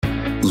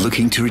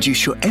Looking to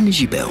reduce your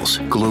energy bills?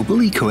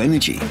 Global Eco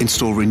Energy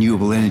install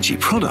renewable energy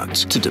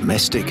products to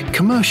domestic,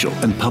 commercial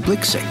and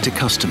public sector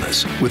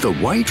customers. With a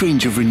wide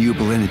range of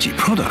renewable energy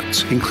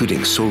products,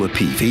 including solar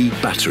PV,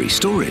 battery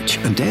storage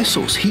and air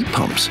source heat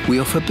pumps, we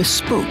offer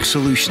bespoke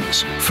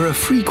solutions. For a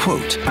free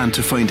quote and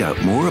to find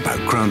out more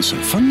about grants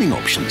and funding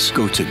options,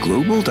 go to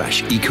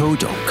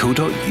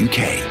global-eco.co.uk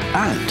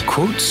and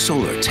quote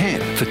Solar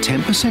 10 for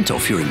 10%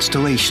 off your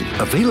installation.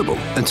 Available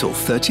until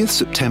 30th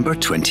September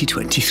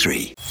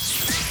 2023.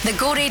 The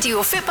Go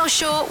Radio Football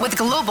Show with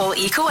Global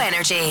Eco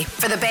Energy.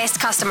 For the best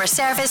customer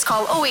service,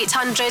 call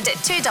 0800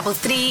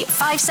 233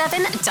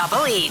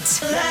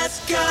 5788.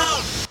 Let's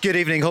go! Good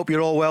evening, hope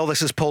you're all well.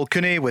 This is Paul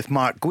Cooney with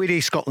Mark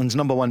Guidi, Scotland's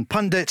 #1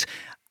 pundit,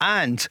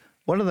 and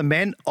one of the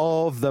men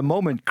of the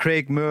moment,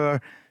 Craig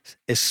Moore,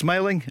 is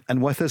smiling,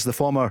 and with us the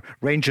former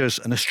Rangers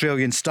and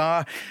Australian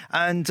star.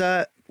 And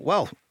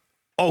all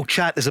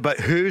chat is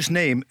about whose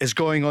name is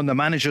going on the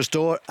manager's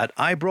door at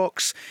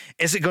Ibrox.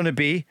 Is it going to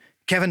be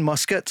Kevin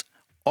Muscat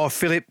or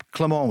Philippe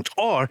Clement,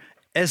 or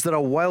is there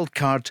a wild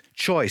card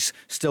choice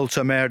still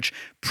to emerge,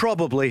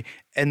 probably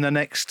in the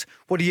next,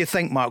 what do you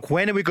think, Mark?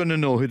 When are we going to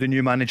know who the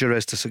new manager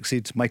is to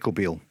succeed Michael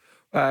Beale?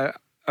 I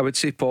would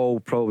say,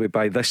 Paul, probably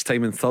by this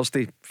time on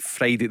Thursday,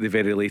 Friday at the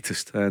very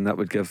latest, and that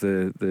would give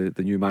the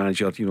new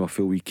manager, a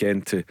full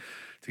weekend to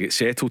get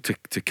settled,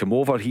 to come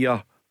over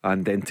here,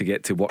 and then to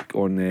get to work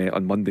on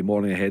Monday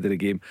morning ahead of the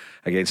game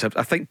against him.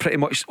 I think pretty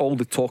much all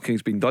the talking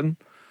has been done.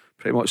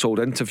 Pretty much all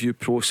the interview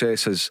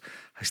process has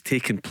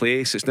taken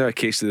place. It's now a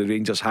case of the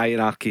Rangers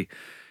hierarchy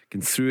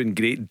going through in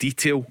great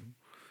detail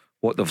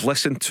what they've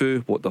listened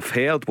to, what they've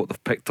heard, what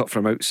they've picked up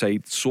from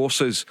outside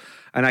sources.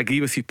 And I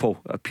agree with you, Paul.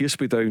 It appears to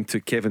be down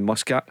to Kevin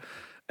Muscat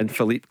and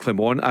Philippe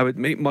Clement. I would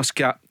make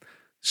Muscat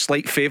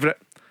slight favourite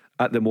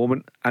at the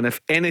moment. And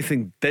if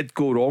anything did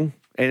go wrong,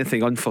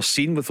 anything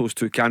unforeseen with those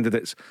two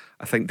candidates,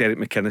 I think Derek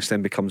McInnes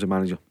then becomes a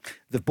manager.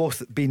 They've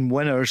both been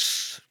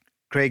winners.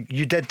 Craig,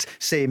 you did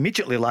say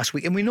immediately last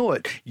week, and we know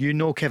it, you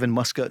know Kevin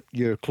Muscat,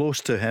 you're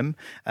close to him,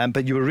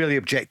 but you were really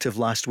objective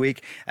last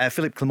week.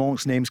 Philippe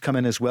Clement's name's come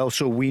in as well,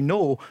 so we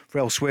know for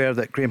elsewhere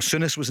that Graham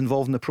Souness was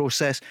involved in the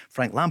process.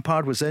 Frank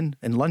Lampard was in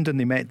London,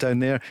 they met down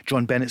there.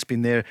 John Bennett's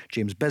been there,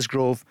 James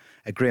Bisgrove,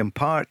 Graham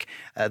Park.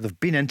 There've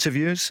been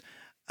interviews,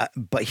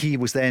 but he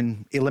was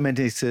then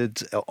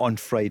eliminated on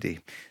Friday,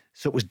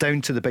 so it was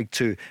down to the big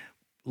two.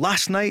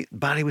 Last night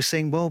Barry was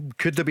saying, well,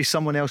 could there be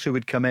someone else who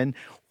would come in?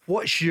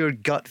 What's your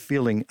gut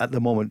feeling at the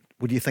moment?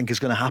 What do you think is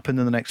going to happen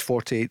in the next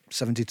 48,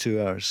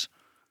 72 hours?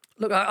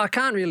 Look, I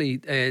can't really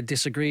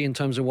disagree in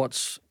terms of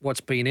what's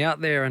been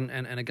out there, and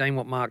again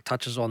what Mark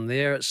touches on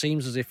there. It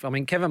seems as if,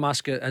 Kevin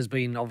Muscat has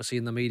been obviously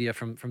in the media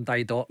from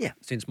day dot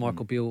since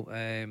Michael Beale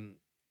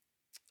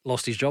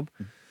lost his job,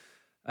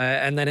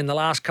 and then in the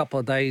last couple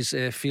of days,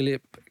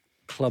 Philippe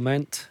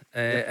Clement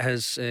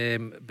has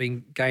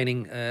been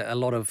gaining a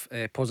lot of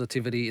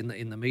positivity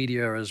in the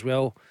media as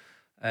well.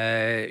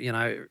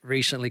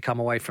 Recently come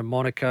away from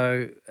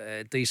Monaco,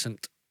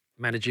 decent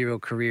managerial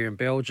career in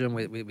Belgium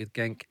with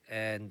Genk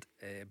and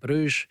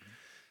Bruges,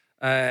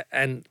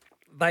 and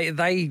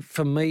they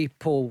for me,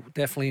 Paul,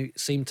 definitely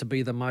seem to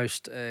be the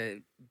most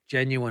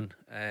genuine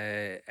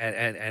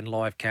and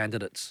live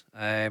candidates.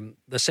 The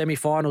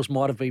semi-finals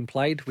might have been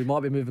played. We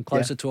might be moving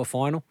closer to a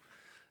final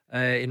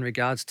in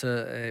regards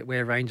to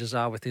where Rangers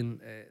are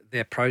within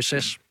their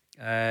process.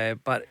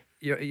 But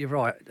you're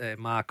right,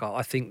 Mark.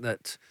 I think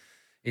that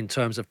in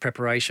terms of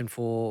preparation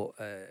for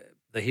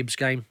the Hibs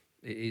game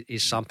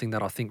is something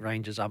that I think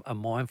Rangers are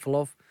mindful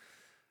of,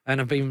 and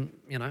have been,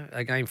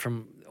 again,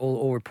 from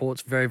all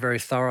reports, very, very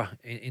thorough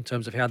in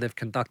terms of how they've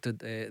conducted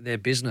their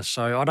business.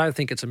 So I don't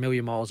think it's a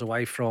million miles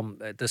away from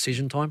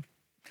decision time,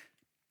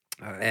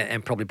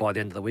 and probably by the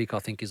end of the week, I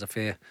think, is a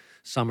fair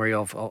summary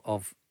of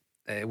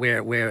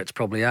where it's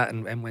probably at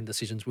and when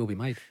decisions will be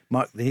made.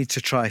 Mark, they need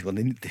to try. Well,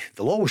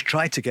 they'll always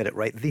try to get it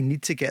right. They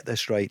need to get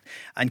this right.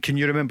 And can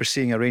you remember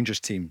seeing a Rangers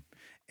team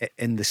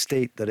in the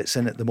state that it's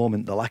in at the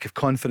moment, the lack of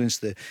confidence,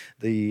 the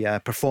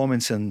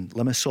performance in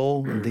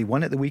Limassol, and they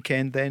won at the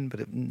weekend then,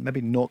 but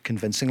maybe not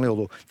convincingly,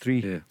 although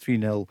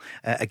 3-0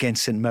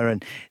 against St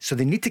Mirren. So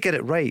they need to get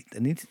it right.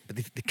 They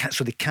can't.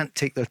 So they can't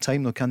take their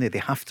time, though, can they? They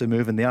have to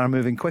move, and they are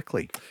moving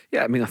quickly.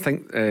 Yeah, I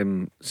think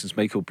since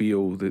Michael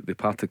Beale, the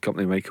parted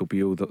company Michael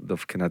Beale,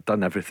 they've kind of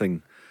done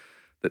everything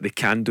that they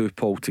can do,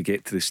 Paul, to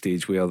get to the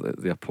stage where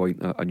they appoint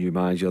a new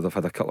manager. They've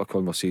had a couple of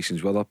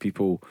conversations with other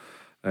people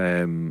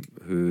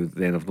who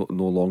then have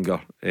no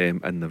longer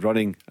in the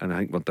running, and I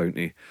think we're down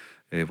to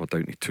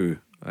two.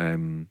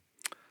 And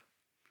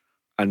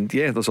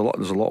there's a lot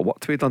of work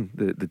to be done.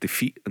 The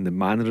defeat and the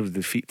manner of the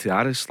defeat to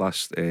Aris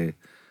last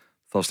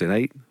Thursday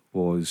night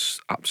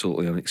was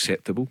absolutely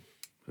unacceptable.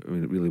 It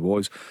really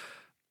was.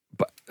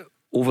 But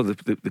over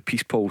the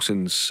peace, Paul,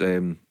 since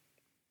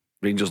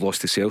Rangers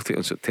lost to Celtic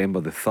on September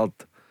the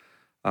 3rd,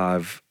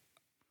 I've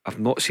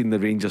not seen the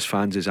Rangers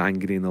fans as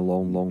angry in a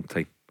long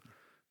time.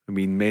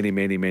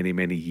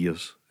 Many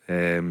years.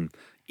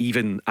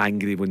 Even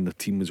angry when the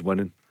team was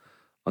winning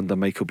under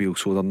Michael Beale.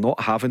 So they're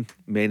not having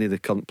many of the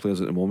current players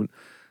at the moment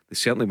They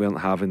certainly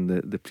weren't having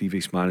the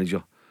previous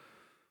manager.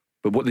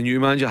 But what the new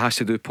manager has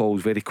to do, Paul,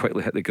 is very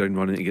quickly hit the ground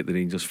running to get the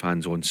Rangers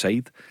fans on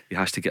side. He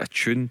has to get a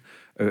tune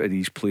out of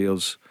these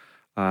players,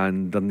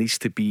 and there needs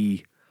to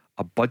be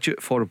a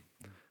budget for them,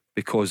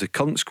 because the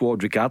current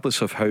squad,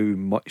 regardless of how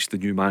much the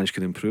new manager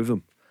can improve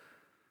them,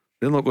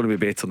 they're not going to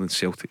be better than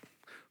Celtic.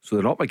 So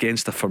they're up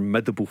against a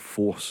formidable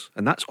force,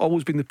 and that's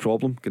always been the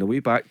problem. Going way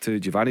back to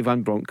Giovanni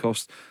Van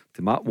Bronckhorst,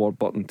 to Matt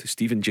Warburton, to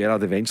Steven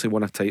Gerrard, eventually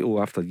won a title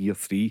after year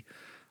 3,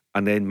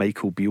 and then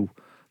Michael Beale.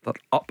 They're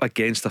up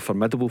against a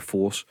formidable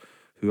force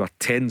who are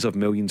tens of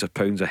millions of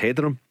pounds ahead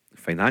of them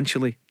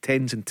financially,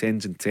 tens and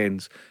tens and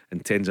tens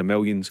and tens of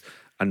millions,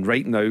 and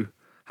right now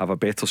have a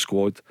better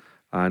squad.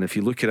 And if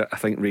you look at it, I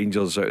think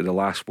Rangers, out of the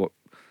last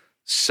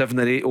 7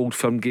 or 8 Old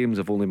Firm games,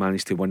 have only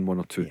managed to win 1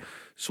 or 2.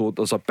 So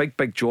there's a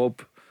big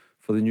job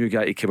for the new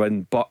guy to come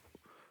in. But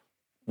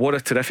what a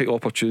terrific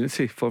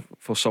opportunity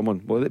for someone,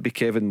 whether it be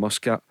Kevin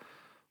Muscat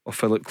or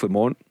Philip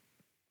Clement.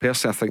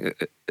 Personally, I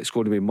think it's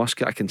going to be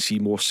Muscat. I can see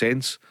more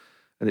sense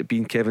in it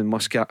being Kevin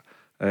Muscat,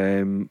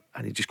 and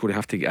he's just going to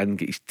have to get in,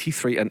 get his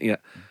teeth right into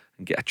it,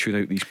 and get a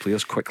tune out these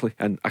players quickly,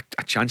 and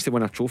a chance to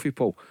win a trophy,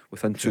 Paul,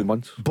 within 2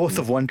 months. Both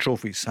have won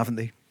trophies, haven't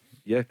they?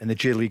 Yeah. In the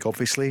J League,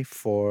 obviously,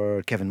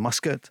 for Kevin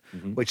Muscat,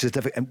 which is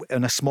difficult,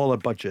 and a smaller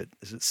budget.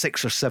 Is it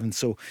 6 or 7?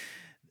 So,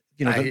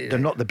 you know, they're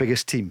not the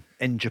biggest team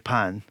in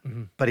Japan,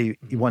 but he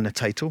won a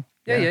title.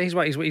 Yeah, he's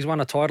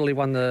won a title. He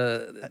won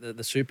the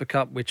Super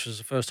Cup, which was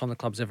the first time the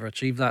club's ever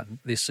achieved that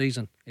this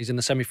season. He's in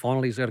the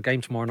semi-final. He's got a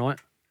game tomorrow night,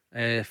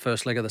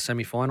 first leg of the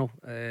semi-final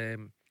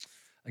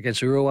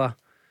against Urawa.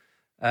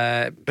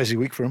 Busy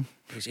week for him.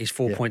 He's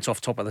 4 points off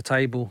top of the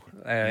table.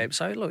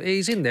 So look,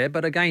 he's in there.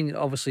 But again,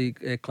 obviously,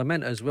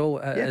 Clement as well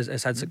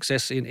has had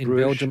success in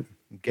Belgium,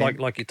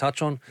 like you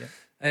touch on.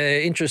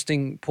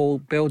 Interesting, Paul,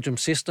 Belgium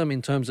system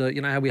in terms of,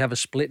 you know, how we have a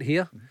split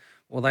here.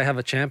 Well, they have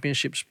a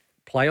championships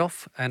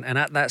playoff, and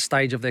at that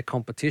stage of their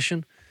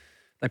competition,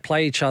 they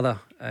play each other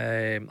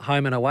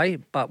home and away.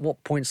 But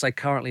what points they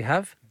currently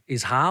have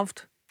is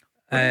halved.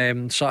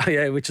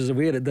 Which is a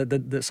weird.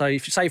 So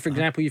if you say, for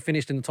example, you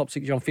finished in the top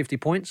 6, you're on 50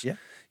 points.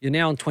 You're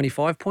now on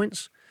 25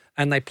 points,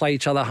 and they play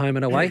each other home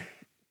and away.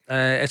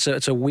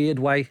 It's a weird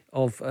way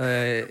of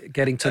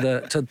getting to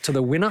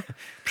the winner.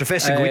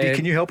 Professor Guidi,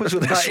 can you help us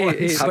with this one?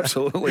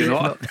 Absolutely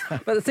not.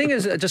 But the thing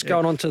is, just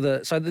going on to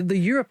the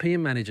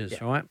European managers,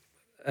 right?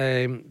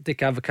 Dick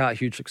Advocaat,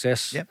 huge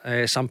success.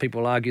 Some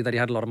people argue that he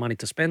had a lot of money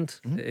to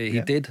spend. He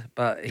did,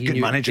 but he good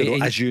knew, manager,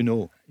 though, as you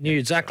know. Knew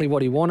exactly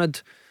what he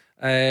wanted.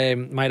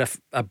 Made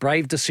a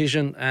brave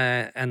decision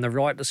and the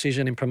right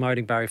decision in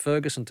promoting Barry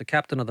Ferguson to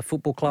captain of the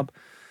football club.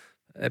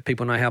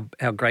 People know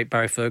how great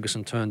Barry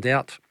Ferguson turned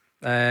out.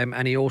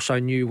 And he also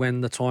knew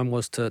when the time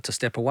was to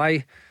step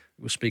away.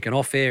 We were speaking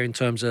off air in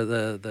terms of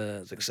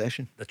the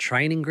succession, the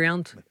training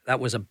ground. That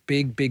was a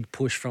big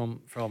push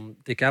from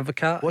Dick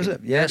Advocaat. Was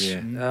it? Yes.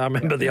 I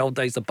remember the old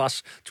days, the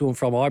bus to and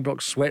from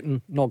Ibrox,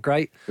 sweating, not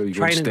great. Training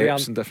steps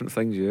ground and different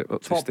things.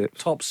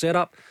 Top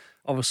setup.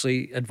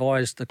 Obviously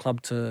advised the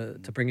club to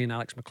bring in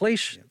Alex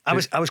McLeish.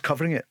 I was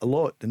covering it a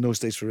lot in those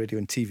days for radio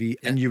and TV,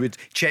 and you would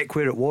check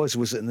where it was.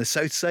 Was it in the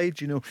south side,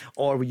 you know,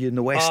 or were you in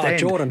the west end?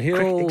 Jordan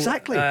Hill.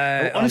 Exactly.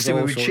 Honestly,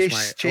 we would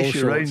chase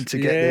you around to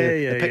get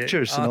the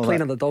pictures. And all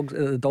cleaning that.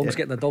 the dogs,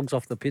 getting the dogs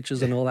off the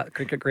pitches and all that,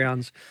 cricket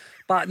grounds.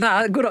 But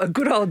no,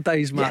 good old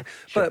days, Mark.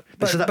 Sure.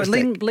 But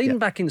lean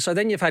back in. So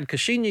then you've had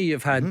Caixinha,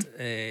 you've had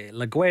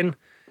Le Guen.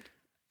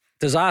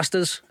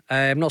 Disasters.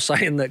 I'm not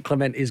saying that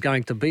Clement is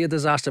going to be a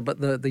disaster,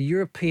 but the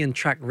European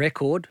track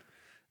record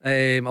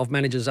of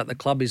managers at the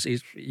club is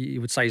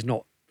you would say is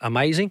not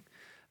amazing.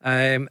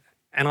 And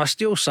I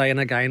still say,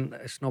 and again,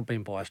 it's not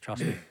being biased,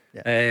 trust me.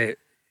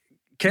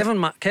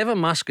 Kevin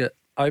Muscat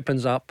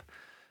opens up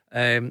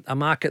a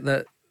market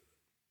that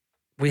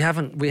we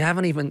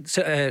haven't even.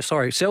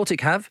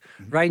 Celtic have.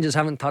 Rangers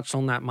haven't touched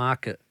on that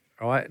market.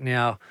 Right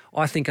now,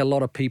 I think a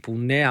lot of people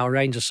now,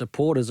 Rangers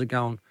supporters, are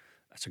going,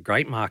 "That's a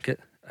great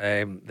market."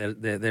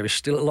 There is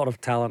still a lot of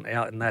talent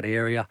out in that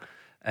area.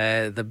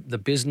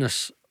 The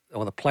business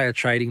or the player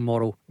trading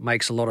model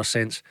makes a lot of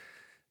sense.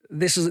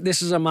 This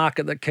is a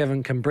market that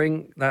Kevin can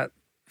bring that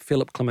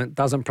Philip Clement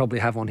doesn't probably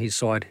have on his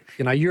side.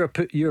 You know,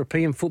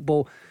 European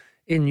football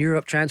in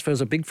Europe, transfers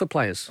are big for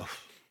players.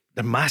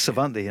 They're massive,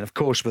 aren't they? And of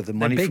course, with the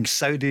money from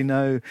Saudi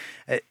now,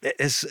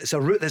 it's a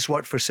route that's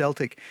worked for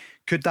Celtic.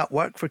 Could that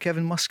work for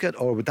Kevin Muscat,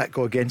 or would that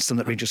go against him?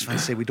 That Rangers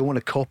fans say we don't want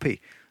to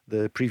copy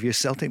the previous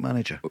Celtic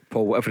manager.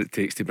 Paul, whatever it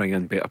takes to bring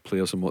in better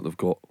players than what they've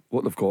got.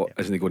 What they've got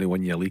isn't going to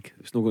win your league.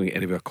 It's not going to get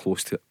anywhere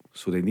close to it.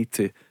 So they need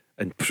to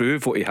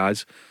improve what he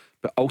has.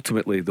 But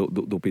ultimately, there'll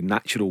be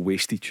natural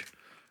wastage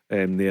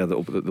there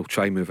that they'll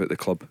try and move out the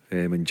club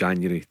in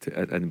January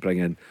and bring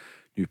in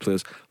new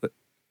players.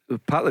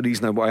 Part of the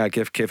reason why I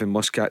give Kevin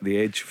Muscat the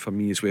edge for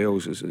me as well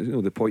is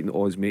the point that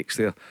Oz makes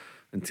there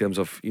in terms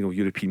of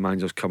European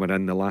managers coming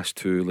in. The last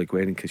two, like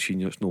Gwen and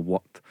Caixinha, it's not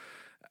worked.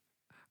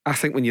 I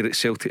think when you're at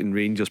Celtic and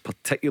Rangers,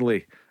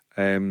 particularly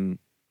when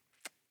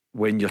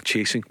you're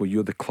chasing, when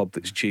you're the club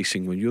that's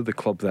chasing, when you're the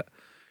club that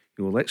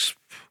let's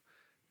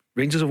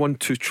Rangers have won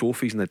 2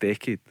 trophies in a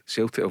decade.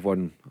 Celtic have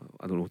won,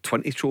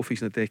 20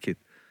 trophies in a decade.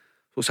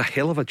 So it's a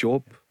hell of a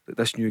job that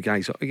this new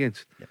guy's up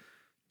against. Yep.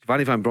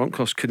 Giovanni Van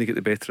Bronckhorst couldn't get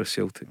the better of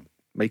Celtic.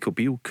 Michael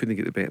Beale couldn't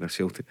get the better of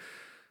Celtic.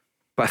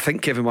 But I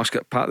think Kevin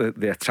Muscat, part of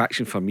the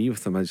attraction for me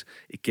with him is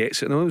he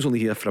gets it. And I know he was only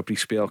here for a brief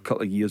spell, a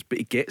couple of years, but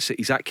he gets it.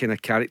 He's that kind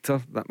of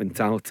character, that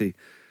mentality.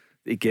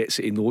 He gets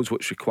it. He knows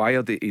what's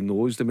required. He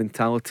knows the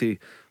mentality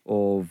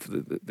of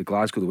the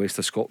Glasgow, the West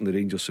of Scotland, the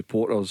Rangers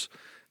supporters.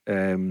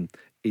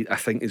 I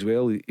think as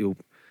well,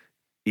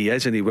 he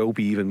is, and he will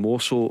be even more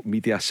so,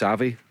 media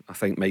savvy. I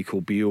think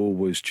Michael Beale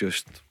was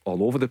just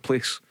all over the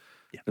place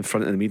in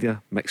front of the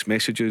media, mixed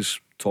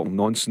messages, talking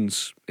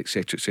nonsense,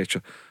 etc.,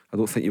 etc. I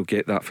don't think you'll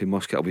get that from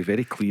Muscat. It'll be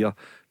very clear,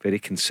 very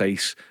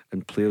concise,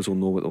 and players will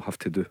know what they'll have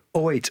to do.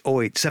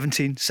 08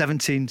 17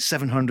 17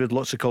 700.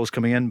 Lots of calls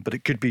coming in, but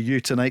it could be you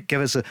tonight.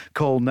 Give us a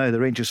call now, the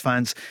Rangers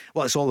fans.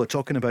 Well, it's all they're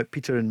talking about.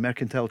 Peter in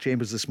Mercantile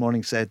Chambers this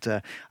morning said,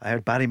 I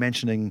heard Barry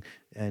mentioning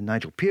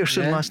Nigel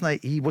Pearson last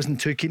night. He wasn't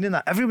too keen in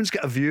that. Everyone's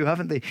got a view,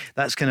 haven't they?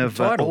 That's kind of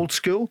old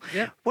school.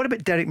 What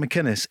about Derek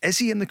McInnes? Is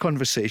he in the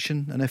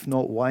conversation? And if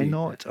not, why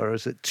not? Or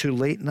is it too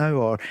late now?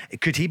 Or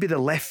could he be the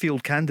left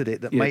field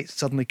candidate that might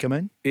suddenly come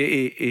in?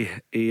 He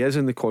is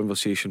in the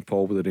conversation,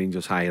 Paul, with the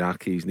Rangers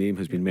hierarchy. His name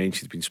has been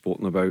mentioned, been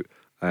spoken about,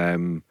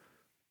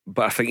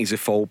 but I think he's a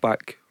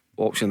fallback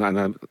option.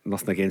 And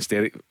nothing against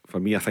Derek.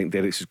 For me, I think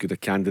Derek's as good a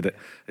candidate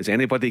as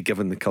anybody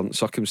given the current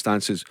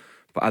circumstances.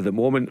 But at the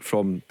moment,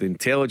 from the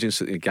intelligence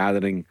that you're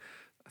gathering,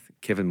 I think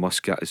Kevin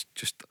Muscat is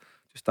just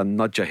a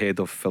nudge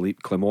ahead of Philippe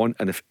Clement.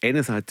 And if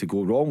anything had to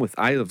go wrong with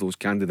either of those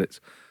candidates,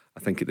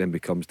 I think it then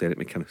becomes Derek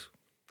McInnes.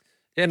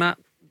 Yeah,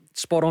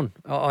 spot on.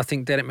 I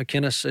think Derek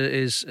McInnes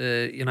is,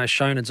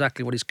 shown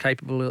exactly what he's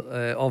capable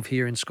of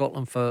here in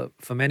Scotland for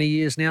many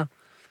years now.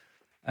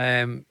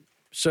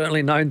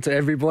 Certainly known to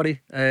everybody,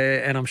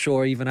 and I'm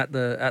sure even at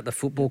the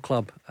football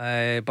club.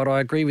 But I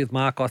agree with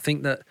Mark. I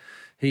think that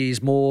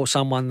he's more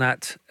someone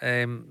that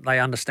they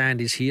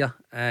understand is here,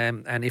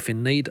 and if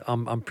in need,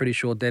 I'm pretty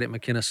sure Derek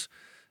McInnes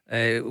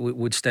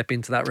would step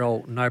into that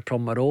role, no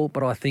problem at all.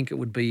 But I think it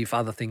would be if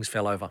other things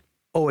fell over.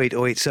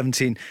 08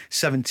 17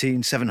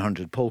 17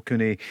 700. Paul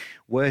Cooney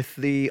with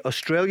the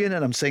Australian,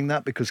 and I'm saying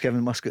that because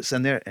Kevin Muscat's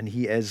in there, and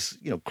he is,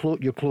 you're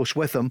close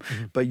with him,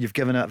 but you've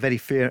given a very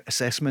fair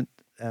assessment.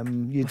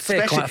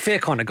 Fair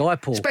kind of guy,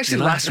 Paul. Especially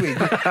last week.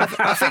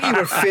 I think you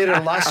were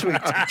fairer last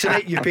week.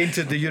 Tonight you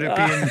painted the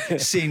European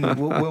scene.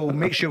 We'll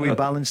make sure we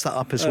balance that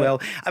up as well.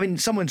 I mean,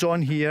 someone's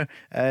on here,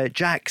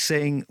 Jack,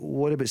 saying,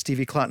 what about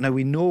Stevie Clark? Now,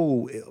 we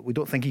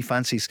don't think he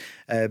fancies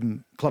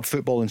club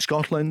football in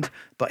Scotland,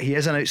 but he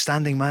is an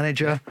outstanding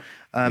manager.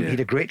 He had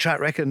a great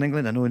track record in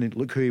England. I know, and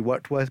look who he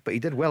worked with, but he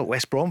did well at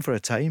West Brom for a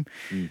time.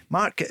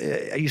 Mark,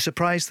 are you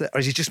surprised that, or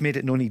has he just made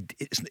it known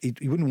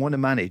he wouldn't want to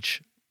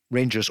manage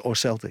Rangers or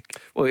Celtic?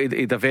 Well, he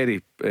had a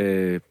very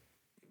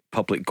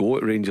public go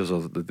at Rangers,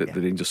 or the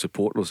Rangers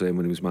supporters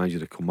when he was manager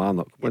of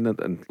Kilmarnock.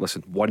 And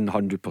listen,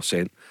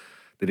 100%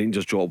 the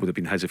Rangers job would have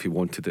been his if he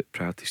wanted it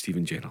prior to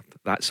Steven Gerrard.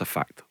 That's a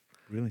fact.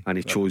 Really? And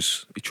he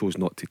chose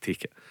not to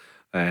take it.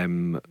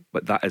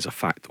 But that is a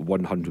fact,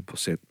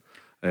 100%.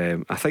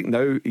 I think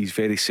now he's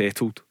very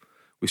settled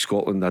with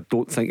Scotland. I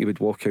don't think he would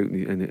walk out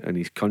in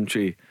his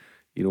country,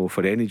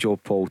 for any job,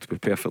 Paul, to be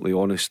perfectly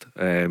honest.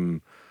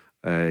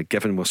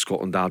 Given where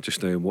Scotland are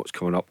just now and what's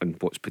coming up and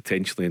what's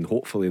potentially and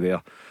hopefully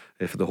there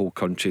for the whole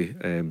country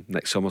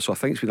next summer. So I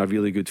think it's been a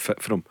really good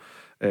fit for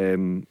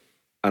him.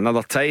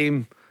 Another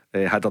time,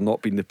 had there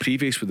not been the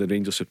previous with the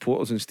Rangers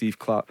supporters and Steve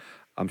Clark,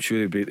 I'm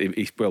sure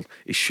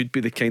he should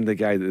be the kind of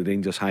guy that the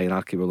Rangers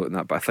hierarchy were looking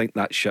at. But I think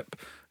that ship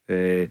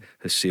has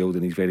sailed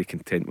and he's very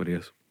content where he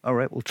is. All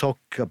right, we'll talk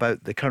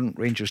about the current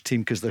Rangers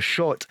team because they're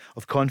short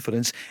of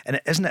confidence. And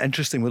isn't it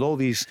interesting with all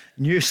these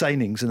new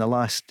signings in the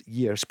last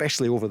year,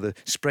 especially over the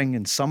spring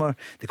and summer?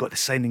 They got the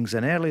signings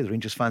in early. The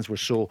Rangers fans were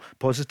so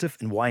positive,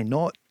 and why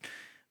not?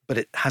 But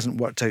it hasn't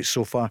worked out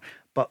so far.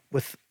 But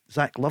with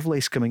Zach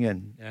Lovelace coming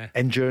in,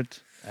 injured,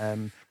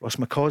 Ross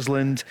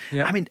McCausland,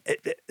 I mean,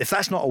 if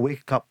that's not a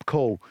wake-up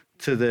call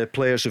to the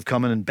players who've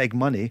come in and big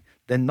money,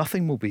 then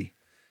nothing will be.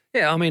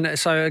 Yeah, I mean,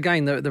 so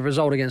again, the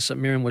result against St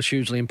Mirren was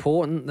hugely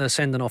important. The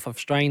sending off of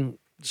Strain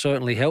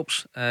certainly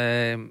helps.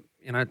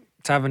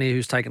 Tavernier,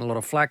 who's taken a lot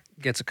of flack,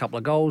 gets a couple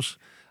of goals.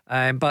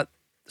 But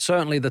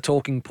certainly the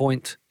talking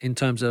point in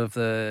terms of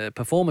the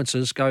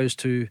performances goes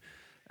to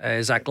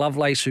Zach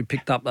Lovelace, who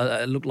picked up,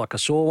 looked like a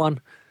sore one,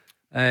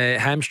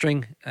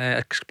 hamstring,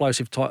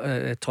 explosive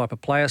type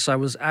of player. So I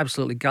was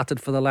absolutely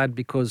gutted for the lad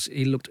because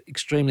he looked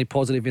extremely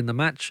positive in the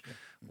match.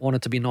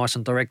 Wanted to be nice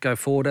and direct, go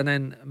forward. And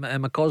then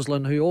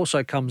McCausland, who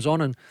also comes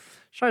on and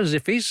shows as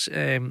if he's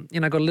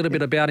got a little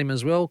bit about him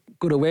as well.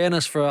 Good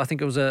awareness for, I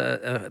think it was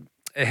a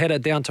header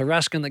down to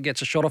Raskin that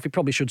gets a shot off. He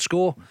probably should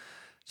score.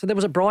 So there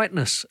was a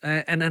brightness.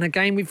 And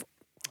again,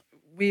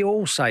 we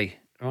all say,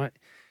 right,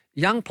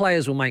 young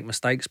players will make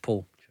mistakes,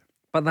 Paul,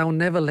 but they'll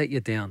never let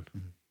you down.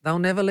 They'll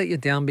never let you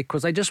down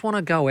because they just want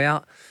to go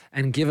out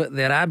and give it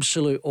their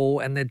absolute all,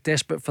 and they're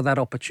desperate for that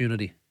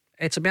opportunity.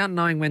 It's about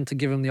knowing when to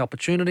give them the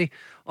opportunity.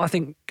 I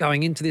think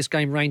going into this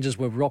game, Rangers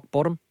were rock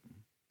bottom.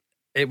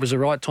 it was the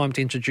right time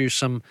to introduce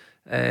some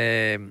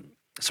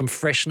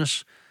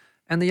freshness.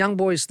 And the young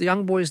boys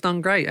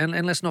done great.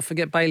 And let's not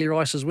forget Bailey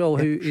Rice as well,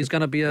 who is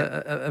going to be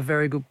a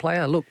very good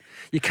player. Look,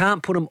 you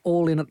can't put them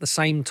all in at the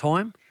same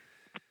time,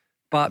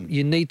 but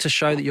you need to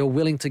show that you're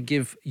willing to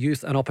give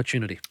youth an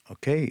opportunity.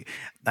 Okay,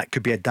 that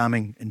could be a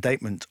damning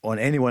indictment on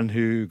anyone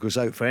who goes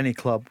out for any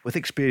club with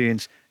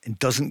experience and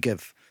doesn't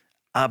give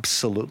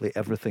absolutely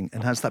everything.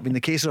 And has that been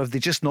the case, or have they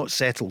just not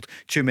settled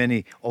too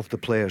many of the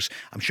players?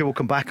 I'm sure we'll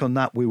come back on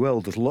that. We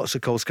will. There's lots of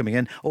calls coming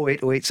in.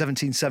 0808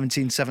 17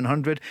 17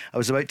 700. I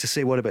was about to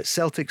say, what about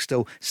Celtic?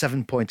 Still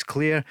 7 points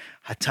clear.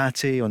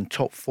 Hatate on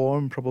top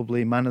form,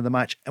 probably man of the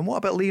match. And what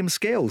about Liam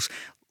Scales?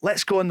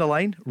 Let's go on the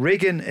line.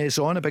 Reagan is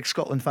on, a big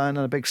Scotland fan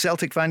and a big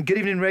Celtic fan. Good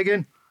evening,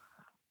 Reagan.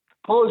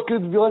 Paul, it's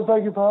good to be on.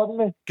 Thank you for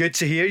having me. Good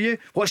to hear you.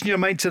 What's in your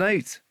mind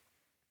tonight?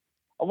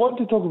 I want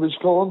to talk about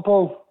Scotland,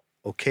 Paul.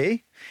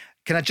 Okay.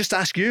 Can I just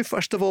ask you,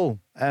 first of all,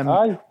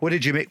 Aye. what do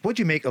you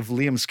make of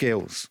Liam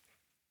Scales?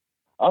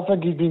 I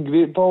think he's been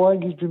great, Paul. I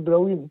think he's been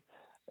brilliant.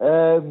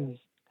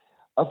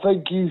 I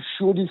think he's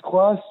showed his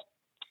class.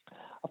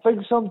 I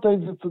think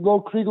sometimes in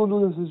football, Craig will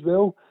know this as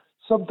well,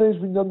 sometimes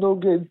when you're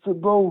not getting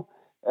football,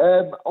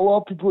 a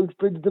lot of people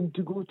expected him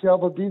to go to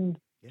Aberdeen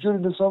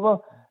during the summer,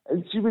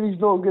 and see when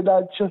he's not getting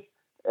action.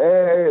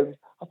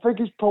 I think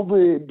it's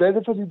probably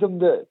benefited him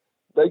that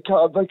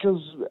Carter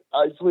Vickers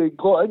actually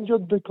got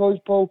injured, because,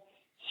 Paul,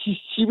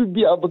 he would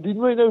be at Aberdeen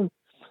right now.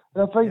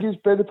 And I think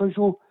it's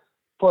beneficial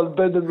for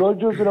Brendan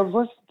Rodgers. And I was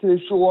listening to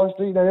the show last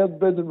night and I heard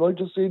Brendan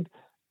Rodgers saying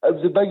it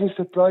was the biggest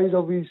surprise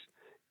of his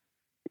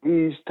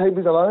time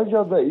as a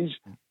manager that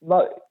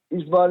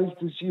he's managed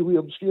to see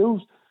Liam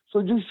Scales. So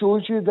it just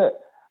shows you that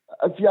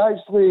if you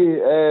actually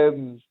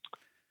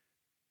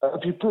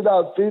if you put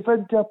that faith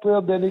into a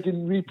player, then he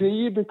can repay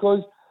you,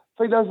 because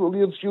I think that's what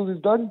Liam Scales has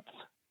done.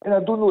 And I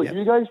don't know what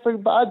you guys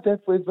think, but I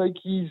definitely think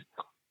he's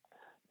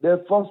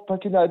the first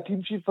pick in that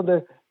team sheet for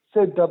the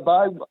centre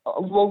back,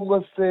 along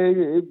with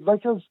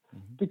Vickers.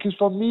 Because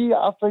for me,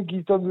 I think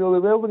he's done really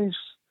well when he's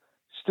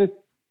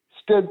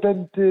stepped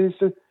into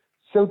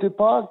Celtic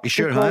Park. He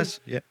sure has,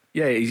 yeah.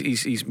 Yeah,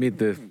 he's made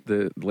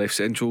the left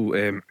central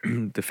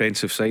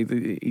defensive side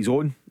his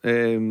own.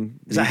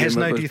 Is that his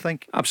now, do you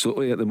think?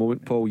 Absolutely, at the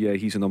moment, Paul. Yeah,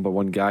 he's the number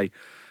one guy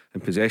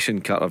in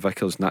possession. Carter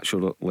Vickers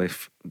natural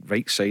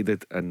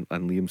right-sided, and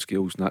Liam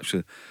Scales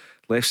naturally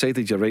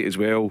left-sided. You're right as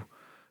well.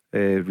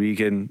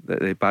 Regan,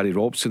 Barry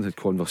Robson had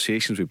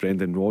conversations with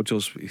Brendan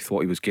Rodgers. He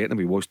thought he was getting him.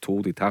 He was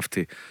told he'd have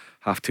to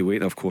wait.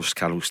 And of course,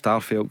 Carol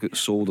Starfelt got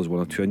sold. There's 1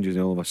 or 2 injuries,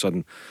 and all of a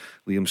sudden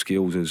Liam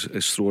Scales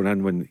is thrown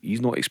in when he's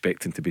not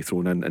expecting to be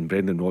thrown in, and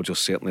Brendan Rodgers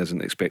certainly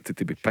isn't expected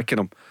to be picking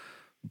him.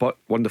 But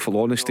wonderful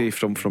honesty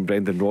from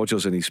Brendan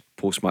Rodgers in his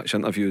post-match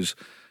interviews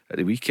at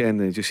the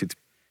weekend. He just said,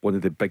 one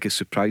of the biggest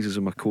surprises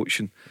in my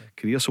coaching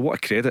career. So what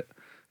a credit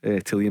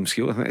to Liam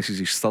Scales. I think this is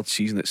his third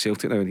season at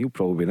Celtic now, and he'll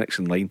probably be next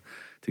in line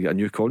to get a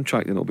new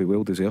contract, and it'll be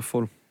well deserved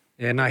for him.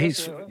 Yeah, no,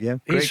 he's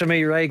for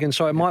me, Reagan.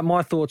 So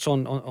my thoughts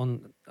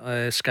on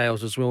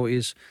Scales as well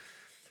is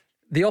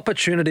the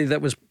opportunity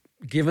that was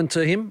given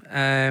to him.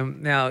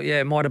 Now,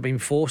 it might have been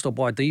forced or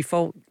by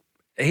default.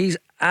 He's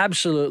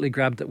absolutely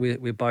grabbed it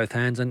with both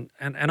hands, and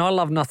I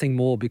love nothing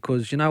more,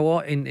 because you know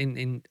what,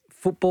 in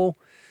football,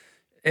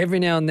 every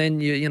now and then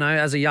you know,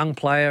 as a young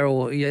player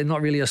or you're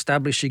not really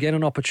established, you get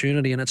an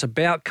opportunity, and it's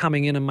about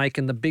coming in and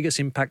making the biggest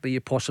impact that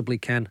you possibly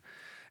can.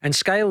 And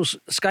Scales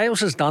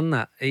has done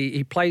that.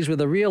 He plays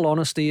with a real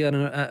honesty and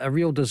a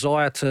real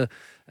desire to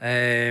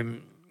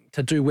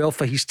do well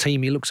for his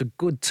team. He looks a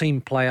good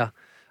team player.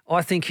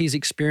 I think he's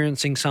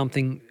experiencing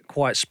something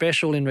quite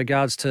special in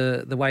regards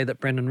to the way that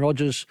Brendan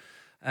Rodgers,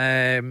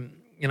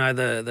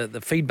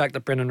 the feedback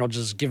that Brendan Rodgers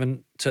has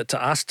given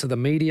to us, to the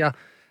media.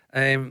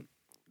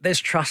 There's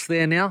trust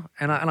there now.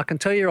 And I can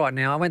tell you right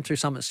now, I went through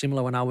something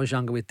similar when I was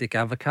younger with Dick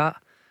Advocaat,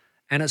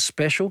 and it's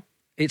special.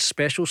 It's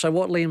special. So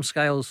what Liam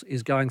Scales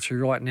is going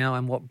through right now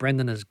and what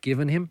Brendan has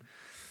given him,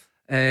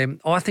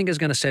 I think is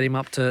going to set him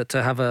up to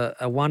have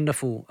a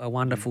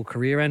wonderful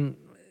career, and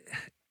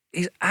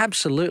he's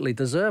absolutely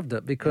deserved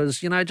it,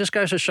 because, you know, it just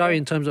goes to show you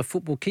in terms of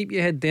football, keep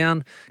your head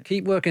down,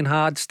 keep working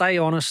hard, stay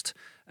honest,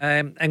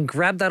 and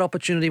grab that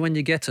opportunity when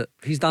you get it.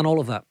 He's done all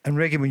of that. And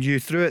Regan, when you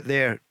threw it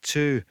there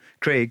to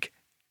Craig,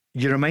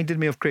 you reminded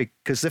me of Craig,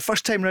 because the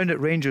first time round at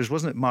Rangers,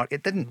 wasn't it, Mark?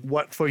 It didn't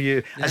work for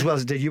you as well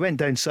as it did. You went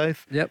down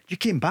south. Yep. You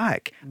came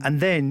back,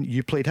 and then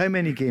you played how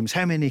many games,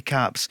 how many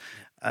caps?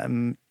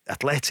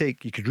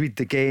 Athletic, you could read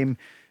the game.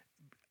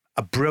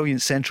 A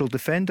brilliant central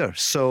defender.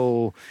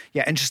 So,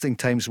 yeah, interesting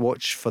times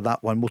watch for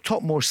that one. We'll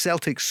talk more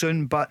Celtic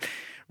soon, but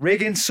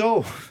Regan,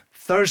 so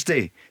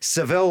Thursday,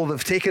 Seville,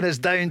 they've taken us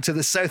down to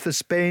the south of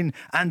Spain,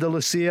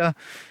 Andalusia,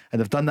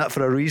 and they've done that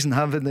for a reason,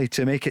 haven't they,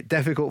 to make it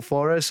difficult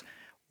for us.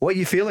 What are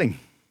you feeling?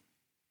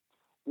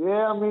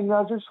 Yeah, I mean,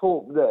 I just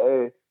hope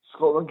that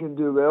Scotland can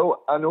do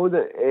well. I know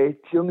that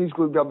Tierney's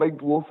going to be a big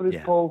blow for us,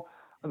 Paul.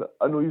 And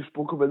I know you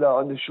spoke about that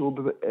on the show,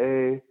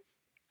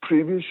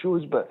 previous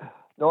shows, but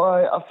no,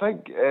 I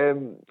think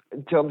in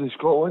terms of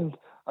Scotland,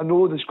 I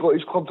know the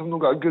Scottish clubs have not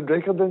got a good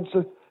record in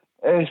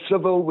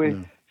Seville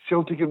with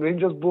Celtic and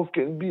Rangers both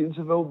getting beaten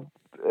Seville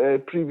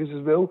previous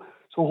as well.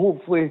 So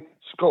hopefully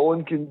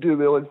Scotland can do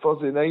well on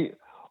Thursday night.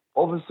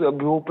 Obviously, I'm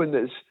hoping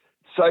that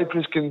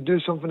Cyprus can do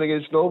something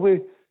against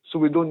Norway, so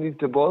we don't need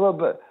to bother.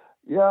 But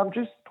yeah, I'm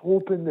just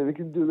hoping that we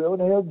can do well.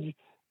 And I heard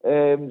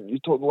you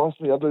talked last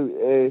week about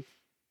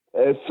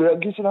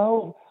Ferguson.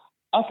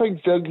 I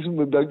think Ferguson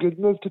would be a good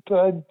move to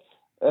put in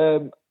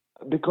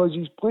because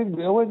he's playing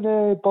well in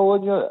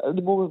Bologna at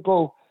the moment,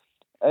 Paul.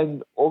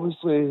 And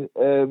obviously,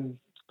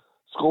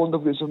 Scotland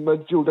have got some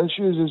midfield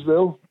issues as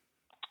well.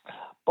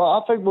 But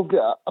I think we've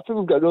got a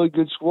really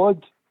good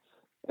squad,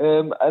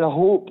 and I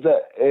hope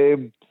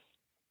that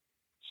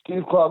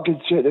Steve Clarke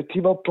can set the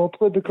team up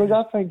properly because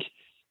I think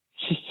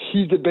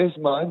he's the best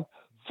man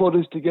for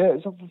us to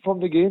get something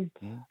from the game.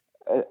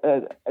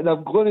 And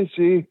I'm going to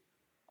say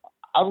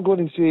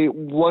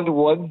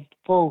 1-1,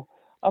 Paul.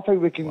 I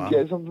think we can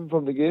get something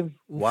from the game.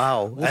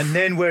 Wow. And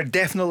then we're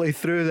definitely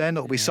through then.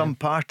 It'll be some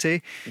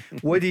party.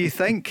 What do you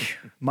think,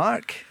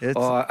 Mark?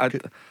 I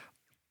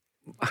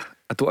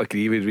don't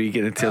agree with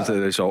Regan in terms of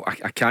the result.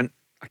 I can't,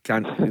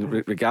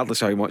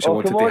 regardless of how much I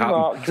want it to happen.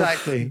 Mark.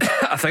 Exactly.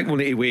 I think we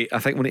need to wait. I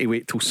think we need to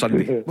wait till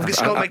Sunday. We've got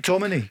Scott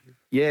McTominay.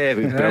 Yeah,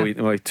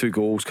 brilliant. Well, 2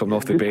 goals coming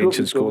off the bench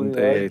and scoring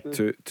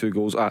two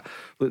goals.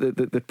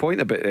 The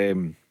point about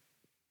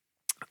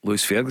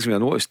Lewis Ferguson, I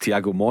noticed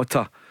Thiago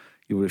Motta,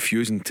 you were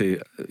refusing to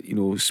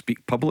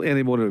speak publicly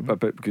anymore about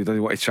because he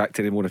doesn't want to attract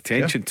any more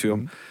attention to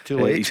him. Too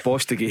late. He's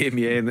bossed the game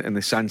in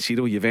the San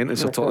Siro.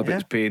 Juventus are talking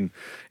about paying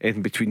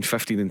anything between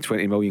 15 and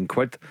 20 million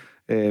quid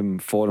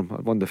for him.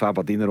 I wonder if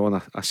Aberdeen are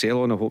on a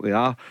sell on. I hope they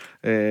are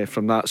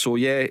from that. So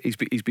yeah,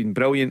 he's been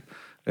brilliant.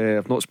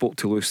 I've not spoke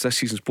to Lewis this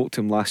season, spoke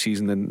to him last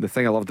season, and the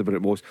thing I loved about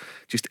it was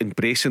just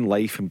embracing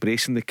life,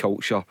 embracing the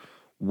culture,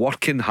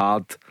 working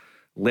hard,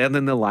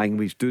 learning the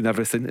language, doing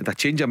everything. And a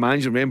change of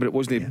manager, remember, it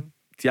wasn't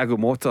Thiago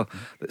Motta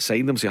that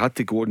signed him, so he had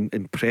to go and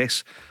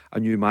impress a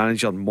new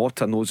manager.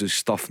 Motta knows his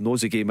stuff,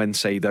 knows the game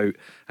inside out,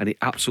 and he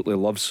absolutely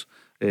loves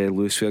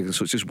Lewis Ferguson.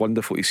 So it's just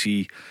wonderful to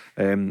see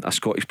a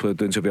Scottish player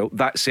doing so well.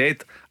 That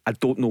said, I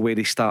don't know where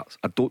he starts.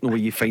 I don't know where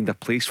you find a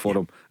place for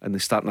him in the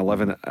starting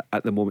 11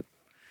 at the moment.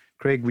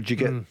 Craig, would you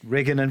get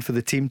Regan in for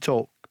the team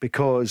talk?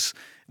 Because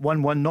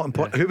 1-1 not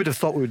important. Who would have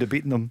thought we would have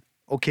beaten them?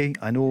 Okay,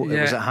 I know it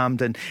was at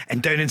Hampden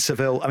and down in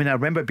Seville. I mean, I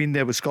remember being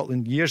there with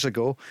Scotland years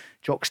ago.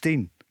 Jock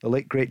Stein, the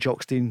late great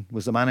Jock Stein,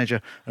 was the manager.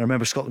 I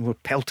remember Scotland were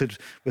pelted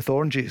with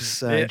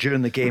oranges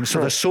during the game. So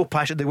they're so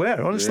passionate. They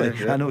were, honestly.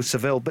 I know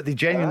Seville, but they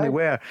genuinely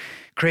were.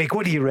 Craig,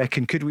 what do you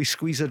reckon? Could we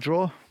squeeze a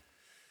draw?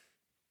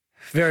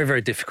 Very,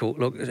 very difficult.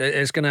 Look,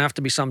 it's going to have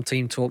to be some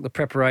team talk. The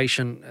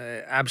preparation,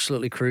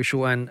 absolutely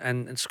crucial,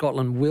 and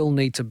Scotland will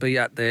need to be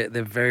at their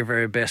very,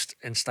 very best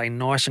and stay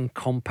nice and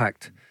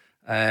compact.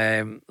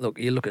 Look,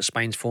 you look at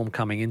Spain's form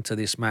coming into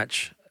this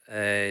match,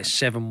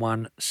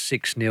 7-1,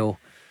 6-0.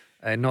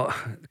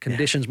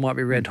 Conditions might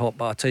be red hot,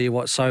 but I'll tell you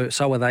what, so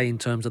are they in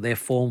terms of their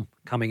form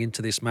coming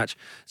into this match.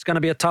 It's going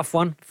to be a tough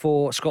one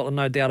for Scotland,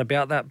 no doubt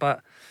about that.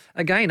 But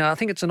again, I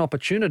think it's an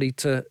opportunity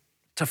to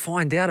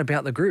find out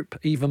about the group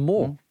even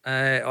more.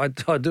 I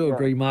do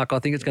agree, Mark. I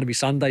think it's going to be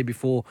Sunday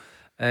before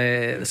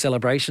the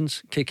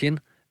celebrations kick in.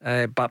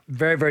 But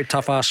very, very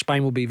tough ask.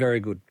 Spain will be very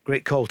good.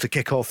 Great call to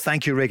kick off.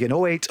 Thank you, Regan.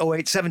 08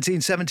 08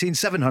 17 17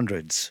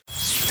 700s.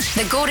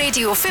 The Go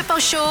Radio Football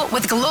Show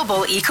with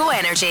Global Eco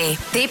Energy.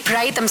 They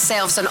pride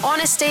themselves on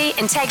honesty,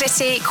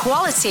 integrity,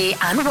 quality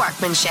and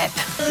workmanship.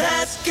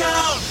 Let's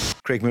go!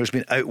 Craig Moore's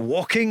been out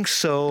walking,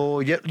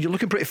 so you're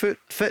looking pretty fit,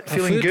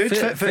 feeling good.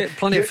 Fit,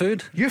 plenty of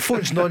food. Your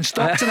phone's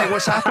non-stop tonight.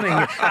 What's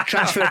happening?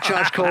 Transfer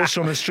charge calls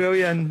from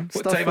Australia and what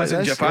stuff time like is in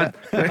this. Japan?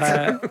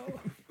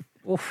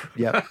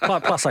 Yeah.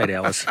 Plus 8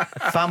 hours.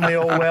 Family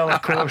all well,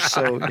 of course.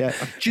 So yeah.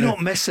 Do you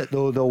not miss it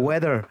though? The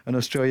weather in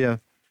Australia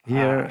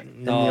here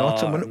in the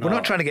autumn. We're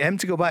not trying to get him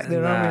to go back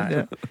there, are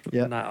we?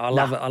 Yeah. No, I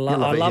love it. I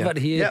love it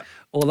here. Yep.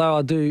 Although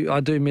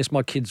I do miss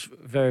my kids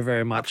very,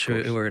 very much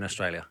who are in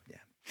Australia. Yeah.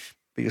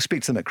 But you'll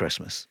speak to them at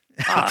Christmas.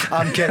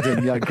 I'm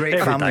kidding. You're a great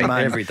family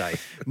man. Every day.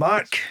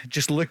 Mark,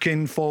 just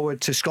looking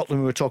forward to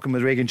Scotland. We were talking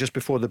with Regan just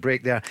before the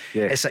break there.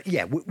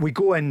 Yeah. We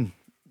go in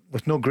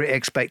with no great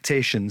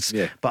expectations.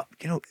 Yeah. But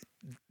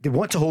they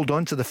want to hold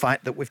on to the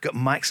fact that we've got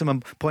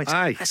maximum points.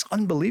 That's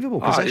unbelievable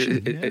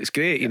position. It's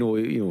great,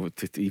 to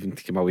even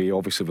come away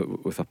obviously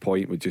with a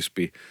point would just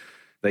be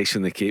nice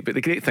in the cake. But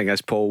the great thing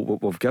is, Paul,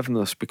 we've given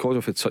us, because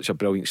we've had such a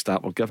brilliant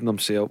start, we're giving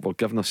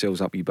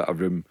ourselves a wee bit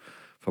of room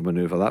for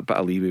manoeuvre, that bit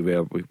of leeway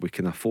where we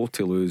can afford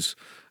to lose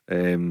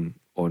on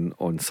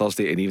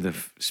Thursday, and even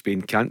if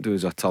Spain can't do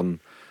us a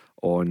turn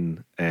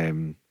on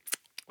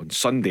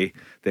Sunday,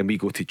 then we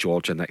go to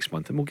Georgia next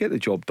month and we'll get the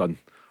job done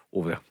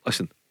over there.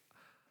 Listen,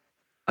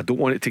 I don't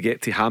want it to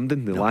get to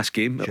Hampden, the last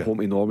game at home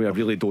to Norway. I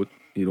really don't.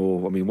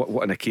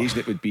 What an occasion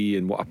it would be,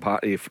 and what a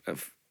party if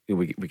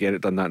we get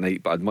it done that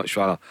night. But I'd much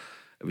rather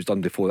it was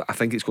done before that. I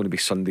think it's going to be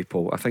Sunday,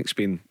 Paul. I think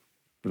Spain,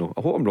 I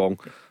hope I'm wrong,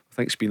 I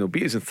think Spain will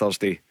beat us on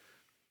Thursday,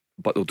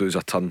 but they'll do us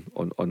a turn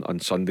on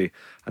Sunday,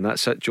 and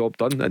that's it, job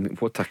done. And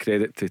what a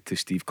credit to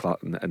Steve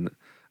Clarke and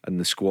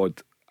the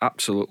squad.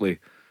 Absolutely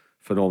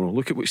phenomenal.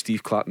 Look at what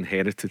Steve Clarke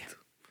inherited.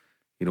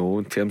 You know,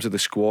 in terms of the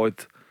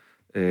squad,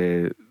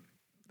 the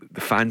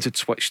fans had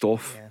switched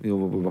off. You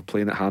know, we were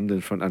playing at Hampden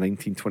in front of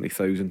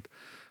 19-20,000.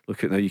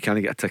 Look at now, you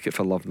can't get a ticket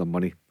for love nor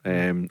money.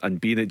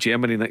 And being at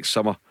Germany next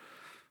summer,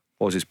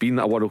 it's been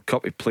a World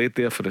Cup. He played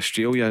there for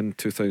Australia in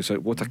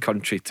 2000. What a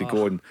country to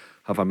go and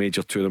have a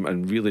major tournament,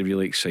 and really,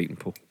 really exciting,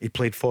 Paul. He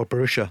played for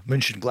Borussia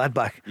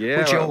Mönchengladbach,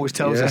 which he always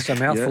tells us. That's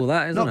a mouthful,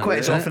 that, isn't it? Not quite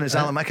as often as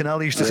Alan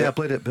McInally used to say I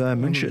played at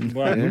München.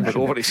 But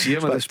over to see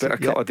him, I spent a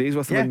couple of days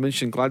with him in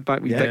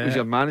Mönchengladbach. Dick was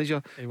your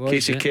manager.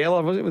 Casey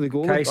Keller, was it, with the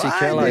goal? Casey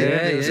Keller,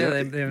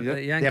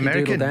 the Yankee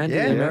American, Doodle Dandy,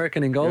 the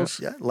American in goals.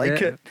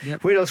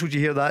 It. Where else would you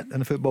hear that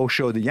in a football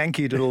show? The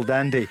Yankee Doodle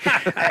Dandy.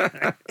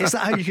 Is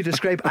that how you could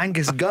describe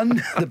Angus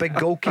Gunn, the big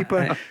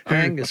goalkeeper?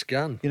 Angus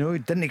Gunn. You know,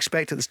 didn't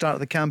expect at the start of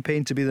the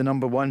campaign to be the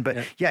number one,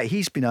 but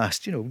he's been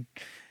asked, you know,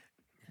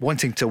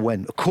 wanting to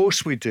win. Of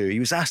course we do. He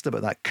was asked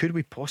about that. Could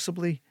we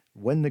possibly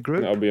win the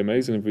group? That would be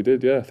amazing if we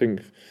did. I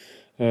think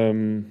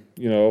you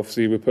know,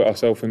 obviously we put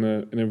ourselves in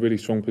a really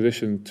strong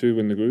position to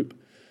win the group.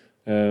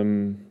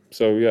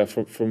 So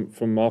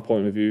from our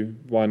point of view,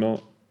 why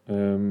not?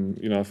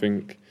 You know, I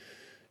think,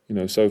 you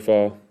know, so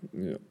far,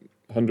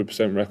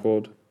 100%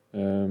 record.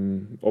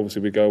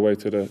 Obviously we go away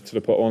to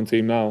the pot one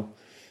team now.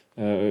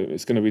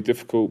 It's going to be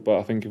difficult, but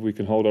I think if we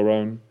can hold our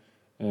own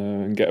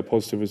and get a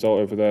positive result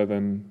over there,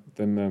 then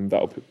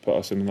that'll put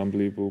us in an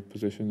unbelievable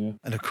position.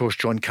 And of course,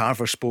 John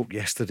Carver spoke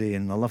yesterday,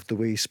 and I loved the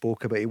way he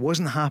spoke about it. He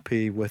wasn't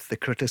happy with the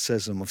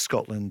criticism of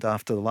Scotland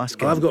after the last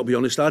game. I've got to be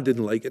honest, I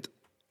didn't like it.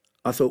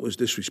 I thought it was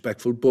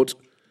disrespectful, but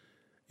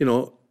you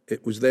know,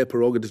 it was their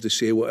prerogative to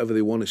say whatever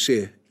they want to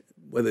say.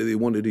 Whether they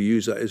wanted to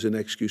use that as an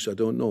excuse, I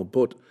don't know.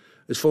 But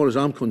as far as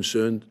I'm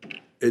concerned,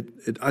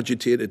 it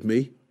agitated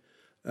me.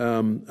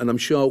 And I'm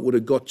sure it would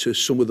have got to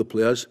some of the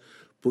players,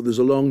 but there's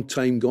a long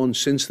time gone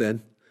since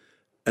then,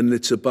 and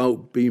it's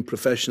about being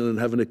professional and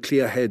having a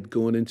clear head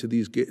going into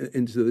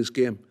this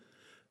game.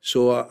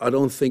 So I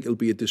don't think it'll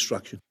be a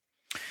distraction.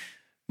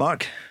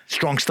 Mark,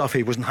 strong stuff.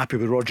 He wasn't happy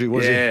with Rodri,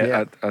 was he?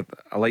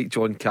 I like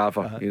John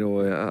Carver. You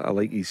know, I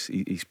like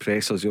his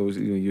pressers. He always,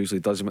 usually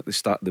does them at the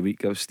start of the week.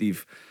 Gives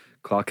Steve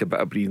Clark a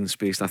bit of breathing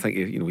space, and I think,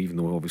 you know, even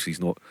though obviously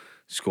he's not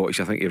Scottish,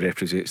 I think he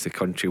represents the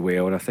country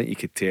well, and I think you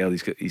could tell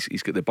he's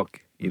got the bug.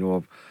 You know,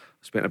 I've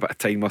spent a bit of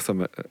time with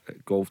him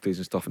at golf days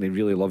and stuff, and he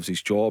really loves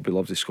his job. He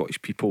loves the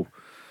Scottish people,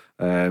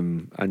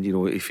 and you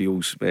know, he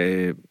feels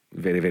very,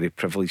 very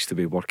privileged to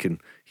be working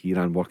here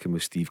and working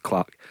with Steve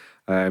Clark.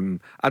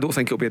 I don't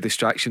think it'll be a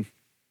distraction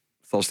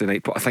Thursday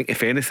night, but I think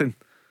if anything,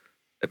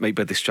 it might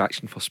be a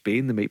distraction for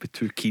Spain. They might be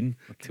too keen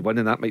to win,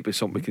 and that might be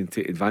something we can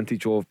take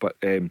advantage of. But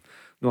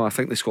no, I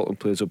think the Scotland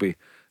players will be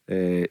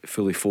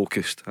fully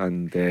focused,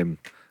 and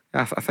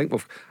I think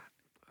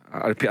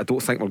I repeat, I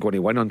don't think we're going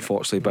to win,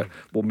 unfortunately, but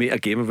we'll make a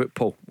game of it,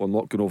 Paul. We're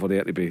not going over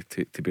there to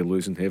be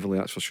losing heavily,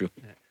 that's for sure.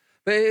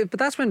 But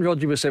that's when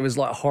Rodri was saying it was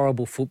like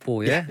horrible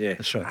football. Yeah,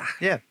 that's right.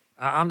 Yeah.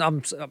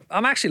 I'm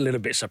actually a little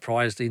bit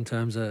surprised in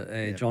terms of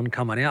John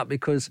coming out,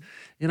 because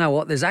you know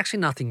what, there's actually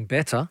nothing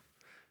better,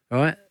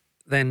 right,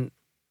 than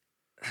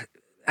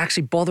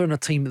actually bothering a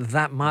team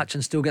that much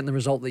and still getting the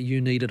result that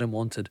you needed and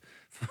wanted.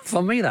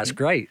 For me, that's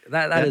great.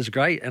 That is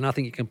great, and I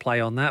think you can play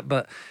on that.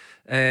 But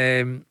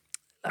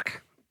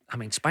look, I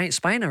mean,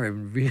 Spain are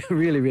in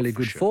really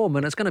good form,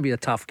 and it's going to be a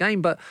tough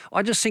game. But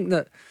I just think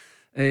that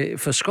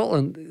for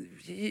Scotland,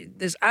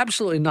 there's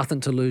absolutely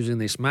nothing to lose in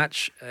this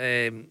match.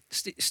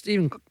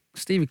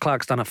 Stevie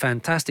Clark's done a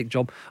fantastic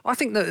job. I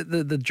think that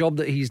the job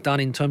that he's done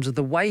in terms of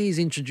the way he's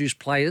introduced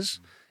players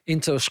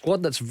into a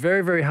squad that's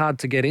very, very hard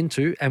to get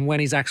into, and when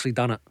he's actually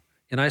done it.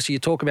 You know, so you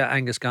talk about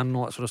Angus Gunn and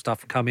all that sort of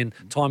stuff, come in,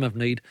 time of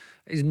need.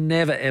 He's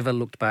never, ever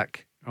looked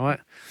back, right?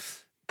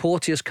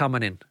 Porteous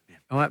coming in,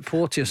 right?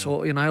 Porteous,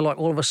 like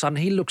all of a sudden,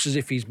 he looks as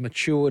if he's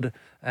matured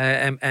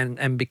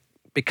and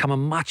become a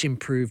much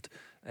improved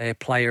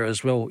player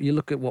as well. You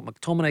look at what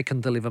McTominay can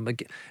deliver.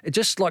 It's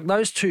just like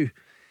those two,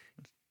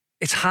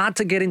 it's hard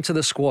to get into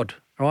the squad,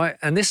 right?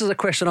 And this is a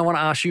question I want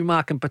to ask you,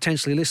 Mark, and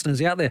potentially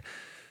listeners out there.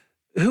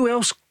 Who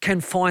else can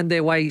find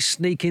their way,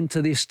 sneak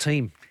into this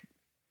team?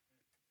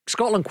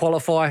 Scotland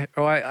qualify,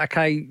 right?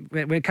 Okay,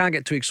 we can't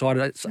get too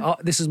excited.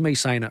 This is me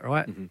saying it,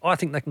 right? Mm-hmm. I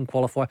think they can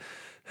qualify.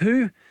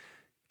 Who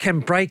can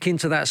break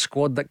into that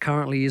squad that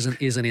currently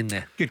isn't in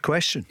there? Good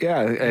question.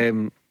 Yeah,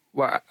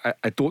 well,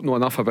 I don't know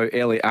enough about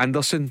Elliot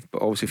Anderson,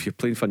 but obviously if you're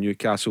playing for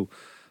Newcastle,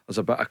 there's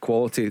a bit of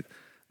quality.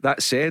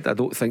 That said, I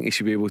don't think he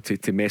should be able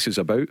to mess us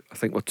about. I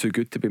think we're too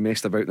good to be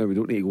messed about now. We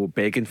don't need to go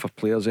begging for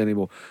players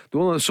anymore.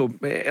 So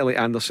Elliot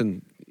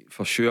Anderson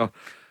for sure.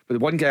 But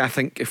the one guy I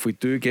think if we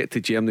do get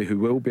to Germany who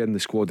will be in the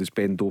squad is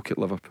Ben Doak at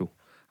Liverpool.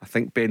 I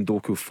think Ben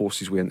Doak will force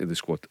his way into the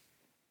squad.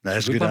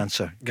 That's a good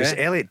answer, because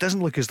Elliot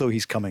doesn't look as though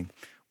he's coming.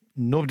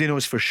 Nobody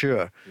knows for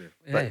sure,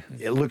 but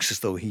it looks as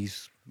though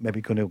he's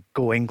maybe going to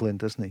go England,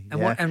 doesn't he?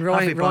 And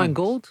Ryan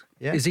Gould?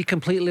 Yeah. Is he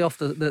completely off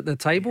the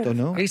table? Don't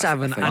know. He's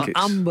having think an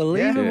it's-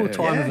 unbelievable Yeah.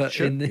 time Yeah, of it.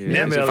 sure. In the,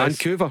 Yeah, is it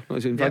Vancouver? No,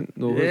 is it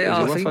no, is yeah, it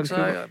I with think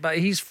Vancouver? so. But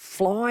he's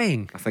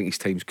flying. I think his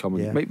time's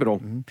coming. Yeah. Might be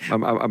wrong. I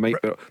might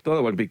be. The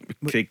other one would be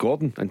Craig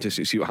Gordon, and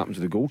just see what happens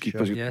to the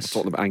goalkeepers. Sure. Yes.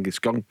 Talking about Angus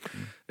Gunn.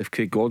 If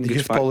Craig Gordon His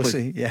gets back,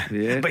 policy,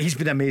 yeah. But he's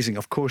been amazing,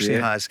 of course he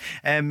has.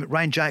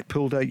 Ryan Jack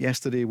pulled out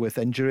yesterday with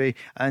injury,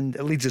 and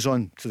it leads us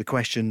on to the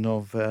question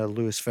of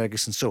Lewis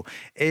Ferguson. So,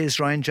 is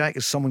Ryan Jack,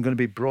 is someone going to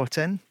be brought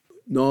in?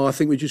 No, I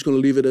think we're just going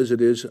to leave it as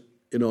it is.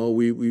 You know,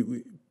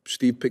 we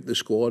Steve picked the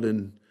squad,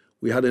 and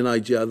we had an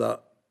idea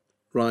that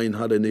Ryan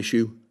had an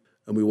issue,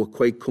 and we were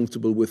quite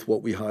comfortable with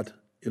what we had.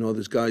 You know,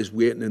 there's guys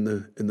waiting in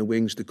the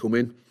wings to come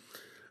in,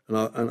 and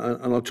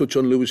I'll touch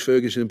on Lewis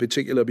Ferguson in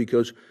particular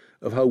because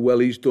of how well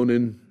he's done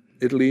in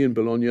Italy and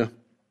Bologna.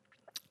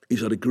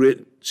 He's had a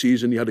great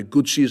season. He had a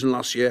good season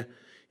last year.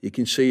 You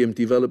can see him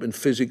developing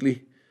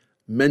physically,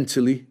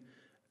 mentally,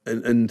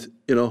 and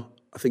you know,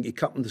 I think he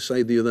captained the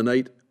side the other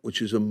night, which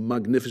is a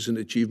magnificent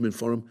achievement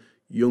for him.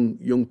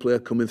 Young player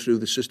coming through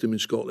the system in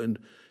Scotland,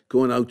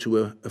 going out to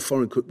a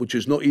foreign country, which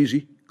is not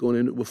easy, going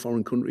into a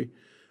foreign country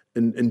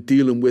and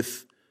dealing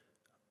with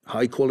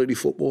high quality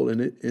football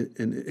in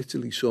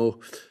Italy. So,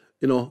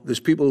 you know,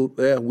 there's people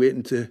there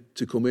waiting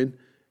to come in.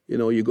 You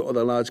know, you've got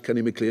other lads,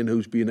 Kenny McLean,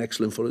 who's been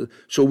excellent for it.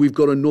 So we've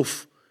got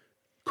enough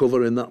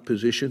cover in that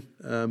position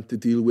to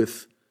deal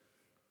with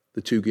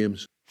the 2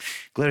 games.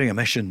 Glaring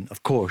omission,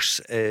 of course,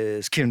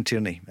 is Kieran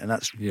Tierney, and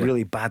that's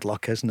really bad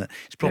luck, isn't it?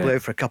 He's probably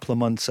out for a couple of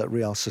months at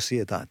Real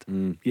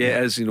Sociedad. Yeah,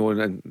 it is, you know,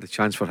 and the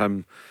chance for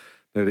him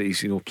now that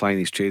he's, you know, playing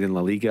his trade in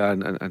La Liga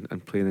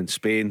and playing in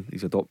Spain,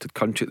 his adopted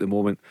country at the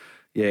moment.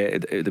 Yeah,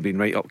 it'd have been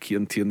right up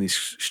Kieran Tierney's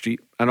street.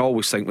 And I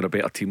always think we're a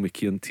better team with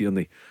Kieran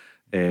Tierney.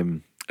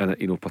 And,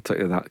 you know,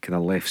 particularly that kind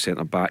of left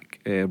centre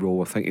back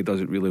role. I think he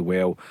does it really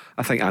well.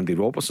 I think Andy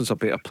Robertson's a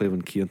better player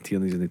than Kieran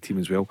Tierney's in the team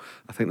as well.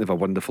 I think they have a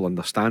wonderful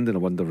understanding, a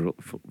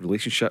wonderful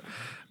relationship.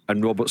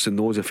 And Robertson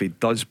knows if he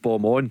does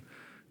bomb on,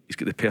 he's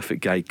got the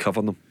perfect guy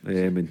covering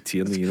him in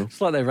Tierney, you know. It's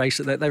like they race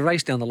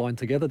down the line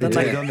together, don't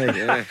they? Don't they?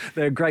 Yeah.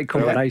 They're a great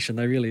combination.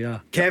 They really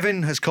are.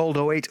 Kevin has called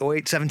 08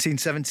 08 17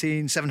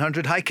 17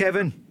 700. Hi,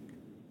 Kevin.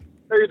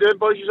 How you doing,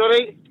 boys? You all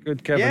right?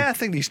 Good, Kevin. Yeah, I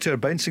think these two are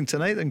bouncing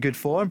tonight in good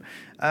form.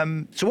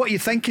 So what are you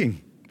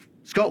thinking?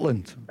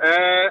 Scotland?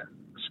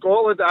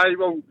 Scotland,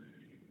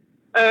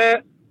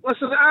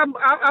 listen,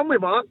 I'm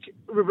with Mark.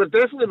 We were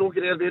definitely not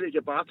getting there to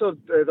get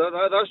battered.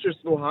 That's just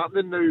not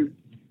happening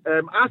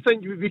now. I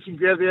think we can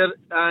go there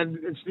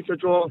and sneak a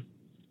draw,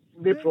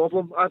 no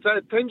problem.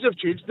 Times have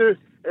changed now.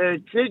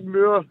 Craig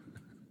Moore,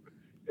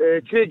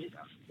 Craig,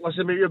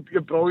 listen, mate,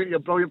 you're brilliant. You're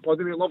brilliant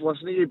pundit. We love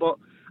listening to you, but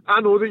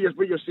I know that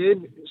what you're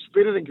saying.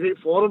 Spain in great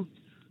form.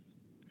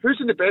 Who's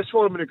in the best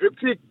form in the group,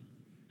 Craig?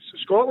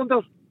 Scotland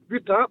are.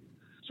 Good that.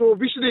 So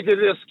we shouldn't get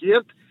there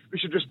scared. We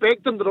should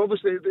respect them. They're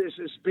obviously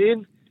it's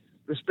Spain.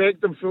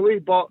 Respect them fully,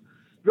 but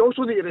we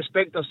also need to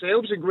respect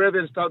ourselves and go out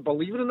there and start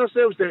believing in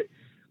ourselves that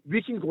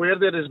we can go out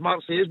there, as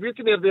Mark says, we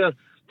can go out there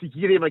to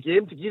give him a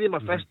game, to give him a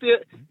fist to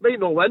it. Might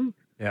not win,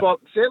 but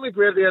certainly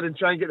go out there and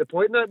try and get the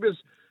point in that, because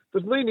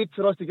there's no need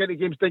for us to get into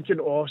games thinking,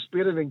 oh,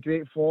 Spain are in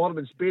great form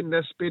and Spain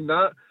this, Spain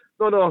that.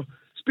 No.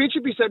 Spain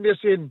should be sitting there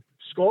saying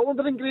Scotland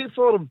are in great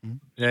form.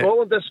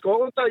 Scotland this,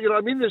 Scotland that. You know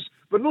what I mean?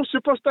 We're no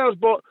superstars,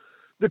 but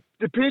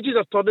the pages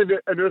are turning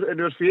in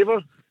our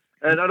favour.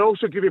 And I'd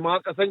also give you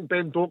Mark. I think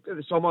Ben Doak in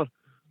the summer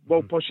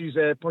will push his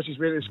way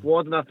to the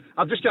squad. And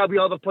I've just got a wee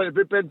other point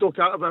about Ben Doak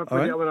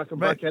when I come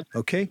back in.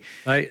 Okay.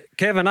 Hey,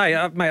 Kevin, mate,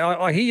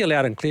 I hear you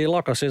loud and clear.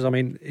 Like I says, I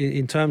mean,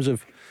 in terms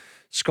of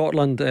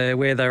Scotland,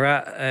 where they're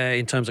at,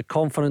 in terms of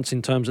confidence,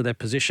 in terms of their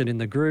position in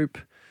the group,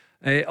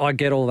 I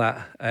get all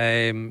that.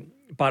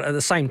 But at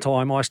the same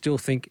time, I still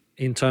think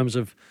in terms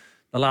of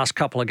the last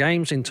couple of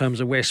games, in terms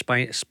of where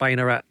Spain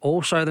are at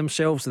also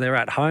themselves, they're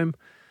at home.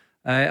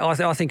 I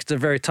think it's a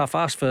very tough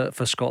ask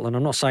for Scotland.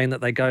 I'm not saying that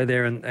they go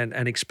there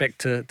and expect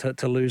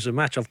to lose a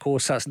match. Of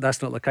course,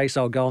 that's not the case.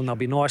 They'll go and they'll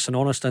be nice and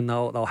honest and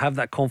they'll have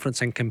that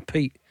confidence and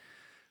compete.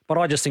 But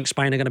I just think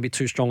Spain are going to be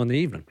too strong in the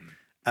evening.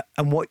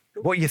 And what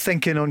are you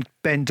thinking on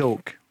Ben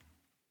Doak?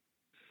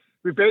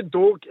 With Ben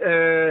Doak,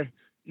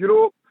 you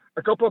know,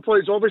 a couple of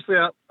points. Obviously,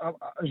 as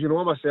you know,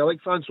 I'm a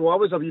Celtic fan, so I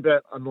was a wee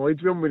bit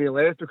annoyed with him when he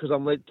left, because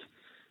I'm like,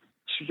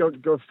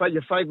 you're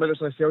 5 minutes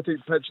on a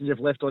Celtic pitch and you've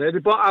left already.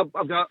 But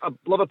I've got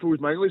Liverpool's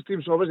my English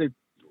team, so I wasn't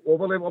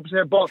overly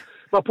upset. But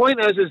my point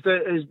is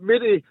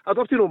maybe I'd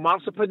love to know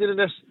Mark's opinion on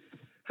this.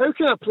 How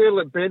can a player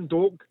like Ben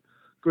Doak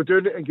go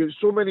down and get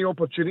so many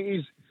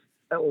opportunities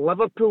at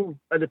Liverpool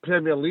in the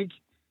Premier League,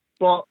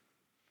 but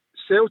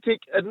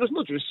Celtic, and it's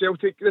not just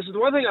Celtic, this is the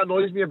one thing that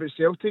annoys me about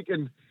Celtic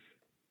and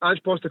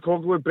Ange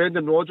Postecoglou and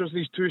Brendan Rodgers,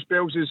 these two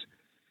spells, is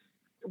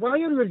why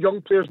are our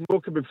young players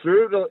not coming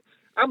through?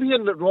 I'm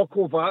hearing that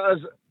Rocco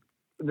Vata's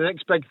the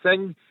next big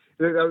thing.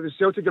 The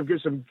Celtic have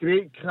got some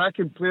great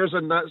cracking players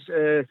in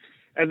that,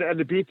 and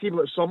the B team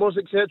like Summers,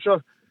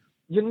 etc.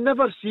 You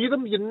never see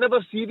them. You never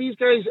see these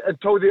guys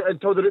until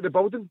they're at the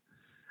building.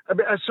 I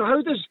mean, so how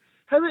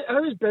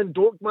is Ben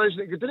Doak managing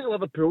to go down to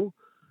Liverpool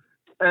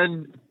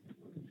and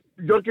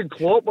Jurgen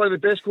Klopp, one of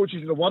the best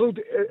coaches in the world,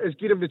 is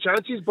giving him the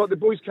chances, but the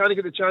boys can't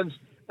get the chance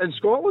in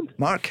Scotland.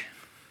 Mark?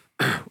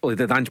 Well, he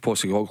did. Ange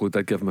Postecoglou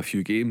did give him a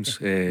few games,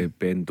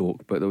 Ben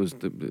Doak, but there was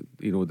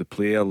the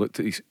player looked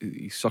at his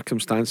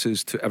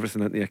circumstances, took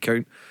everything into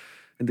account,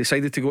 and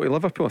decided to go to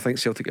Liverpool. I think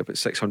Celtic got about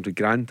 600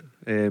 grand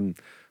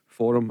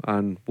for him,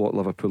 and what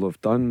Liverpool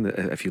have done,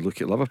 if you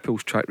look at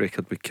Liverpool's track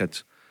record with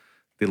kids,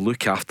 they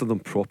look after them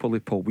properly,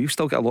 Paul. We've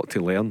still got a lot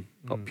to learn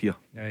up here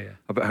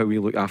about how we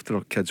look after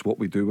our kids, what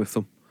we do with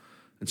them.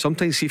 And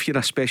sometimes, see, if you're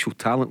a special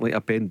talent like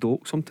a Ben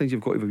Doak, sometimes you've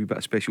got to have a wee bit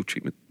of special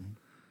treatment.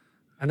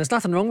 And there's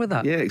nothing wrong with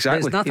that. Yeah,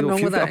 exactly. There's nothing wrong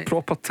if with you've that. got a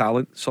proper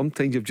talent,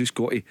 sometimes you've just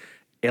got to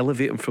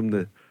elevate them from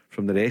the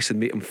rest and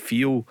make them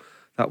feel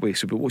that way.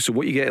 So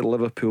what you get at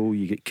Liverpool,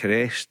 you get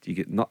caressed, you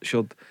get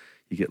nurtured,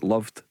 you get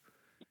loved,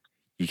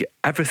 you get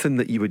everything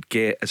that you would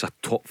get as a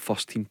top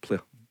first team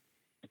player.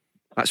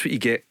 That's what you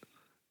get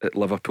at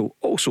Liverpool.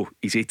 Also,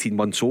 he's 18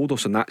 months older,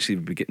 so naturally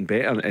he'll be getting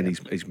better and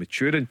he's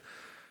maturing.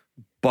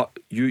 But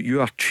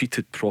you are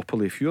treated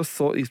properly. If you're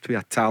thought to be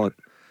a talent,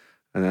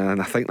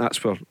 and I think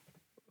that's where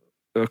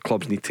our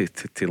clubs need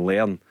to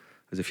learn,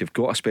 is if you've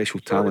got a special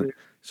talent,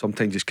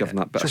 sometimes just giving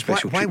that bit of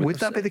special why treatment. would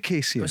that be the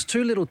case here? It was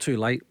too little too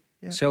late.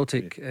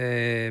 Celtic,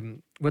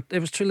 it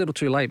was too little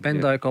too late. Ben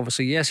Doak,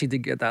 obviously, yes, he did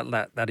get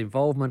that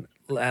involvement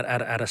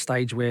at a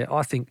stage where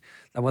I think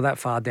they were that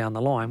far down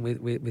the line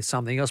with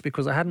something else,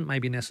 because they hadn't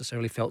maybe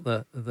necessarily felt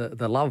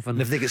the love. And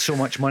if they get so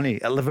much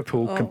money at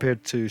Liverpool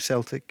compared to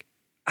Celtic,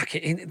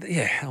 in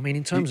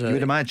terms of, you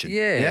would imagine,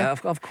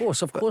 of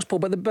course, Paul.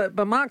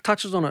 But Mark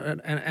touches on it,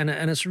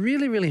 and it's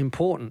really, really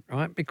important,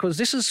 right? Because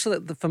this is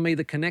for me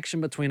the connection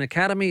between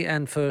academy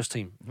and first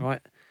team,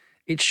 right?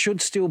 It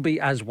should still be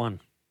as one,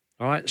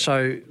 right?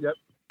 So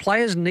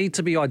players need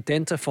to be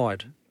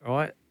identified,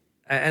 right?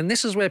 And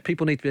this is where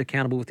people need to be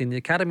accountable within the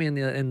academy and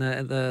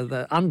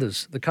the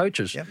unders, the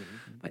coaches. Yep.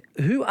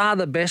 Who are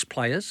the best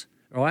players,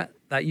 right,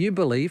 that you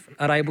believe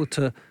are able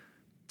to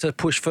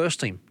push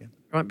first team,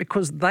 right?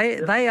 Because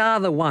they are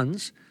the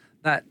ones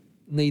that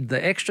need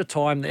the extra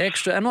time,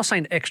 I'm not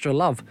saying extra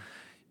love.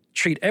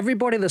 Treat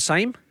everybody the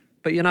same,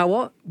 but you know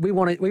what? We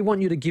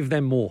want you to give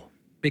them more,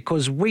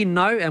 because we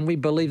know and we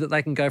believe that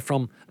they can go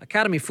from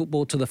academy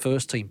football to the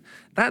first team.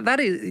 That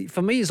is,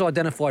 for me, is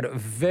identified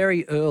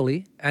very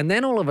early, and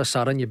then all of a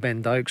sudden your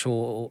Ben Dokes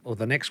or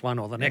the next one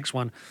or the next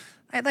one,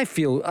 they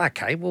feel,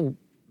 okay, well,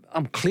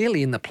 I'm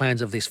clearly in the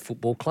plans of this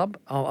football club.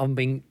 I'm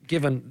being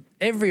given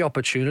every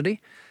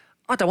opportunity.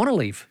 I don't want to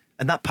leave.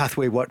 And that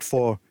pathway worked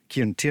for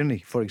Kieran Tierney,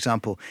 for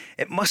example.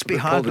 It must be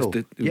hard, though.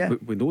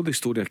 We know the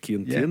story of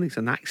Kieran Tierney. It's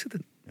an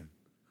accident. Yeah.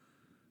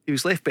 He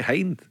was left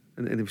behind,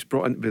 and he was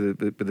brought in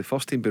by the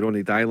first team by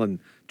Ronnie Dial and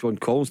John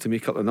Collins to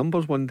make up the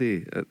numbers one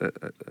day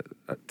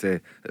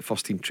at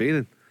first team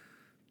training.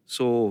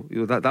 So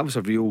that was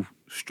a real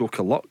stroke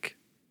of luck,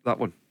 that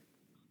one.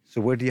 So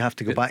where do you have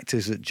to go back to?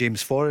 Is it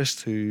James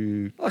Forrest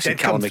who?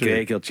 Callum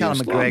McGregor,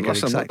 James McGregor.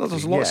 Exactly.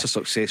 There's lots of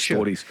success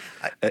stories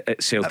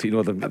at Celtic.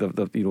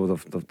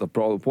 They've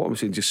brought up what I'm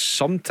saying. Just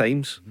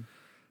sometimes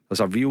there's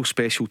a real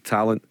special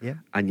talent,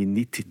 and you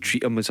need to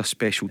treat them as a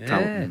special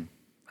talent.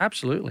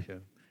 Absolutely.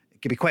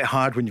 It can be quite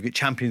hard when you've got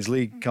Champions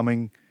League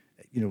coming,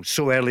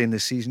 so early in the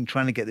season,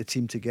 trying to get the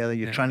team together.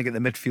 You're trying to get the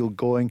midfield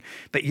going.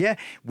 But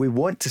we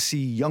want to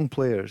see young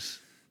players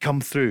come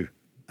through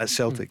at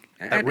Celtic,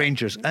 at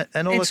Rangers,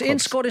 and all the clubs. It's in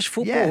Scottish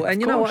football,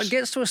 and you know what? It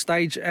gets to a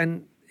stage,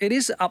 and it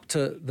is up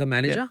to the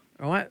manager,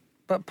 right?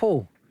 But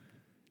Paul,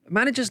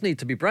 managers need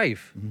to be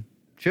brave. Mm-hmm.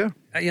 Sure.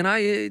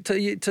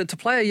 To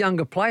play a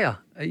younger player,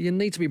 you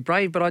need to be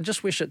brave. But I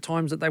just wish at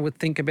times that they would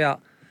think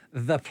about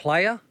the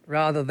player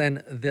rather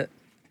than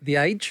the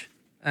age.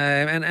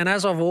 And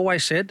as I've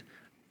always said,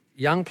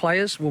 young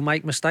players will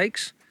make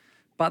mistakes,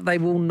 but they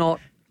will not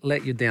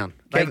let you down.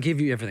 They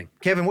give you everything.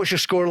 Kevin, what's your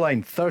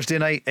scoreline Thursday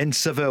night in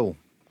Seville?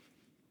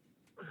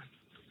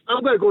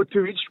 I'm going to go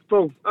 2 each,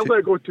 Paul. I'm going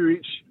to go 2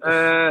 each.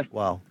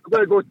 Wow. I'm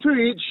going to go 2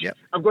 each. Yep.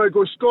 I'm going to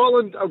go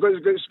Scotland. I'm going to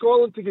go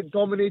Scotland to get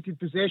dominated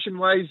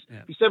possession-wise,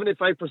 be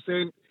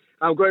 75%.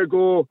 I'm going to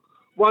go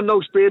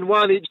 1-0 Spain,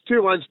 1 each,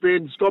 2-1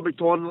 Spain, Scott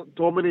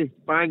McTominay,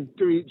 bang,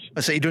 2 each.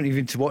 That's it, you don't even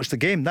need to watch the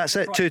game. That's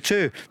it,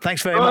 2-2.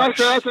 Thanks very much.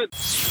 That's it.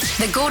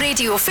 The Go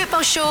Radio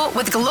Football Show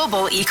with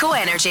Global Eco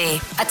Energy.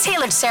 A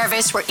tailored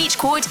service where each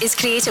quote is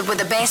created with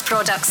the best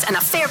products and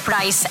a fair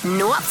price,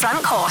 no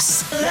upfront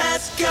costs.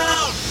 Let's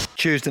go!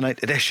 Tuesday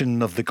night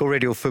edition of the Go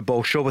Radio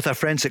Football Show with our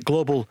friends at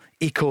Global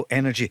Eco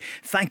Energy.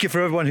 Thank you for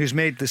everyone who's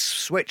made the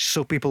switch.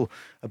 So people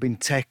have been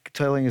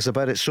telling us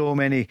about it. So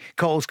many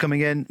calls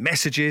coming in,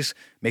 messages,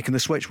 making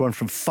the switch. Run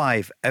from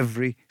 5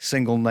 every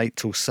single night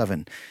till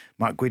 7.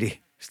 Mark Guidi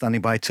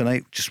standing by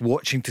tonight, just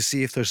watching to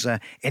see if there's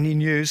any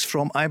news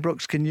from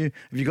Ibrox.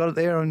 Have you got it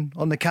there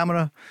on the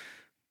camera,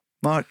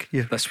 Mark?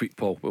 This week,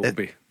 Paul, it will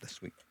be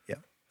this week. Yeah,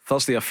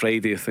 Thursday or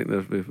Friday. I think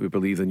we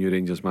believe the new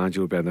Rangers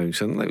manager will be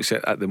announced. And like we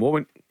said, at the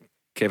moment,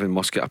 Kevin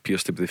Muscat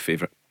appears to be the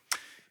favourite.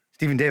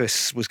 Stephen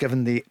Davis was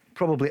given the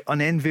probably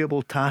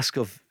unenviable task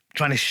of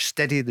trying to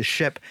steady the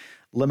ship.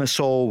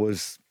 Limassol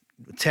was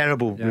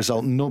Terrible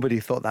result. Nobody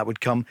thought that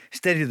would come.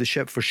 Steadied the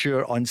ship for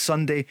sure on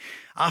Sunday.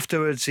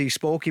 Afterwards, he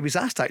spoke. He was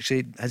asked,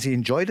 actually, has he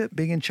enjoyed it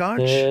being in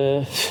charge?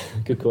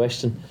 Good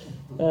question.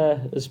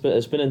 It's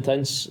been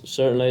intense.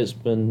 Certainly, it's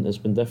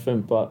been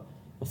different. But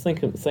I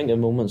think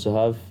in moments I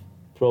have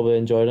probably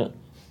enjoyed it.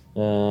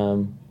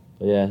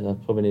 But yeah, I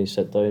probably need to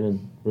sit down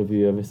and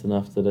review everything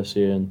after this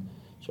year and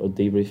sort of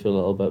debrief a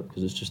little bit,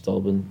 because it's just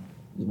all been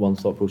one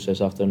thought process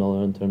after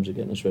another in terms of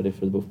getting us ready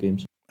for both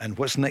games. And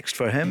what's next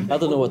for him? I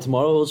don't know what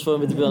tomorrow holds for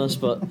me, to be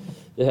honest, but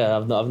yeah,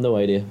 I've no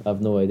idea.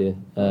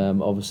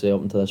 Obviously,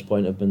 up until this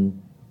point, I've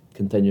been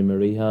continuing my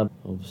rehab.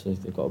 Obviously,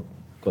 I've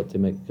got to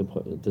make a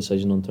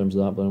decision in terms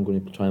of that, but I'm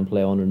going to try and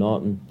play on or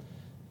not. And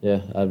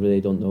yeah, I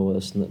really don't know what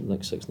this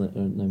next 6 or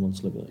 9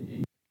 months look like.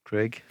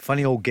 Craig,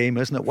 funny old game,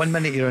 isn't it? 1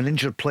 minute you're an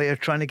injured player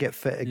trying to get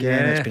fit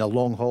again. It's been a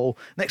long haul.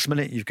 Next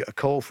minute you've got a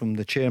call from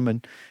the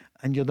chairman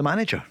and you're the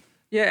manager.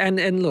 Yeah,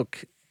 and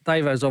look,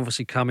 Davo's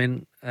obviously come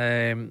in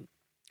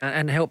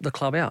and helped the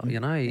club out.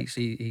 You know,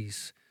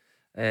 he's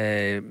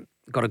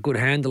got a good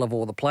handle of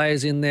all the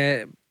players in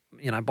there.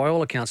 You know, by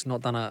all accounts,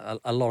 not done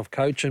a lot of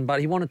coaching, but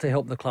he wanted to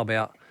help the club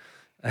out.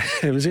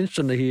 It was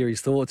interesting to hear his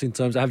thoughts in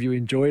terms of, have you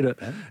enjoyed it?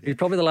 Yeah. He's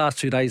probably the last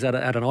 2 days had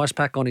an ice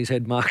pack on his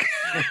head, Mark.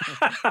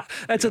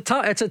 It's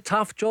a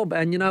tough job,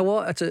 and you know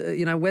what?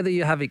 Whether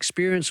you have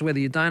experience or whether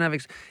you don't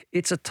have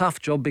it's a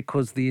tough job,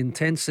 because the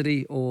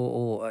intensity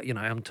or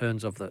in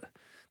terms of the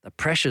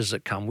pressures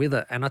that come with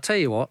it. And I tell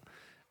you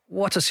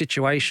what a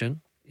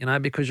situation,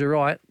 because you're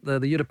right, the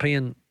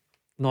European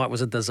night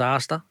was a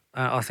disaster.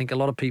 I think a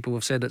lot of people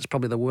have said it's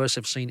probably the worst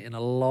they've seen in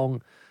a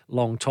long,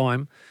 long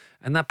time.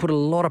 And that put a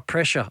lot of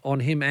pressure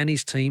on him and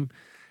his team.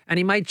 And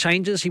he made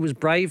changes. He was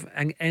brave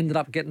and ended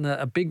up getting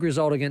a big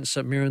result against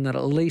St Mirren that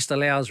at least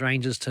allows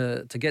Rangers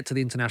to get to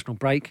the international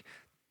break,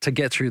 to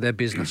get through their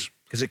business.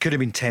 Because it could have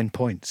been 10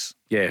 points.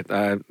 Yeah,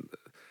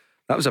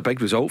 that was a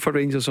big result for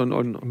Rangers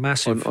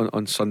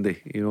on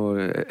Sunday.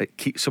 It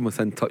keeps them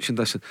within touching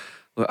distance.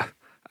 Look,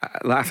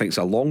 I think it's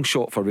a long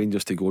shot for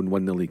Rangers to go and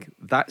win the league.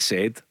 That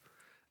said,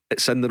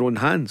 it's in their own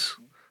hands.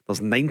 There's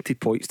 90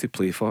 points to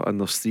play for, and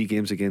there's 3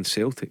 games against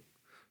Celtic.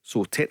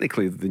 So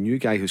technically, the new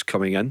guy who's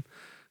coming in,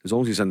 as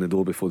long as he's in the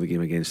door before the game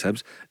against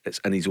Hibs, it's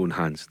in his own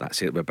hands.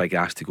 That's it. With a big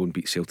ask to go and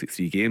beat Celtic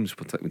 3 games,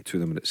 particularly 2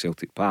 of them at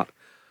Celtic Park.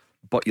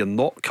 But you're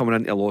not coming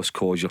into a lost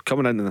cause. You're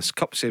coming into this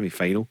cup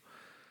semi-final,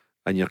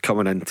 and you're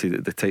coming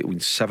into the title in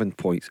 7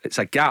 points. It's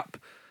a gap.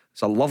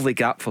 It's a lovely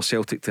gap for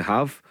Celtic to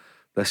have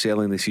this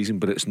early in the season,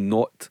 but it's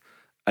not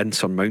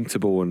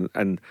insurmountable.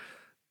 And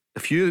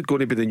if you're going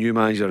to be the new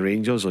manager of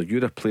Rangers, or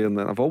you're a player in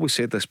that, I've always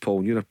said this,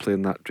 Paul, you're a player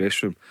in that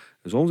dressing room,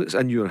 as long as it's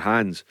in your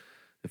hands,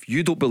 if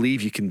you don't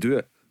believe you can do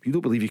it, if you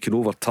don't believe you can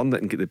overturn it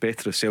and get the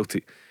better of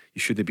Celtic,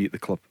 you shouldn't be at the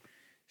club.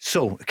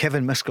 So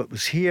Kevin Muscat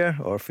was here,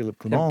 or Philip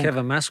Clement.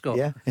 Kevin Muscat.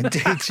 Yeah,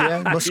 indeed,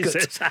 yeah,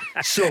 Muscat.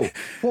 So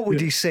what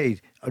would he say?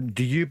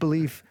 Do you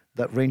believe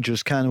that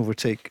Rangers can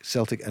overtake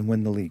Celtic and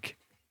win the league?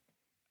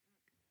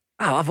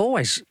 Oh, I've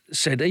always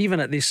said, even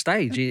at this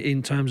stage,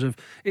 in terms of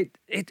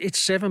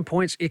it's 7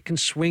 points, it can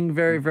swing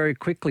very, very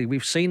quickly.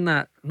 We've seen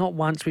that not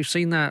once, we've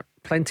seen that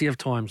plenty of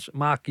times.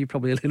 Mark, you're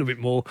probably a little bit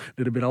more, a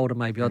little bit older,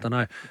 maybe, I don't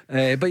know.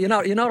 But you know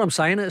what I'm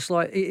saying? It's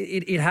like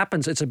it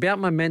happens. It's about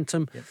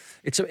momentum. Yep.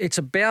 It's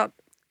about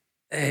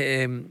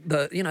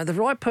the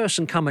right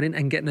person coming in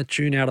and getting a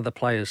tune out of the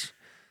players.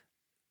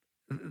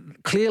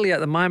 Clearly, at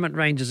the moment,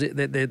 Rangers,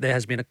 there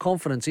has been a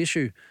confidence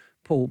issue,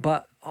 Paul.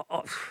 But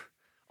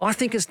I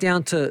think it's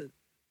down to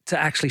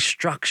actually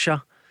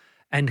structure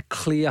and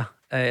clear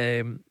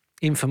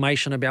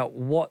information about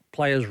what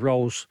players'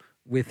 roles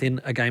within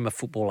a game of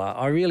football are.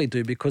 I really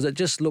do, because it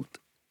just looked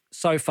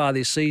so far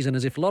this season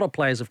as if a lot of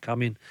players have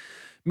come in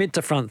mid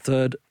to front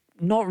third,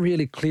 not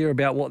really clear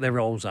about what their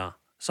roles are.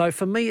 So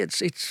for me,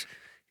 it's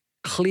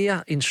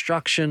clear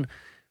instruction,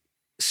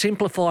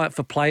 simplify it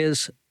for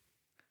players,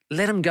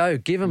 let them go,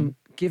 give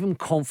them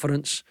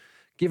confidence,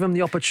 give them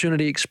the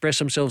opportunity to express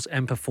themselves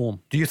and perform.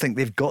 Do you think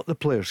they've got the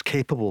players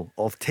capable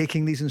of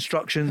taking these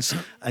instructions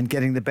and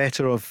getting the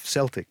better of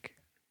Celtic?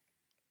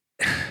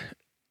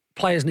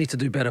 Players need to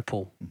do better,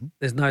 Paul. Mm-hmm.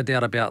 There's no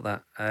doubt about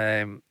that.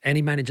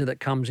 Any manager that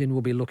comes in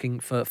will be looking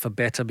for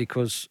better,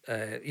 because,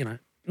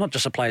 not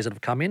just the players that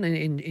have come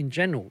in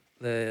general,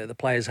 the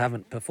players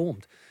haven't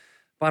performed.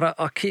 But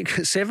I keep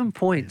 7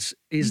 points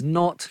is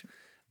not,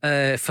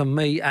 for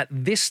me, at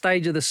this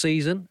stage of the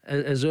season,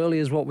 as early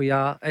as what we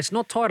are, it's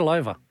not title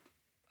over.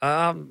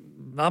 I'm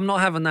not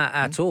having that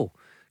at all.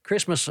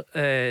 Christmas,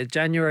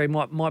 January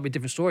might be a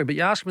different story, but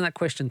you asked me that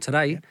question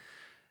today,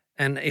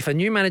 and if a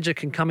new manager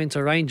can come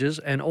into Rangers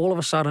and all of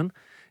a sudden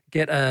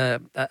get a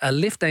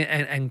lift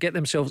and get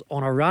themselves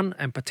on a run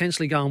and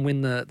potentially go and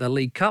win the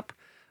League Cup,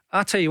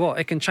 I'll tell you what,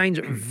 it can change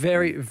it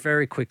very,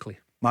 very quickly.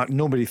 Mark,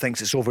 nobody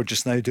thinks it's over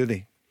just now, do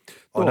they?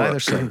 On either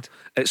side.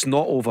 It's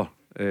not over,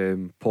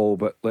 Paul,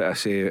 but like I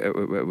say,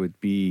 it would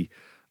be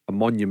a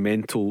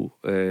monumental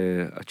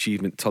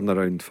achievement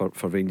turnaround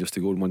for Rangers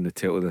to go and win the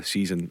title of the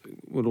season.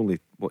 We're only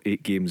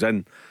 8 games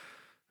in,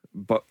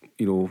 but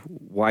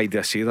why do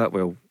I say that?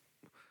 Well,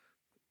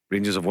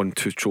 Rangers have won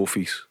 2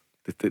 trophies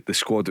the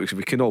squad,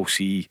 we can all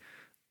see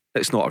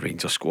it's not a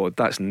Rangers squad.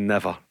 That's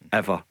never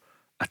ever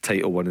a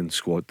title winning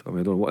squad. I mean,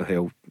 I don't know what the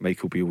hell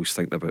Michael Beale was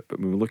thinking about, but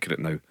when we look at it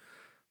now,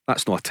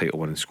 that's not a title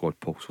winning squad,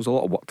 Paul. So there's a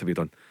lot of work to be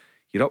done.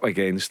 You're up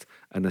against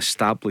an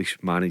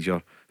established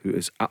manager who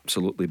is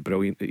absolutely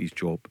brilliant at his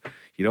job.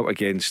 You're up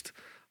against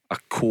a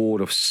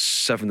core of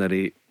 7 or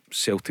 8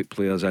 Celtic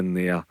players in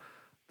there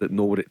that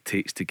know what it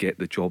takes to get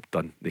the job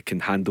done. They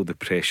can handle the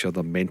pressure,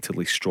 they're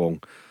mentally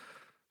strong.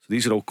 So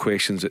these are all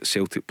questions that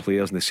Celtic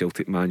players and the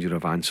Celtic manager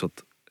have answered.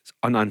 It's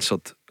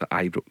unanswered at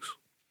Ibrox,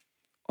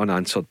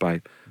 unanswered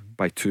by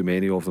too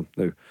many of them.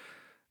 Now,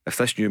 if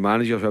this new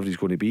manager, whoever he's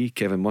going to be,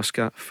 Kevin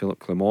Muscat, Philip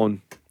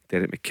Clement,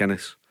 Derek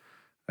McInnes,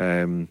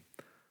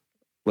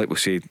 like we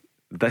said,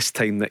 this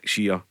time next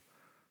year,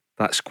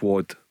 that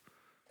squad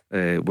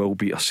will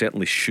be, or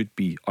certainly should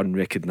be,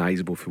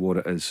 unrecognisable for what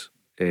it is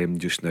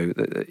just now.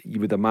 You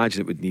would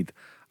imagine it would need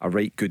a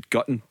right good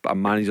gutting, but a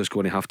manager's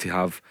going to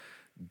have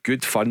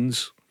good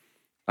funds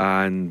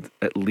and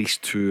at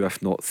least 2,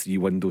 if not 3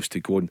 windows to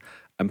go and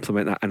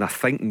implement that. And I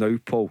think now,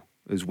 Paul,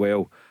 as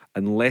well,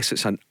 unless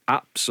it's an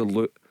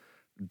absolute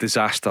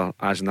disaster,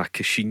 as in a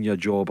Caixinha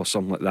job or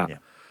something like that. Yeah.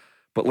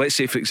 But let's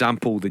say, for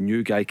example, the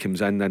new guy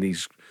comes in and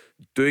he's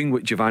doing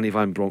what Giovanni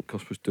Van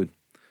Bronckhorst was doing,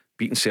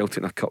 beating Celtic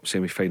in a cup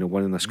semi-final,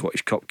 winning the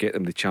Scottish Cup, get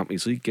them the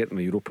Champions League, get them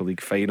a Europa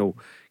League final,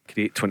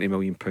 create £20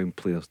 million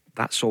players.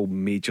 That's all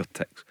major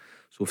ticks.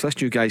 So if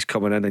this new guy's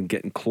coming in and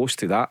getting close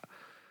to that,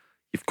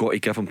 you've got to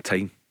give him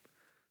time.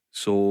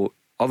 So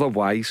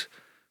otherwise,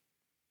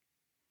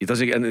 he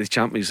doesn't get into the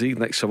Champions League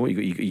next summer,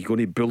 you're going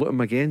to bullet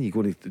him again, you're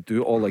going to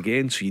do it all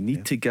again. So you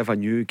need to give a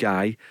new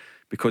guy,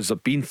 because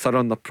they've been thorough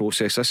in the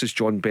process. This is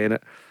John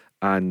Bennett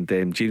and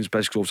James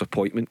Bisgrove's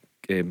appointment.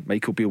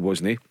 Michael Beale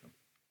wasn't.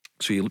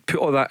 So you put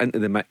all that into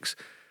the mix.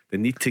 They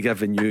need to give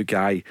the new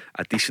guy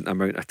a decent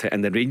amount of time,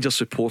 and the Rangers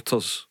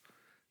supporters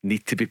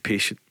need to be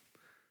patient.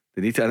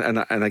 They need to,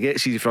 and I get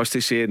it's easy for us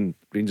to say, and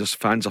Rangers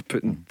fans are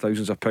putting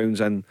thousands of pounds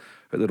in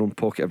out their own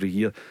pocket every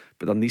year,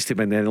 but there needs to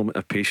be an element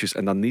of patience,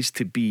 and there needs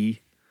to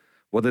be,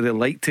 whether they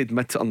like to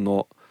admit it or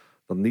not,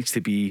 there needs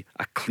to be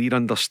a clear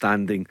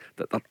understanding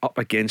that they're up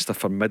against a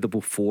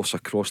formidable force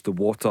across the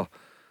water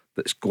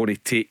that's going to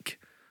take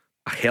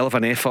a hell of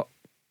an effort,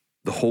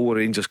 the whole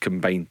Rangers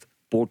combined,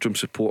 boardroom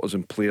supporters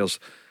and players,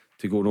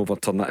 to go and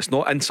overturn that. It's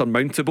not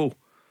insurmountable,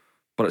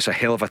 but it's a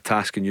hell of a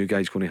task a new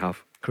guy's going to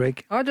have.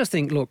 Craig? I just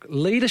think, look,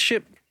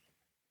 leadership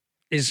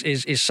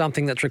is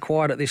something that's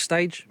required at this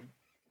stage.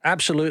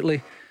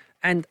 Absolutely.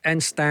 And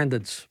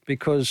standards,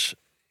 because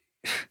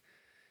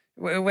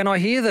when I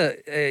hear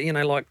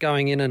that, like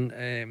going in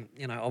and,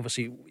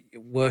 obviously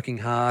working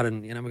hard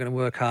and, we're going to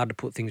work hard to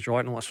put things right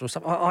and all that sort of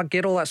stuff. I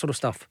get all that sort of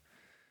stuff.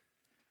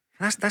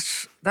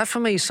 That for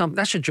me is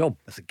that's your job.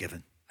 That's a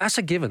given. That's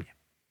a given.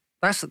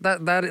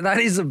 That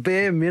is a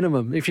bare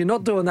minimum. If you're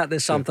not doing that,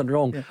 there's something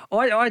wrong. Yeah.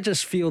 I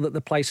just feel that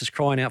the place is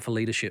crying out for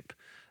leadership,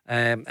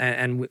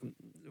 and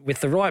with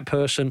the right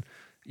person,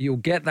 you'll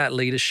get that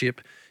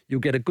leadership.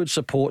 You'll get a good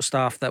support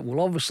staff that will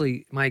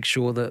obviously make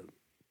sure that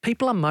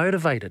people are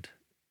motivated.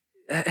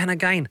 And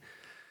again,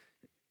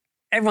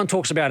 everyone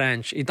talks about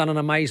Ange. He's done an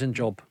amazing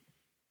job.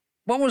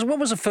 What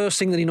was the first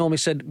thing that he normally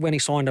said when he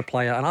signed a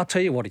player? And I'll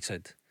tell you what he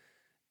said.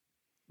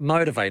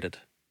 Motivated.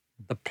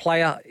 The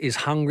player is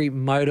hungry,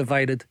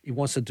 motivated. He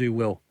wants to do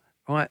well,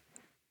 right?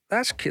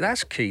 That's key.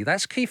 That's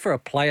key for a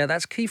player.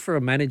 That's key for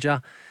a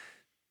manager.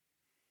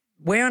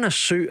 Wearing a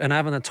suit and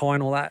having a tie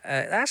and all that,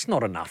 that's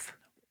not enough.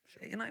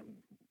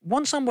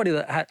 Want somebody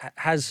that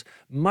has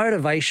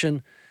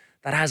motivation,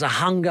 that has a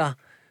hunger,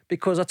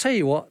 because I tell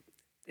you what,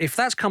 if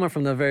that's coming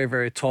from the very,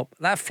 very top,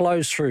 that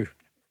flows through.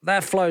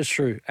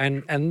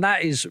 And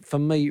that is, for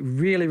me,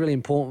 really, really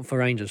important for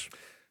Rangers.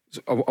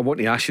 I want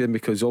to ask you then,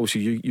 because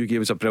obviously you gave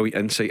us a brilliant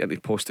insight into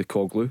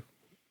Postecoglou,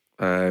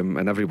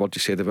 and every word you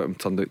said about him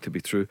turned out to be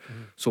true.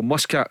 So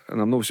Muscat,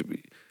 and I know, so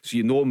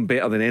you know him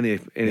better than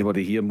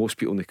anybody here, most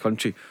people in the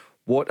country.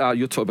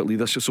 You're talking about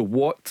leadership. So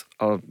what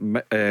are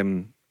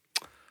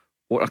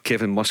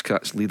Kevin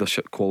Muscat's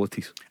leadership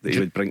qualities that he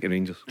would bring to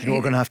Rangers? Do you know what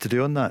we're going to have to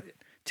do on that?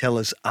 Tell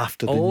us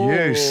after the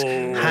news.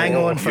 Hang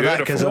on for that,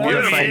 because I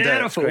want to find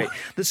out. Great.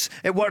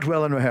 It worked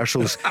well in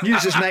rehearsals.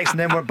 News is next, and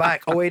then we're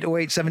back.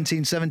 0808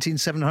 17 17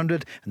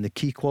 700, and the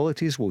key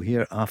qualities we'll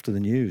hear after the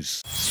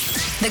news.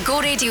 The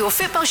Go Radio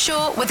Football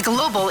Show with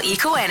Global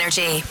Eco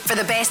Energy. For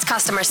the best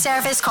customer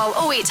service, call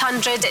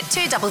 0800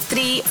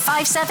 233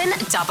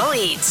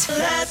 5788.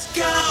 Let's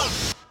go!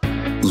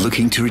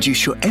 Looking to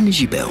reduce your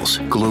energy bills?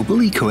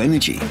 Global Eco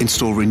Energy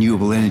install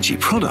renewable energy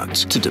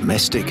products to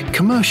domestic,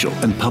 commercial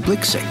and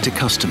public sector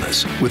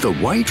customers. With a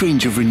wide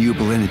range of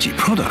renewable energy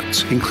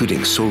products,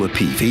 including solar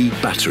PV,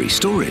 battery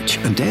storage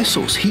and air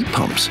source heat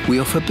pumps, we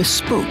offer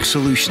bespoke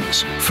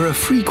solutions. For a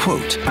free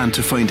quote and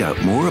to find out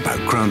more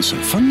about grants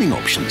and funding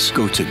options,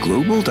 go to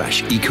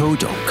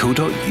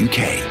global-eco.co.uk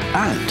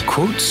and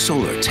quote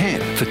Solar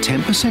 10 for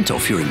 10%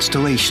 off your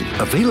installation.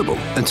 Available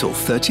until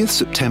 30th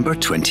September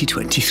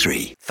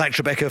 2023. Thanks,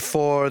 Rebecca,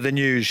 for the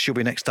news. She'll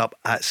be next up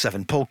at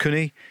 7. Paul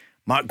Cooney,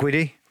 Mark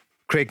Guidi,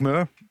 Craig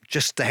Moore,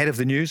 just ahead of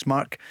the news.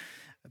 Mark,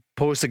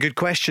 posed a good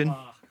question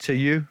to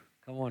you.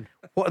 Come on.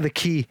 What are the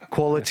key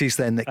qualities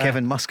then that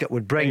Kevin Muscat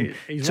would bring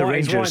to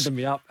Rangers? He's winding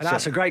me up. And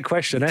that's a great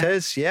question. It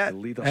is, yeah.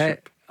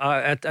 Leadership.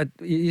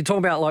 You're talking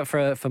about like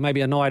for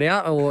maybe a night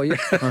out, or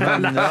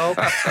No,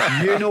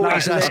 you know what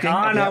he's asking.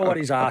 I know what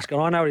he's asking.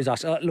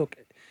 Look,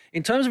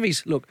 in terms of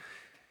he's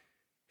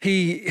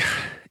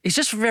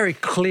just very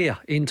clear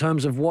in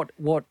terms of what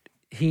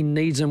he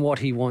needs and what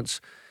he wants.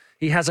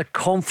 He has a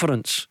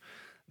confidence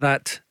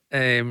that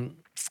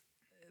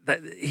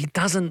he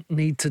doesn't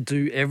need to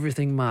do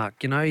everything,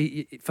 Mark.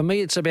 For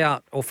me,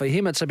 for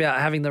him, it's about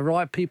having the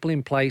right people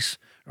in place,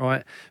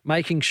 right?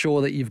 Making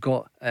sure that you've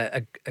got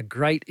a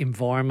great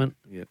environment.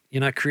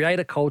 Yep. Create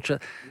a culture,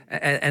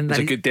 and he's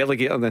a good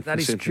delegator. Then that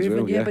is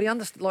driven. Well, but he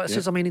understands. Like I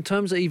says, in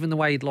terms of even the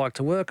way he'd like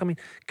to work.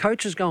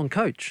 Coaches go and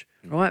coach,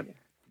 right?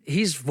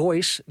 His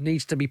voice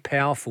needs to be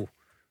powerful.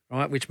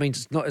 Right, which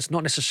means it's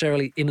not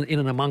necessarily in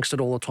and amongst it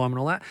all the time and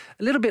all that.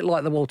 A little bit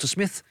like the Walter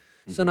Smith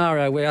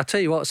scenario, where I tell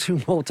you what,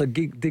 soon Walter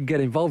did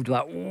get involved.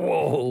 Like,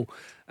 whoa.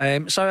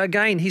 So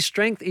again, his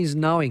strength is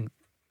knowing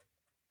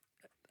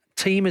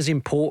team is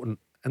important,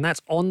 and that's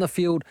on the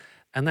field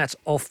and that's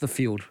off the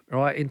field.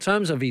 Right, in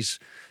terms of his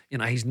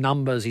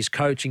numbers, his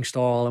coaching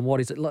style, and what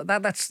is it like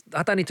that's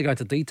I don't need to go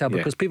into detail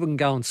because people can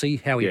go and see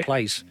how he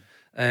plays.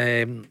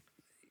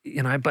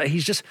 But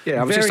he's just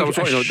I was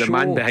talking about the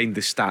man behind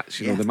the stats,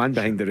 the man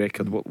behind the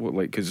record.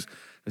 What because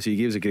he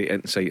gives a great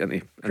insight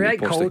into create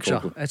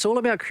culture. It's all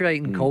about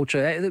creating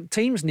culture.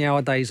 Teams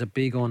nowadays are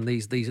big on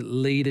these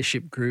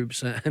leadership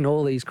groups and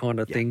all these kind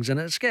of things, and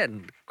it's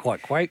getting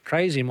quite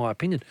crazy in my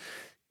opinion.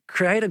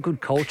 Create a good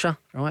culture,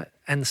 right?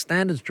 And the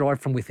standards drive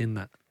from within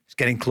that. It's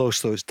getting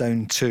close though. It's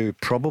down to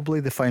probably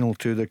the final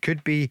two. There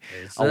could be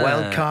a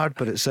wild card,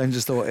 but it sounds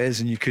as though it is,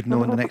 and you could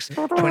know in the next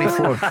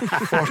 24,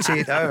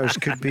 48 hours.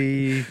 Could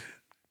be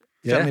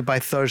certainly by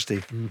Thursday.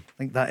 I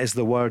think that is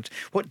the word.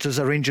 What does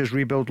a Rangers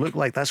rebuild look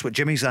like? That's what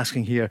Jimmy's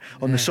asking here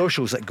on the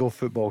socials at Go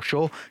Football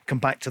Show. Come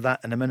back to that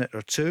in a minute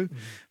or two.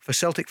 For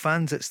Celtic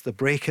fans, it's the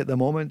break at the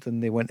moment,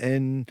 and they went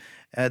in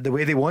the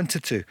way they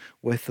wanted to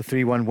with the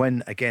 3-1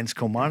 win against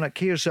Kilmarnock.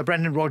 Here's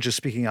Brendan Rodgers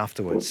speaking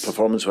afterwards. Well,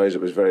 performance-wise, it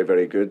was very,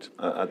 very good.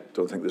 I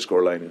don't think the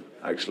scoreline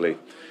actually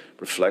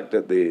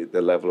reflected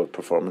the level of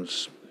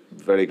performance.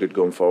 Very good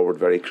going forward,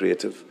 very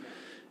creative.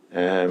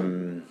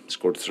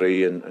 Scored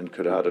 3 and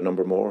could have had a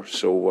number more.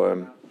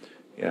 So,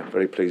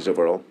 very pleased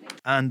overall.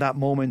 And that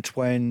moment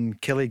when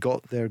Killie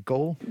got their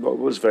goal? Well, it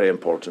was very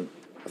important.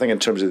 I think in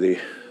terms of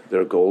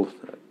their goal,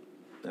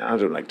 I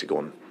don't like to go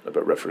on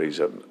about referees.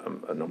 I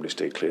normally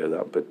stay clear of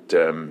that.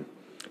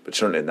 But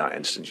certainly in that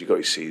instance, you've got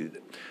to see.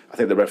 I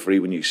think the referee,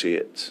 when you see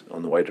it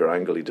on the wider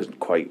angle, he doesn't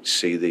quite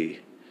see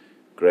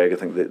Greg. I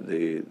think that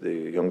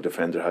the young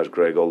defender has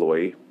Greg all the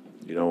way,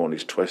 on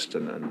his twist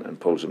and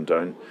pulls him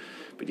down.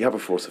 But you have a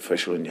fourth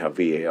official and you have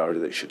VAR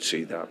that should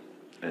see that,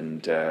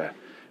 and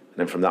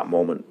then from that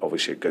moment,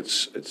 obviously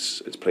it's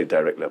played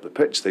directly up the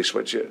pitch. They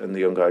switch it, and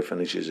the young guy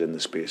finishes in the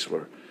space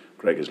where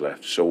Greg is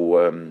left.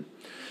 So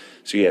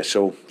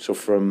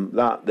from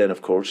that, then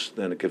of course,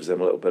 then it gives them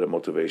a little bit of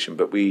motivation.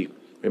 But we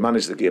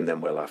managed the game then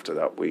well after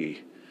that.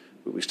 We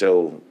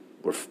still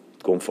were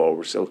going forward,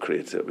 we're still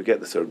creative. We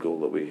get the third goal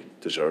that we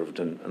deserved,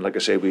 and like I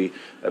say,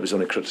 that was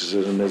only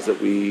criticism is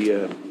that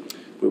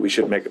we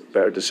should make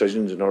better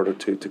decisions in order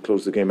to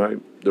close the game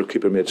out. Their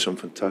keeper made some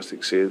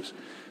fantastic saves,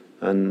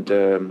 and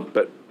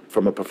but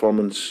from a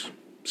performance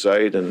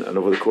side and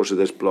over the course of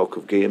this block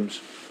of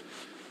games,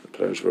 the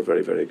players were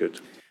very, very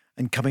good.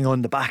 And coming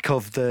on the back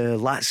of the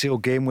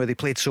Lazio game where they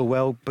played so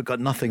well but got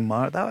nothing,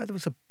 Mark, that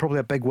was probably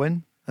a big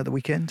win at the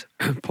weekend.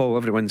 Paul,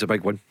 every win's a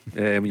big win.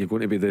 You're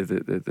going to be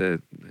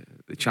the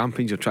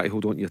champions. You're trying to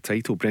hold on to your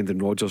title. Brendan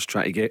Rodgers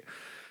trying to get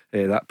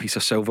that piece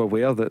of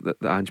silverware that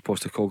Ange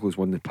Postecoglou's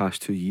won the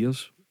past 2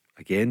 years.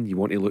 Again, you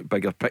want to look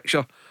bigger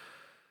picture.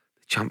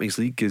 The Champions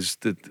League is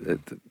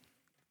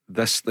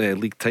this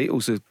league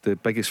title's the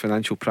biggest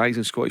financial prize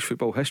in Scottish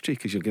football history,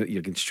 because you're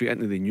getting straight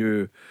into the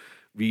new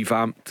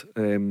revamped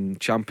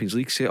Champions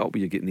League setup where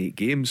you're getting 8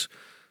 games.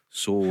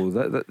 So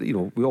that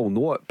we all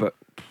know it, but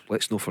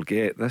let's not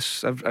forget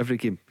this. Every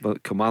game,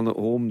 Kilmarnock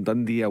at home,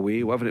 Dundee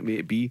away, whatever it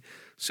may be,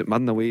 St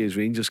Mirren away is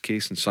Rangers'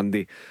 case on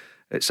Sunday.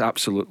 It's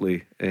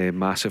absolutely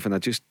massive. And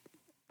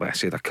like I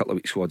said a couple of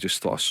weeks ago, I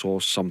just thought I saw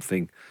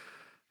something,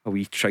 a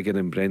wee trigger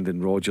in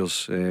Brendan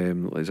Rodgers,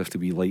 as if the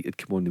wee light had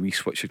come on, the wee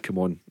switch had come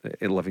on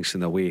at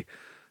Livingston away,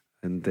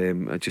 and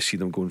I just see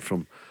them going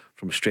from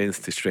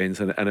strength to strength,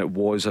 and it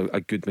was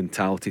a good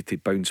mentality to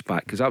bounce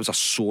back, because that was a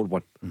sore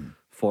one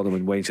for them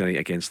on Wednesday night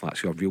against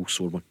Lazio, a real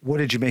sore one. What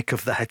did you make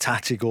of the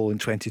Hatate goal in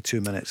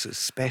 22 minutes? It's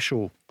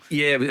special.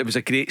 Yeah, it was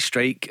a great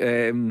strike.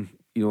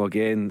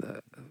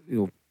 Again,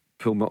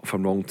 pull me up if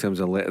I'm wrong in terms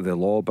of the letter of the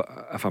law, but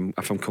if I'm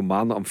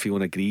Kilmarnock, I'm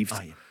feeling aggrieved.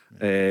 About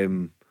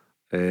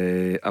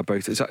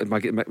it. Am I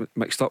getting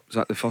mixed up? Is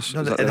that the first?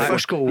 No, the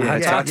first goal.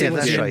 That's right.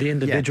 The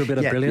individual bit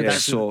of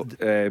brilliance. With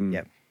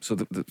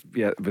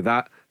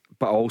that,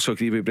 but I also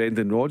agree with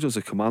Brendan Rodgers.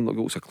 The Kilmarnock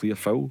goal was a clear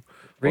foul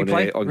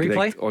Replay?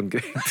 On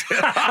Greg.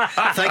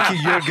 Thank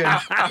you, Jurgen.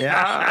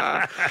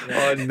 Yeah.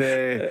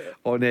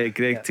 on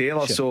Greg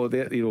Taylor. Sure. So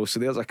there, so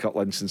there's a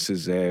couple of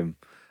instances in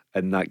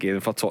that game.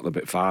 If we're talking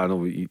about VAR, I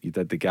know you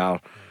did the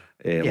Gar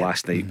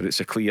last night, but it's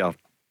a clear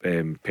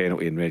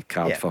penalty and red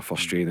card for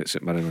straying at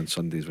St Mirren on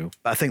Sunday as well.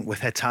 But I think with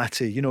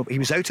Hatate, he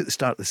was out at the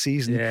start of the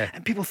season,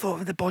 and people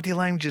thought the body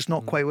language is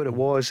not quite what it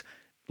was.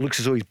 Looks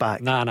as though he's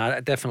back. No,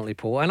 definitely,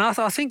 Paul. And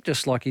I think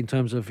just like in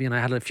terms of,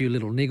 had a few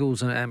little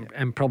niggles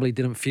and probably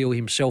didn't feel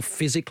himself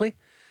physically.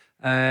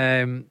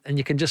 And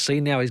you can just see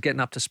now he's getting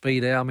up to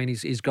speed there. I mean,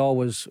 his goal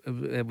was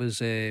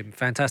a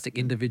fantastic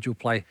individual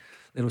play.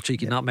 Little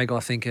cheeky nutmeg, I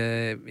think,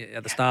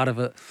 at the start of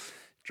it.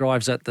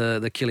 Drives at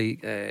the Killy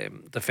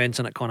defence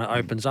and it kind of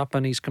opens up,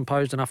 and he's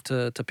composed enough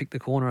to pick the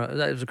corner.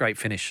 It was a great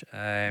finish.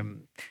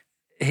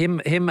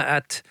 Him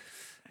at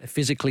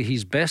physically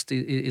his best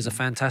is a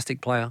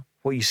fantastic player.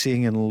 What are you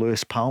seeing in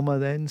Lewis Palmer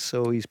then?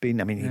 So he's been,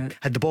 he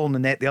had the ball in the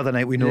net the other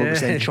night. We know it was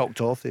then chalked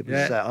off. It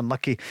was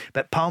unlucky.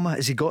 But Palmer,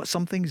 has he got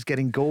something? He's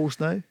getting goals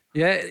now?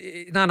 Yeah,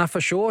 no,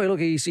 for sure. Look,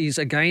 he's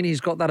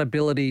got that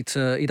ability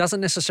to. He doesn't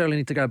necessarily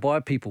need to go by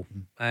people,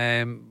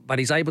 but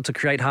he's able to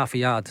create half a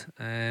yard.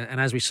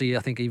 And as we see, I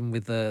think even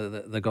with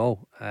the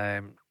goal,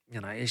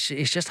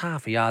 it's just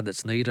half a yard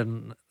that's needed.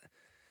 And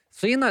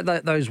seeing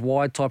those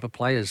wide type of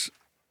players,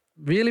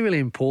 really, really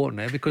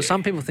important. Because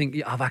some people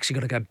think I've actually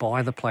got to go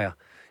by the player.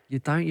 You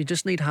don't. You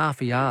just need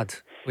half a yard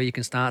where you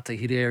can start to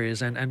hit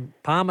areas. And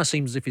Palmer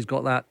seems as if he's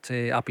got that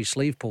up his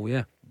sleeve, Paul.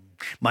 Yeah.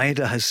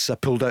 Maeda has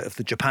pulled out of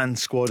the Japan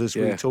squad, as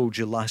we told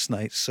you last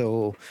night.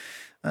 So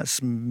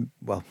that's,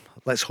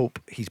 let's hope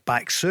he's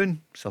back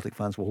soon. Celtic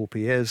fans will hope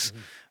he is.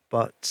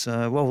 But,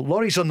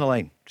 Laurie's on the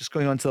line. Just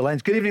going on to the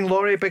lines. Good evening,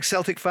 Laurie, big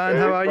Celtic fan.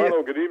 How are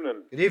you? Good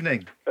evening. Good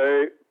evening.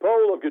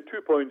 Paul, I've got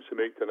 2 points to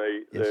make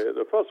tonight. Yes.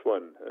 The first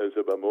one is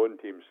about my own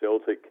team,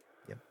 Celtic.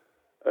 Yep.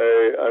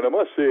 And I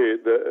must say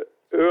that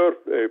our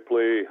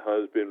play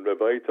has been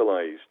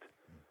revitalised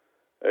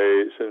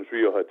since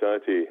Rio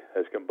Hatate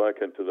has come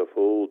back into the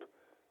fold.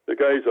 The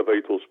guy's a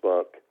vital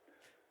spark.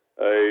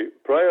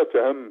 Prior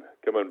to him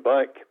coming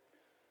back,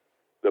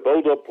 the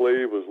build-up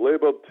play was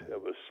laboured,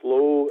 it was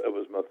slow, it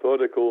was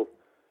methodical.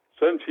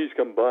 Since he's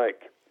come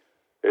back,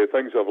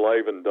 things have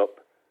livened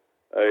up.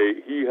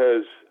 He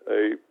has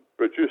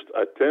produced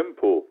a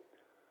tempo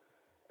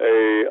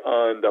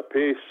and a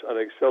pace and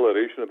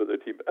acceleration about the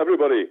team.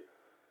 Everybody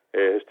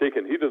has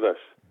taken heed of this.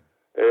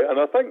 And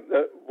I think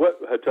that what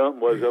had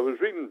happened was, I was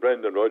reading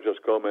Brendan Rodgers'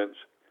 comments,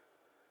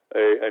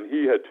 and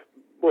he had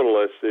more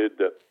or less said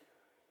that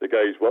the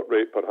guy's work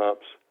rate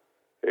perhaps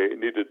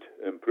needed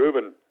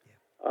improving.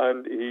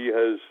 And he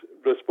has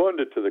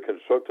responded to the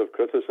constructive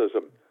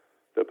criticism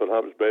that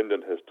perhaps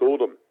Brendan has told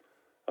him,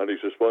 and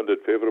he's responded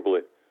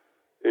favourably.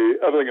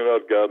 Everything in our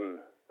garden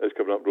is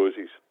coming up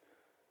roses.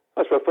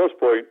 That's my first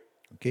point.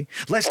 Okay,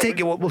 let's take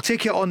it. We'll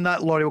take it on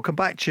that, Laurie. We'll come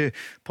back to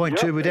point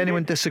two. Would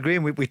anyone disagree?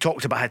 We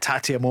talked about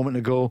Hatate a moment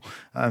ago,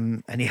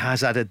 and he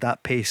has added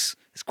that pace.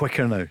 It's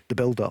quicker now, the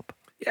build-up.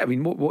 Yeah, I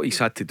mean, what he's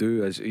had to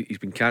do is he's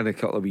been carrying a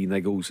couple of wee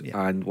niggles,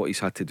 and what he's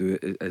had to do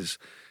is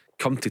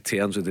come to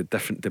terms with the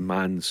different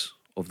demands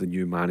of the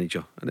new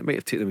manager, and it might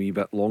have taken him a wee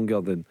bit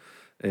longer than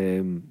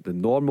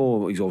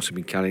normal. He's also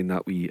been carrying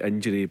that wee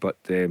injury, but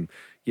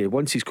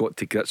once he's got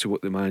to grips with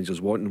what the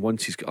manager's wanting,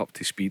 once he's got up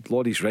to speed,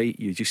 Laurie's right,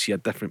 you just see a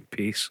different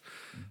pace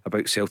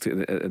about Celtic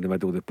in the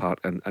middle of the park,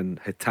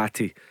 and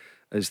Hatate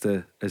is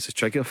the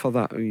trigger for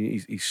that. I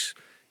mean, he's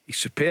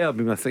superb.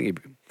 I mean, I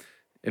think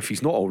if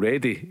he's not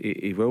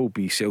already, he will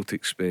be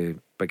Celtic's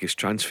biggest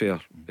transfer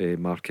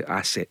market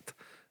asset,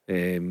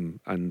 and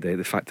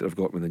the fact that I've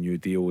got him with a new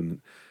deal,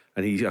 and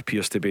he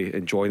appears to be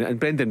enjoying it. And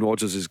Brendan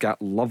Rodgers has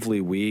got a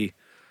lovely way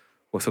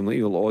with him.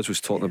 Like Oz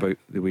was talking about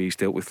the way he's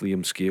dealt with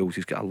Liam Scales.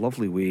 He's got a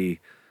lovely way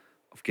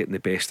of getting the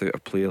best out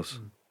of players.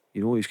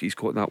 He's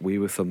got that way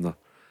with him.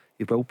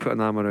 He will put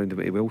an arm around him,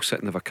 but he will sit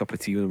and have a cup of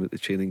tea with him at the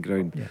training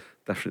ground.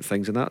 Different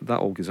things, and that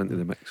all goes into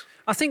the mix.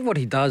 I think what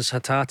he does,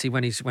 Hatate,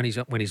 when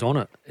he's on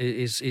it,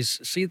 is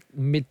see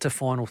mid to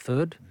final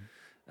third.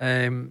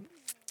 I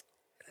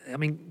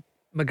mean,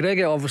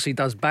 McGregor obviously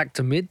does back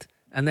to mid,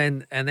 and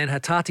then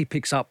Hatate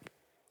picks up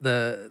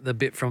the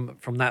bit from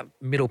that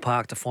middle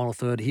park to final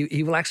third.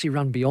 He will actually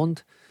run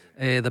beyond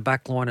the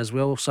back line as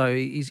well. So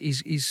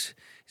he's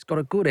got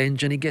a good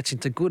engine. He gets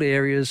into good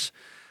areas,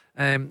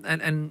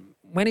 and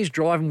when he's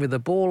driving with the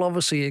ball,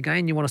 obviously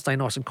again you want to stay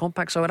nice and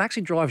compact. So it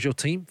actually drives your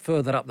team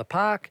further up the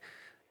park.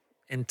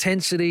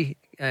 Intensity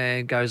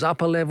goes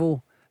up a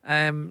level,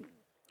 and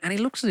he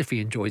looks as if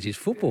he enjoys his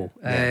football.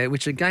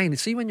 Which again,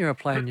 see when you're a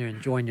player and you're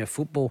enjoying your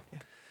football.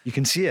 You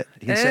can see it.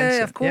 You can sense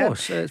it. Of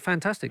course. It's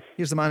fantastic.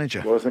 Here's the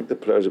manager. Well, I think the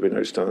players have been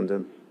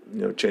outstanding.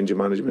 Change of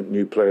management,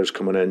 new players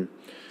coming in,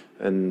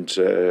 and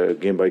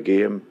game by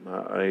game,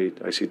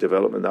 I see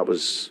development that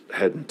was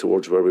heading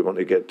towards where we want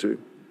to get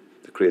to.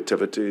 The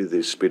creativity,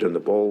 the speed on the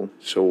ball.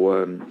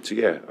 So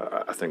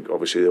I think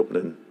obviously the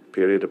opening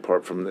period.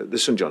 Apart from the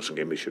St Johnstone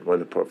game we should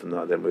win, apart from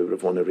that then we would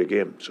have won every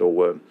game. So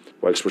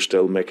whilst we're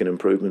still making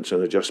improvements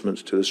and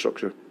adjustments to the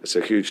structure, it's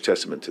a huge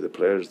testament to the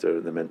players.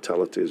 Their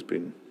mentality has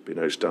been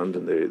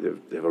outstanding.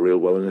 They have a real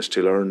willingness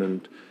to learn,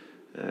 and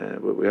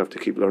we have to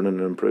keep learning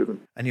and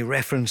improving. And you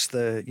referenced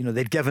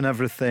they'd given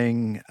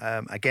everything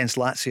against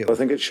Lazio. I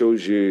think it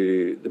shows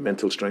you the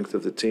mental strength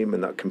of the team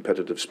and that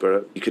competitive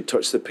spirit. You could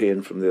touch the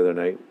pain from the other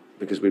night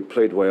because we'd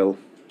played well,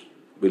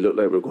 we looked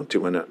like we were going to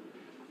win it,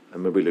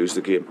 and maybe lose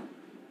the game.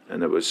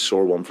 And it was a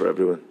sore one for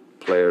everyone,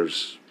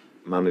 players,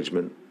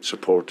 management,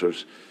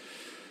 supporters.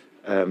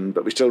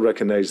 But we still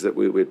recognised that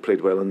we'd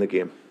played well in the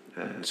game.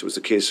 So it was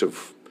a case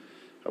of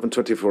having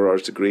 24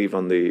 hours to grieve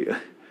on the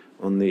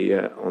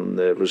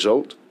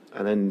result,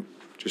 and then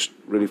just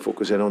really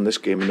focus in on this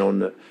game, knowing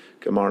that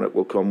Kilmarnock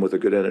will come with a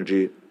good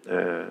energy.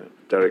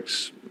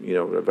 Derek's,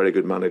 a very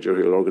good manager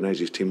who'll organise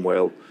his team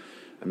well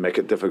and make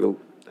it difficult.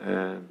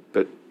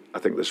 But I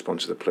think the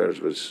response of the players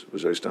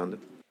was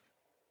outstanding.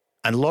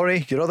 And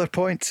Laurie, your other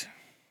point?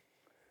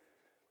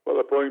 Well,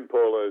 the point,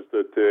 Paul, is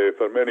that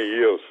for many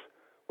years,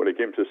 when it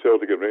came to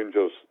Celtic and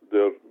Rangers,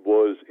 there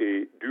was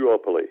a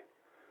duopoly.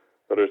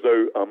 There is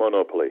now a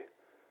monopoly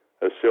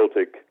as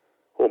Celtic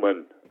home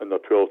in their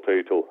 12th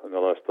title in the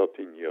last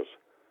 13 years.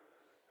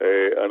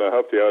 And I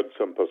have to add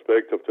some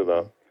perspective to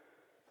that.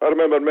 I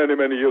remember many,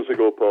 many years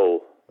ago,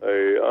 Paul,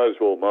 as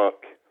will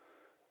Mark,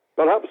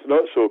 perhaps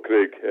not so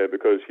Craig,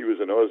 because he was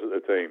in Oz at the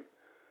time.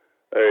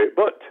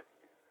 But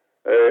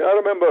I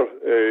remember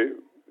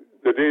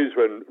the days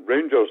when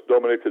Rangers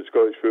dominated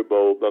Scottish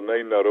football, the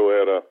 9-0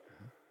 era,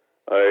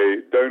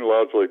 down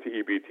largely to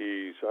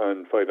EBTs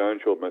and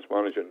financial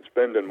mismanagement,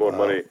 spending more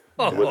money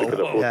than what they could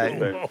afford to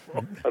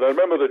spend. And I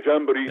remember the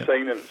Jamboree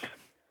signings,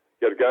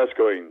 your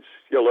Gascoignes,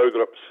 your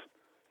Laudrups,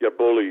 your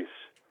Bowleys,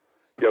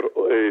 your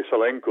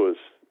Salenkos,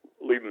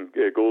 leading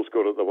goal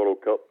scorer at the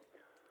World Cup.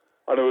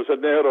 And it was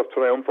an air of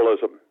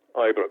triumphalism,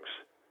 Ibrox.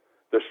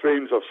 The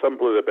strains of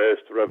Simply the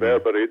Best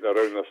reverberating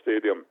around the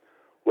stadium,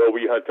 while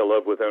we had to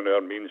live within our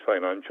means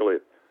financially.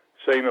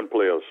 Signing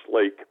players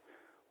like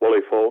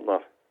Wally Faulkner,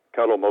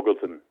 Carol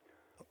Muggleton,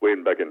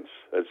 Wayne Biggins,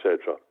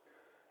 etc.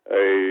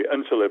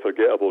 Instantly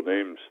forgettable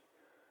names.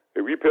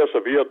 We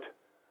persevered.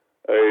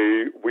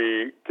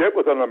 We kept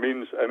within our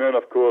means, and then,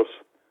 of course,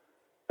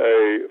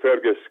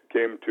 Fergus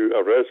came to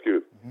our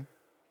rescue. Mm-hmm.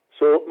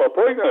 So my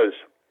point is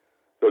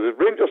that the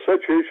Rangers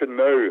situation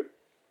now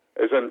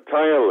is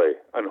entirely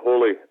and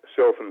wholly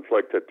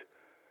self-inflicted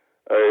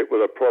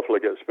with a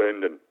profligate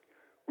spending.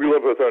 We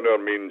live within our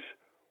means.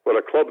 We're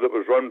a club that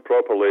was run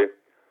properly.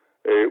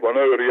 We're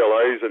now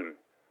realising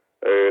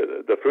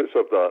the fruits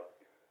of that,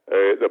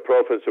 the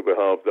profits that we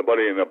have, the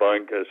money in the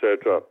bank,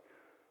 etc.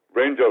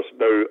 Rangers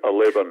now are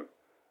labouring.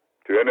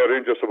 To any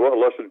Rangers supporter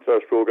listening to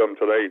this programme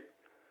tonight,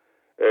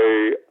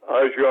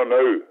 as you are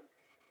now,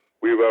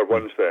 we were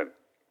once then.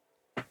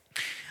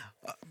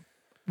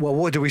 Well,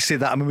 what do we say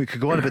that? I mean, we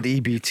could go on about the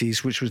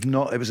EBTs, which was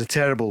not, it was a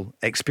terrible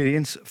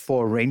experience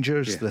for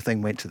Rangers. Yeah. The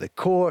thing went to the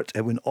court.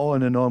 It went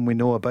on and on. We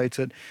know about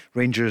it.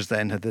 Rangers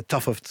then had the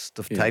toughest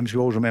of times.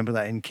 We all remember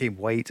that in came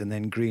white and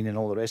then green and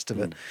all the rest of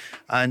it.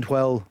 And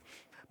well,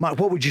 Mark,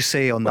 what would you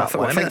say on that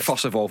one? I think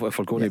first of all, if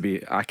we're going to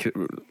be accurate,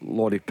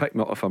 Laurie, pick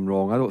me up if I'm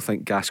wrong. I don't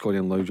think Gascoigne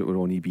and Laudrup were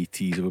on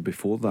EBTs ever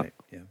before that. Right,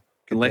 yeah.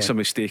 Unless I'm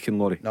mistaken,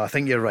 Laurie. No, I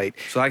think you're right.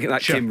 So I think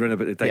that came round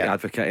about the Dick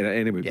advocating it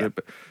anyway. Yeah.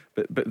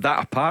 But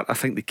that apart, I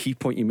think the key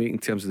point you make in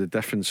terms of the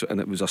difference,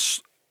 and it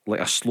was like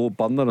a slow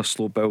burner, a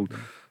slow build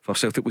for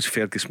Celtic, was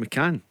Fergus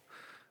McCann.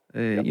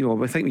 I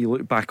think when you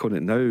look back on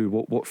it now,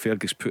 what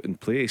Fergus put in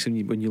place,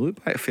 and when you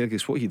look back at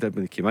Fergus, what he did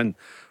when he came in,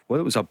 whether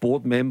it was a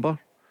board member,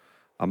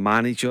 a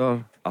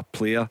manager, a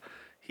player,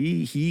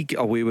 he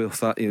got away with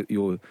that.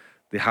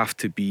 They have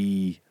to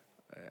be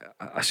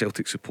a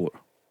Celtic supporter.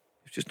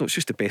 It's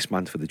just the best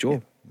man for the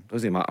job. It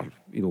doesn't matter,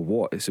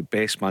 what. It's the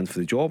best man for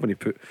the job, and he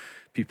put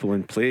people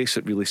in place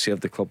that really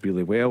served the club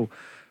really well.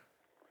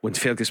 When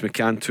Fergus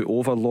McCann took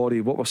over,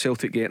 Laurie, what were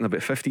Celtic getting?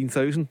 About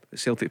 15,000 at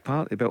Celtic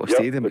Park. They built a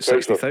stadium at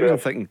 60,000.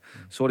 Thinking,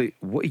 sorry,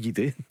 what are you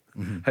doing?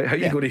 Mm-hmm. How are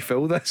you going to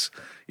fill this?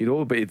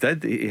 But he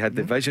did. He had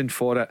the vision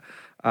for it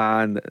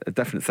and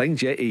different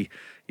things. Yet he,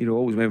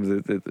 always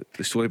remember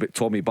the story about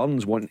Tommy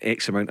Burns wanting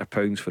X amount of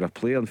pounds for a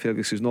player, and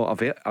Fergus says, no,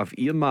 I've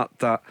earmarked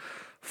that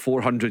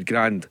 400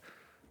 grand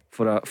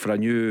for a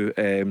new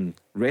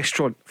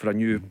restaurant, for a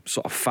new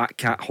sort of fat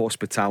cat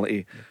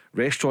hospitality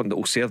restaurant that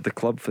will serve the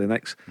club for the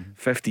next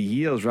 50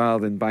 years,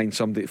 rather than buying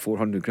somebody at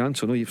 400 grand.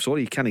 So no, you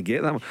can't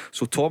get that.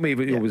 So Tommy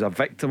was a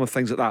victim of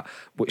things like that,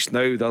 which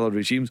now the other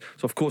regimes.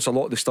 So of course a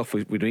lot of the stuff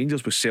with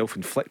Rangers was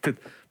self-inflicted,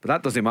 but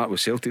that doesn't matter with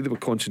Celtic. They were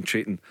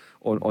concentrating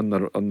on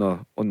their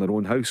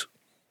own house.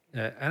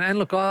 Yeah, and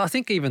look, I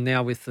think even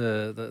now with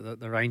the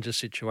Rangers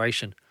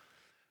situation,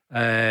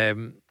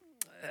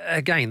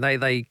 again,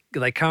 they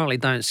currently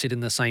don't sit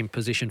in the same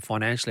position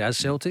financially as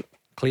Celtic,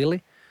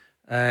 clearly,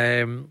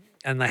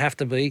 and they have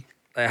to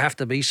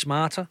be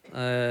smarter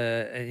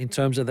in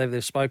terms of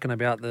they've spoken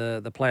about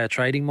the player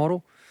trading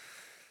model.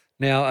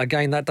 Now,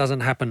 again, that doesn't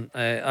happen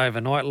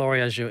overnight,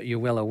 Laurie, as you're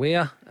well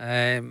aware,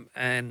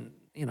 and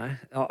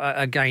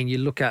again, you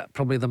look at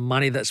probably the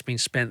money that's been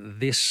spent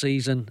this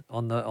season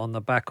on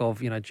the back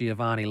of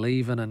Giovanni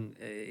leaving, and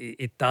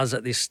it does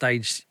at this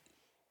stage.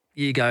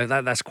 You go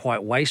that's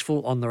quite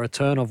wasteful on the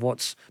return of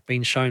what's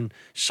been shown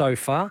so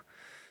far.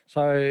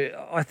 So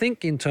I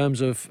think in terms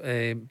of,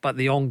 but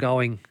the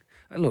ongoing,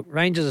 look,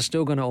 Rangers are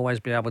still going to always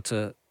be able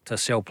to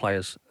sell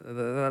players.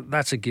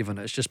 That's a given.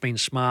 It's just been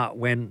smart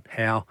when,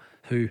 how,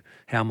 who,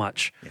 how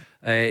much.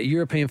 Yeah.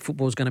 European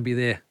football is going to be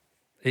there.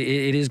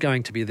 It is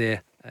going to be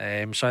there.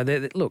 So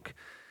look,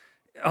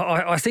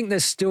 I think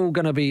there's still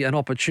going to be an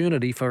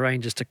opportunity for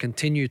Rangers to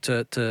continue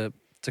to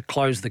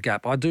close the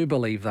gap. I do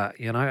believe that.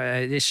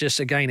 It's just,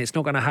 again, it's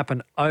not going to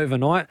happen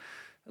overnight.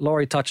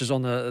 Laurie touches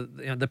on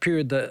the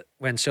period that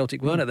when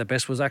Celtic weren't at their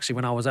best was actually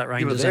when I was at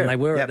Rangers and they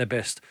were at their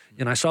best.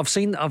 So I've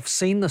seen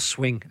the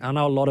swing. I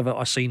know a lot of it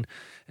I've seen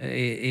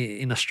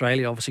in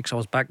Australia, obviously, because I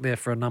was back there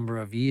for a number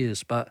of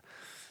years. But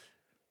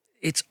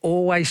it's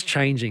always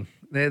changing.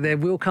 There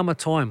will come a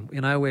time,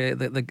 where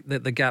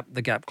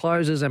the gap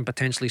closes and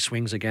potentially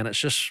swings again.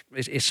 It's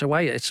the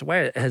way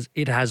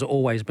it has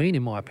always been,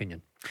 in my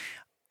opinion.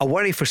 A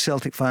worry for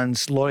Celtic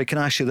fans, Laurie, can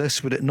I ask you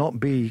this? Would it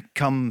not be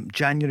come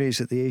January's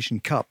at the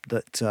Asian Cup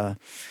that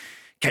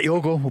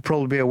Kyogo will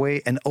probably be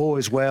away and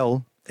as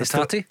well?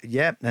 Hatate?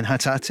 And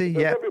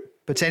Hatate,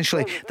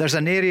 potentially. There's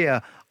an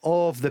area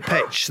of the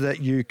pitch that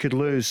you could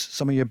lose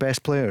some of your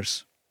best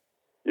players.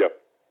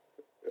 Yep.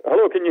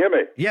 Hello, can you hear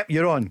me? Yep,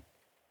 you're on.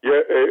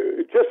 Yeah,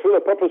 just for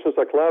the purposes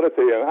of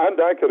clarity and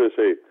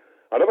accuracy,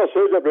 I never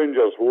said that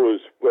Rangers were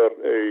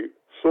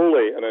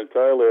solely and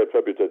entirely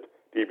attributed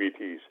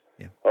DBTs.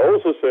 Yeah. I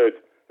also said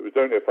it was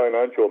down to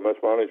financial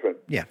mismanagement.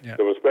 Yeah.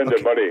 They were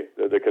spending money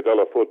that they could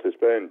ill afford to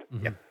spend.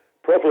 Mm-hmm.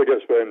 Profligate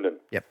get spending.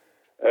 Yep.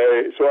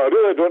 So I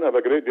really don't have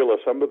a great deal of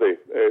sympathy.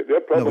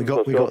 Their problems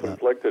are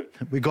self-inflicted.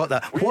 We got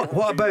that. What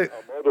about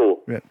a model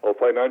of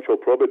financial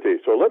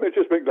probity? So let me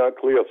just make that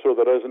clear so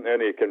there isn't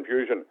any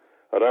confusion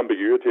or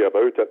ambiguity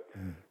about it.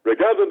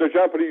 Regarding the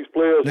Japanese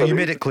players, no, you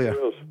made it clear.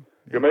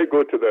 You might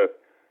go to the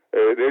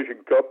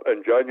Asian Cup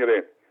in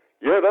January.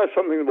 Yeah, that's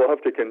something we'll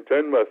have to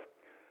contend with.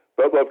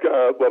 But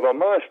we've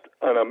amassed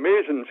an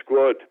amazing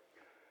squad.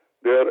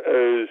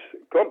 There is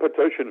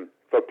competition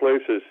for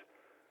places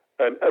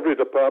in every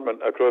department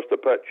across the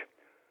pitch.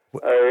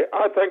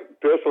 I think,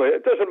 personally,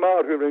 it doesn't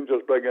matter who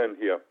Rangers bring in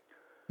here.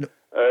 No,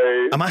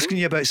 I'm asking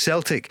you about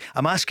Celtic.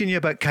 I'm asking you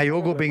about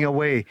Kyogo being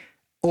away,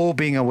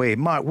 being away.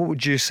 Mark, what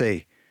would you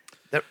say?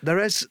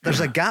 There's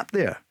a gap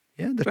there.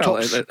 Yeah,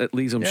 it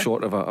leaves him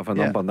short of a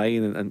number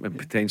 9, and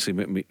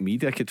potentially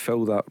Media could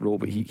fill that role,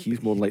 but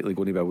he's more likely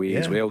going to be away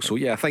as well. So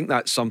I think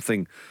that's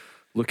something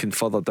looking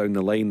further down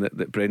the line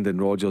that Brendan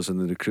Rodgers and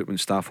the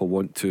recruitment staff will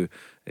want to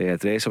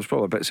address. I was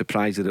probably a bit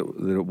surprised that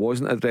it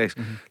wasn't addressed.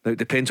 Now it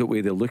depends what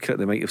way they look at it.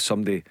 They might have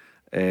somebody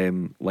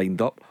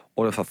lined up,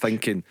 or if they're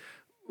thinking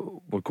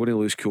we're going to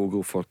lose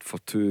Kyogo for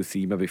 2,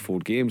 3, maybe 4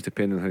 games,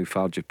 depending on how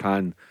far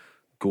Japan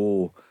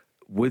go.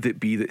 Would it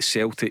be that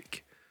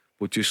Celtic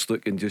would just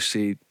look and just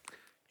say,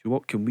 you know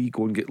what, can we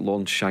go and get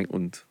Lon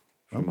Shankland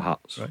from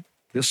Hearts? Right.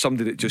 There's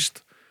somebody that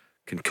just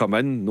can come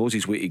in, knows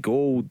his way to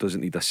go,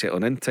 doesn't need a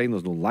settling in time,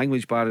 there's no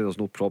language barrier, there's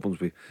no problems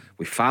with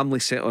family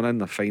settling in,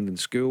 they're finding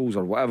schools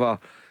or whatever.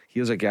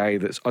 Here's a guy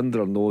that's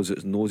under our nose,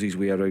 that knows his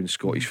way around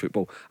Scottish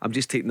football. I'm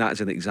just taking that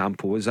as an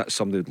example. Is that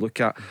somebody to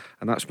look at?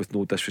 And that's with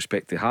no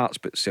disrespect to Hearts,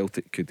 but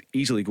Celtic could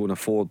easily go and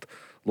afford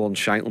Lon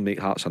Shankland, make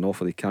Hearts an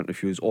offer they can't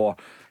refuse. Or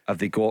have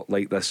they got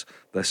like this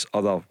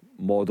other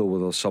model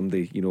where there's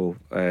somebody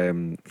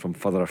from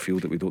further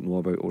afield that we don't know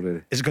about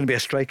already? Is it going to be a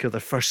striker,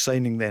 their first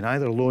signing then,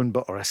 either a loan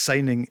or a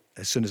signing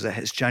as soon as it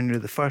hits January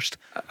the 1st?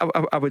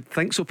 I would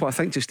think so, but I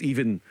think just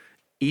even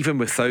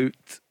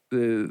without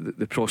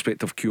the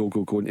prospect of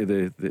Kyogo going to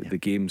the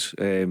games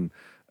in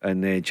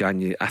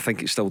January, I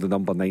think it's still the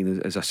number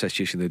 9 is a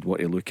situation they'd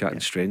want to look at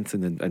and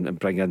strengthen and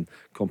bring in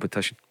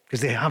competition. Because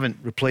they haven't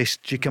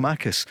replaced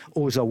Giakoumakis.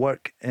 Is a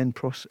work in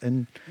process?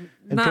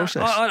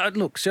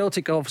 Look,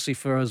 Celtic obviously,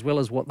 for as well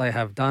as what they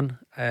have done,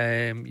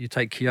 you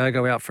take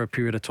Kyogo out for a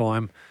period of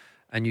time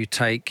and you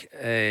take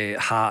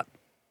Hart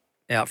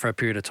out for a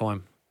period of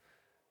time.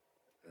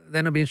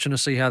 Then it'll be interesting to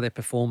see how they're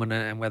performing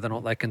and whether or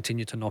not they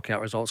continue to knock out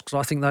results, because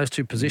I think those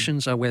two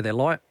positions are where they're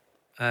light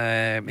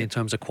in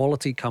terms of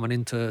quality coming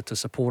in to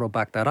support or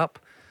back that up.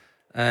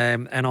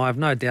 And I have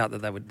no doubt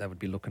that they would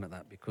be looking at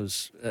that,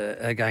 because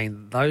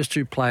again, those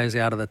two players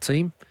out of the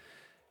team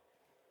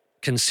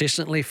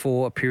consistently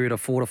for a period of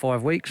 4 to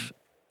 5 weeks,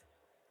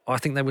 I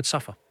think they would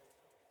suffer.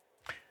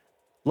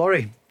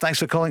 Laurie, thanks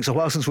for calling. So,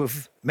 well, since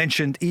we've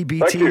mentioned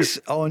EBTs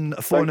on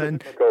phone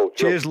in.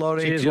 Cheers,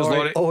 Laurie. Cheers,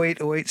 Laurie.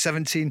 0808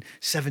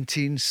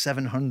 17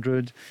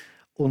 700.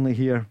 Only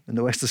here in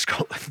the west of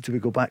Scotland do we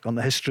go back on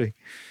the history.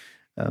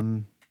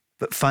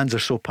 But fans are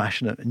so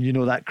passionate, and you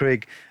know that,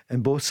 Craig,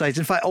 in both sides.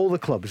 In fact, all the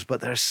clubs,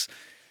 but there's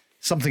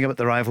something about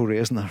the rivalry,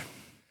 isn't there?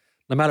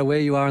 No matter where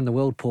you are in the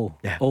world, Paul.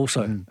 Yeah.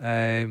 Also,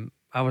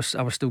 I was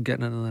still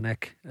getting it in the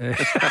neck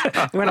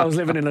when I was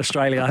living in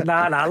Australia.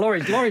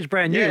 Laurie's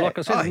brand new. Like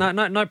I said,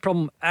 no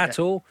problem at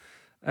all.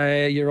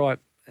 You're right.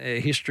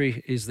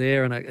 history is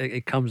there, and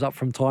it comes up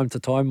from time to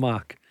time,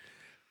 Mark.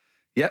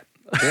 Yep.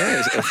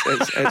 Yeah,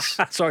 it's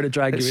sorry to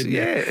drag you in.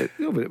 Yeah,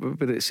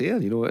 but it's there.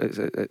 You know,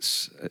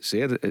 it's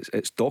there.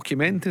 It's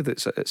documented.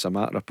 It's a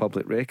matter of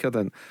public record,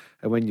 and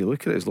when you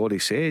look at it, as Laurie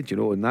said, you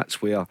know, and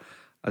that's where,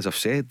 as I've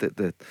said, that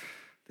the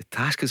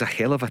task is a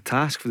hell of a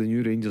task for the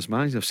new Rangers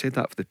manager. I've said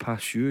that for the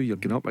past year. You're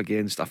going up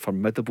against a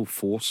formidable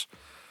force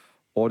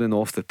on and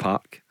off the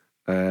park,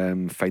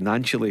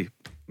 financially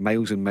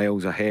miles and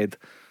miles ahead.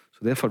 So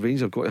therefore,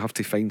 Rangers have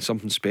to find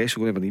something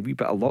special. They need a wee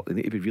bit of luck. They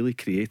need to be really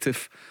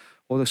creative.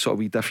 All the sort of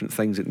wee different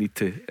things that need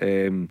to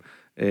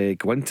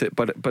go into it.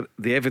 But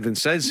the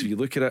evidence is, if you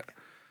look at it,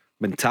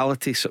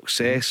 mentality,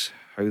 success,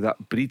 how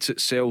that breeds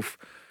itself.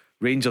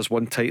 Rangers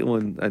won title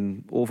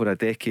in over a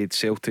decade.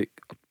 Celtic,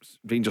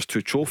 Rangers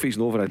 2 trophies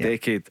in over a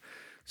decade.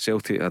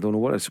 Celtic, I don't know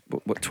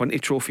what 20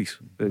 trophies,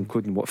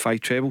 including 5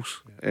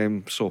 trebles.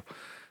 So,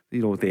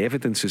 you know, the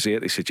evidence is there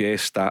to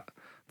suggest that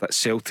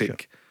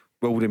Celtic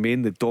will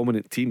remain the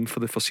dominant team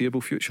for the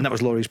foreseeable future. And that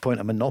was Laurie's point,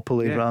 a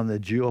monopoly rather than a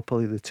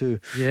duopoly, the two.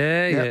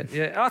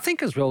 Yeah. I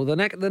think as well, the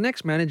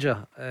next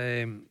manager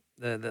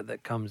that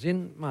comes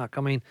in, Mark,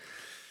 I mean,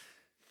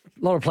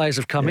 a lot of players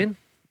have come in,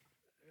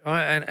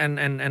 right?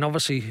 And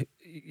obviously,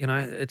 you know,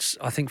 it's,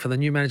 I think, for the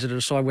new manager to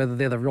decide whether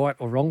they're the right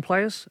or wrong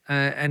players.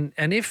 And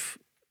if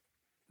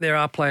there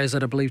are players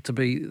that are believed to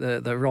be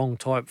the wrong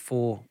type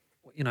for,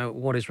 you know,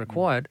 what is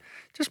required,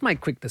 just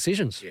make quick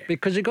decisions,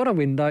 because you've got a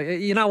window.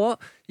 You know what?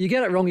 You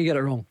get it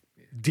wrong.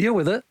 Deal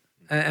with it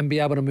and be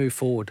able to move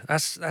forward.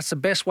 That's the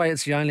best way.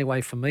 It's the only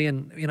way for me.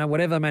 And, you know,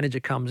 whatever manager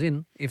comes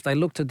in, if they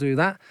look to do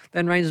that,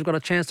 then Rangers have got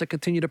a chance to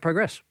continue to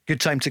progress. Good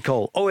time to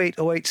call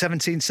 0808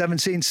 17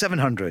 17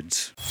 700.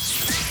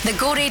 The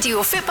Go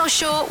Radio Football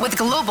Show with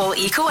Global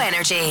Eco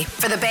Energy.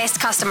 For the best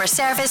customer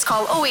service,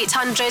 call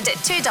 0800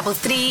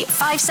 233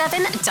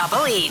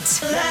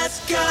 5788.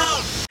 Let's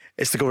go!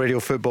 It's the Go Radio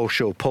Football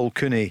Show. Paul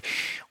Cooney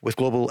with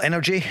Global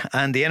Energy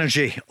and the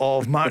energy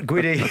of Mark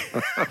Guidi.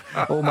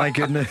 Oh my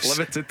goodness.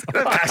 Limited.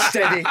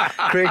 Steady.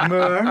 Craig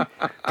Moore,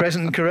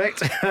 present and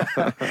correct.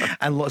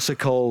 And lots of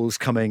calls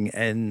coming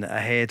in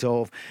ahead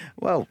of,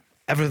 well,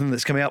 everything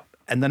that's coming up.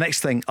 And the next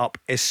thing up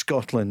is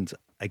Scotland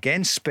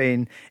against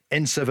Spain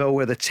in Seville,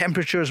 where the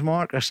temperatures,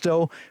 Mark, are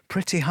still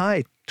pretty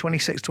high.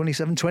 26,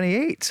 27,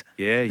 28.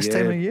 This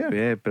time of year.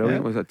 Yeah,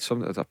 brilliant. We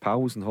had a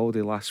pals on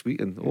holiday last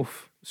week and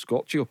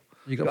Scotch.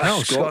 You got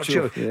pals? Scotch.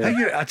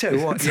 I tell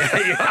you what,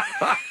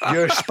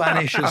 your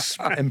Spanish has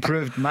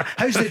improved.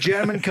 How's the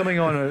German coming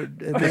on?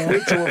 They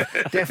look to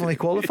have definitely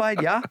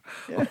qualified, yeah?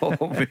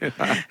 We'll be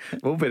there.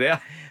 We'll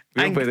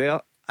be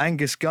there.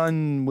 Angus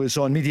Gunn was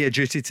on media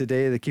duty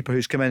today, the keeper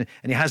who's come in,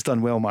 and he has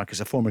done well, Mark, as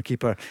a former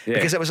keeper,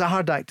 because it was a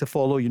hard act to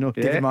follow, you know,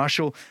 David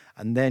Marshall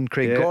and then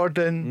Craig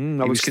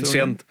Gordon. I was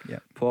concerned.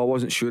 Paul, I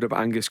wasn't sure about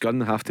Angus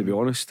Gunn, I have to be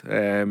honest.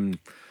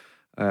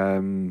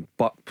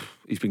 But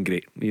he's been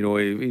great. You know,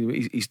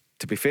 he's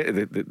to be fair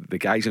to the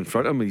guys in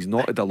front of him, he's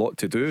not had a lot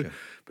to do. Sure.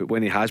 But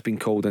when he has been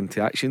called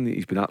into action,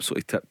 he's been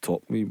absolutely tip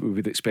top. We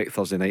would expect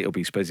Thursday night will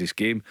be his busiest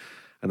game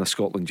in a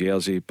Scotland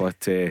jersey.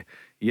 But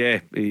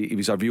he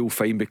was a real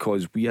find,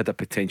 because we had a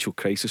potential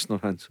crisis in our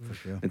hands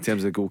in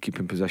terms of the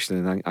goalkeeping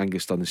position, and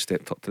Angus Dunn has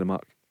stepped up to the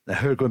mark. Now,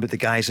 who are going to be the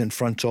guys in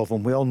front of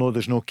him? We all know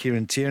there's no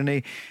Kieran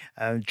Tierney.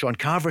 John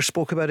Carver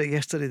spoke about it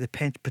yesterday, the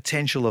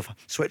potential of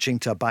switching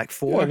to a back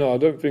four. Yeah, no, I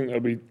don't think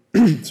that'll be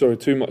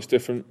too much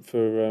different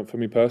for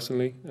me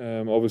personally.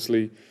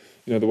 Obviously,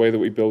 you know, the way that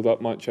we build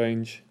up might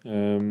change.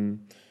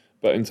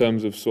 But in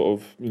terms of sort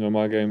of, you know,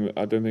 my game,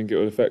 I don't think it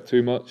would affect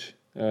too much.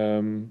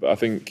 But I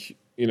think,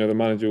 you know, the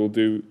manager will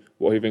do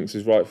what he thinks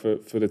is right for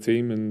the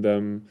team, and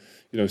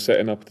you know,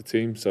 setting up the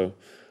team. So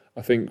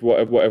I think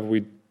whatever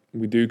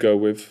we do go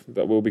with,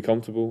 that will be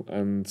comfortable,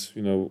 and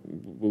you know,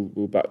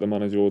 we'll back the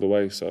manager all the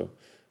way. So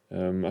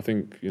I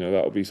think, you know,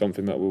 that will be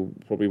something that we'll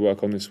probably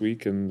work on this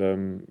week, and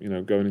you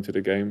know, going into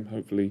the game,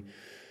 hopefully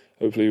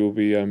we'll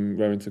be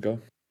raring to go.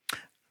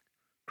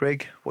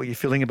 Craig, what are you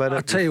feeling about it?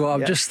 I'll tell you what,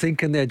 I'm just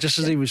thinking there, just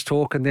as he was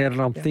talking there, and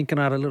I'm thinking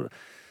out a little.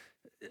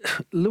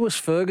 Lewis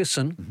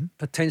Ferguson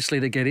potentially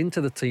to get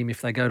into the team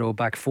if they go to a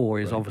back four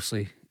is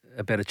obviously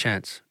a better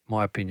chance,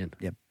 my opinion.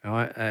 Yep. All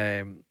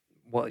right.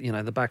 You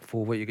know, the back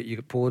four, where you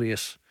get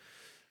Porteous,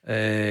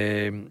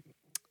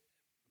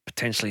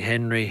 potentially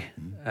Henry,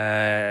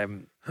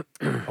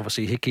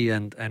 obviously Hickey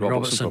and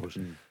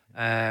Robertson.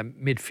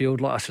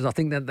 Midfield, like I said, I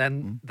think that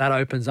then that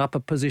opens up a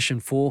position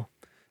for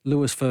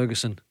Lewis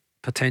Ferguson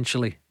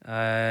potentially.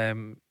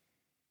 And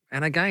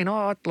again,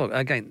 look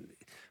again.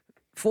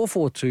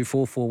 4-4-2,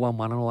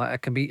 4-4-1-1 and all that,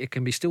 it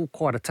can be still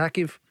quite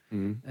attackive,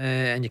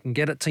 and you can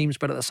get at teams,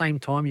 but at the same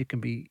time you can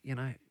be, you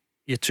know,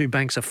 your two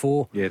banks of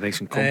four, nice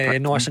and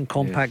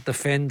compact,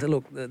 defend.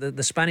 Look,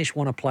 the Spanish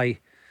want to play,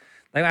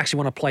 they actually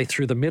want to play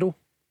through the middle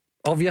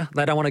of you.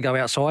 They don't want to go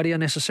outside you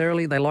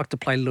necessarily. They like to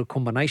play little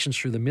combinations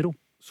through the middle.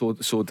 So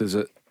does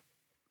it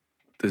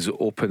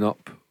open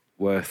up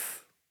with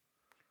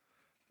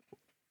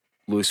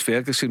Lewis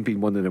Ferguson being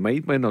one of the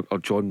wide men, or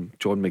John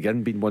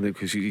McGinn being one,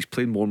 because he's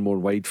playing more and more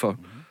wide for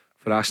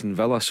Aston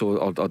Villa? So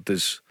or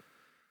does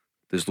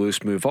Does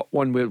Lewis move up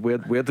one?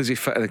 Where does he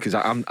fit in? Because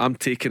I'm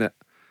taking it.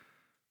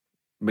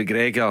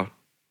 McGregor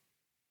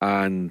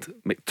and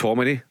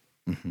McTominay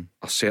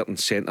are certain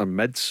centre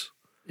mids.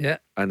 Yeah.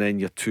 And then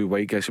your two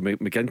wide guys. So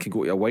McGinn can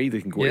go to a wide,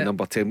 he can go to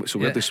number 10. So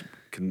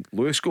can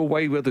Lewis go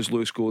wide? Where does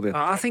Lewis go there?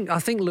 I think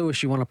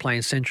Lewis, you want to play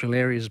in central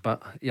areas,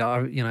 but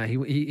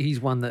he's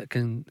one that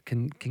can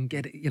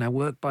get it,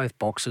 work both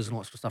boxes and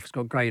lots of stuff. He's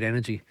got great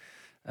energy.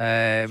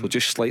 So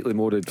just slightly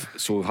more.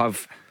 So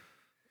have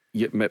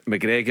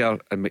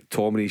McGregor and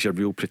McTominay as your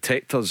real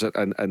protectors,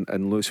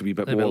 and Lewis a wee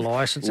bit more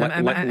licence,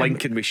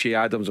 linking with Shea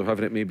Adams or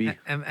whoever it may be.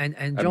 And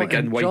John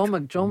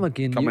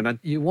McGinn,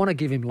 you want to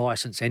give him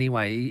licence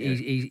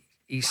anyway.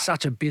 He's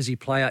such a busy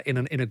player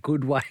in a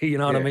good way. You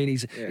know what I mean?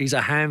 He's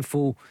a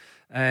handful.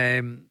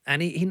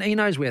 And he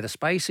knows where the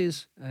space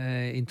is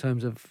in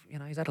terms of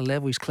he's at a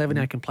level. He's clever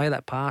now. He can play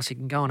that pass. He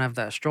can go and have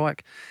that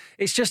strike.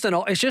 It's just an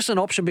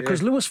option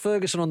because Lewis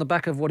Ferguson, on the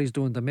back of what he's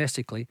doing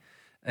domestically,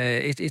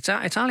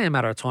 it's only a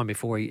matter of time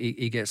before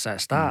he gets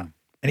that start.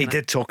 And he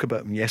did talk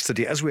about him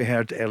yesterday, as we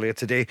heard earlier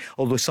today,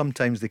 although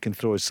sometimes they can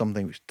throw us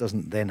something which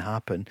doesn't then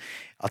happen.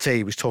 I'll tell you,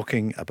 he was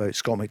talking about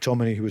Scott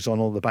McTominay, who was on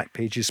all the back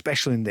pages,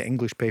 especially in the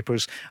English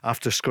papers,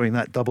 after scoring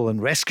that double and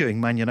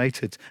rescuing Man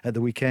United at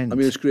the weekend. I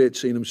mean, it's great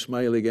seeing him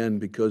smile again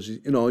because,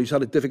 he's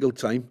had a difficult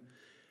time,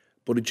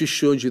 but it just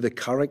shows you the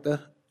character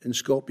in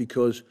Scott,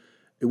 because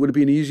it would have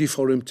been easy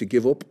for him to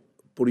give up,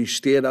 but he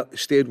stayed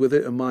with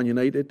it at Man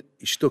United.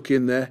 He stuck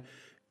in there.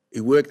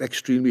 He worked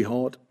extremely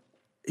hard.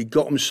 He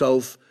got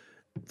himself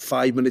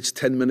 5 minutes,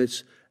 10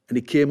 minutes, and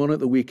he came on at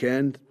the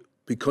weekend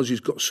because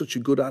he's got such a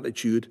good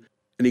attitude,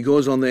 and he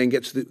goes on there and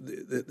gets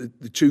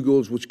the 2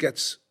 goals, which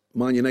gets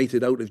Man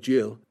United out of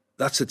jail.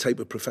 That's the type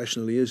of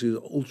professional he is. He's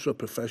ultra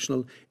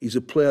professional. He's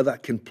a player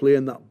that can play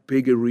in that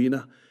big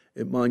arena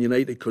at Man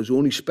United, because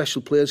only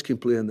special players can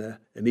play in there,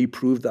 and he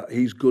proved that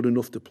he's good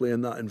enough to play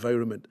in that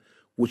environment,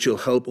 which will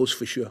help us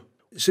for sure.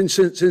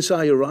 Since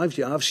I arrived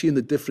here, I've seen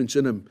the difference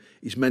in him,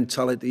 his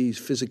mentality, his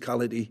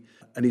physicality,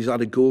 and he's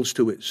added goals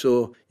to it.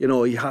 So,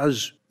 he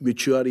has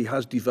matured, he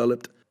has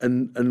developed,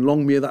 and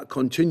long may that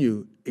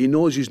continue. He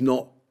knows he's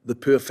not the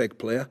perfect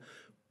player,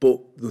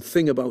 but the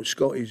thing about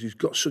Scott is he's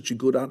got such a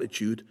good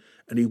attitude,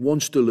 and he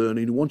wants to learn,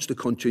 and he wants to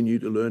continue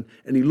to learn,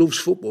 and he loves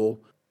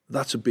football.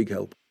 That's a big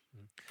help.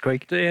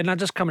 Craig? Yeah, now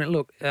just coming,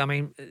 look, I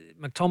mean,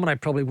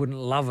 McTominay probably wouldn't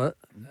love it,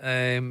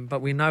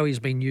 but we know he's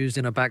been used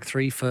in a back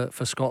three for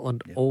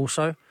Scotland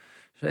also.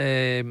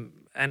 And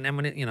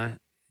when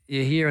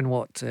you're hearing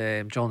what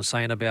John's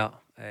saying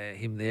about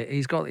him there,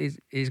 he's got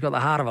the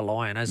heart of a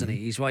lion, hasn't he?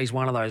 He's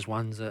one of those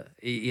ones that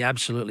he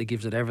absolutely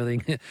gives it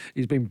everything.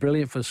 He's been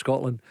brilliant for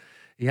Scotland.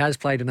 He has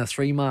played in a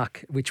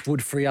 3-mark, which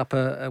would free up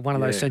one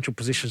of those central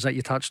positions that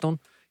you touched on.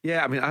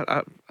 Yeah, I mean,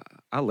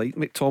 I like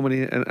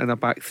McTominay in a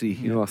back three.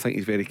 I think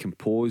he's very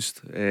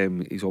composed.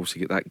 He's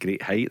obviously got that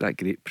great height, that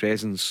great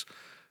presence.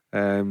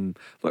 Look,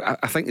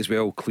 I think as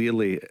well,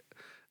 clearly,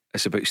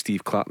 it's about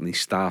Steve Clarke and his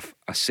staff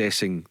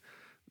assessing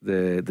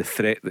the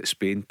threat that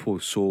Spain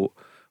pose. So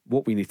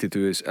what we need to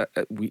do is,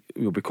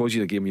 because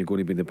you're a game, you're going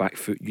to be in the back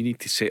foot. You need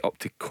to set up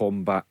to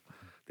combat.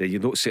 You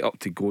don't set up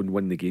to go and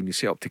win the game. You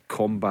set up to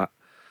combat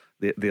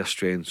their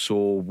strength. So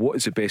what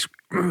is the best?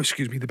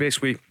 The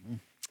best way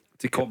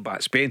to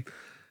combat Spain?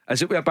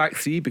 Is it with a back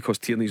three because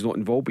Tierney's not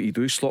involved, but you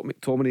do slot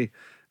McTominay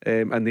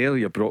in there?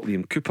 You brought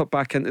Liam Cooper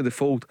back into the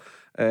fold,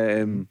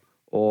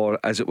 or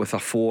is it with a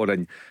 4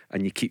 and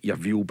you keep your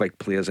real big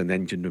players and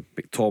then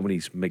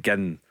McTominay's,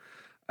 McGinn,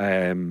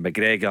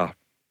 McGregor,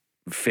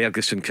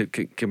 Ferguson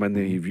could come in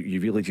there? You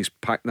really just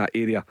pack that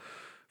area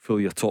full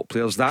of your top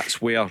players.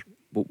 That's where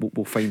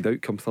we'll find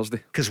out come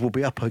Thursday, because we'll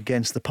be up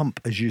against the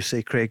pump, as you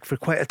say, Craig, for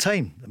quite a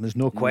time. There's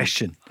no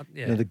question.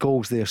 The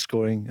goals they're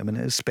scoring, I mean,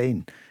 it is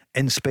Spain,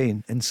 in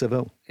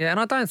Seville. Yeah, and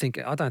I don't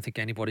think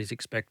anybody's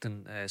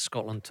expecting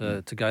Scotland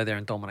to go there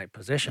and dominate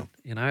possession.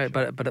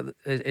 But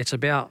it's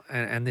about,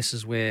 and this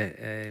is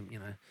where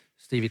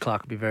Stevie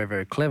Clarke will be very,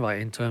 very clever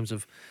in terms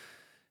of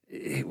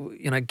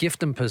gift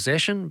them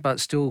possession, but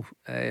still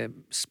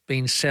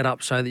being set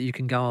up so that you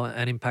can go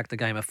and impact the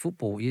game of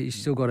football. You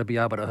still got to be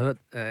able to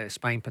hurt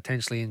Spain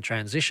potentially in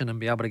transition and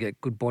be able to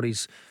get good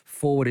bodies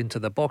forward into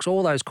the box.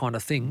 All those kind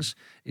of things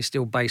is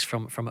still based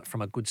from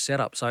a good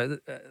setup. So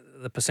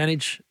the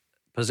percentage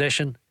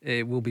possession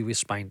will be with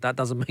Spain. That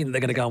doesn't mean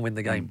they're going to go and win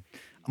the game.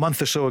 A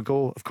month or so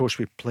ago, of course,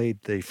 we played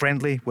the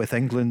friendly with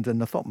England,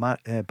 and I thought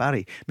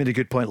Barry made a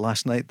good point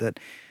last night that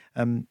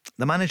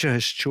the manager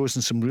has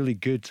chosen some really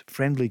good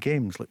friendly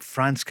games, like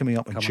France coming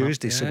up on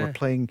Tuesday. So we're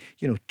playing,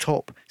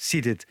 top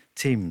seeded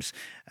teams.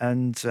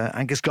 And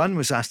Angus Gunn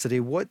was asked today,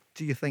 what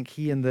do you think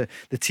he and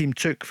the team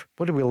took?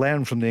 What did we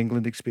learn from the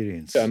England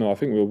experience? Yeah, no, I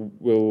think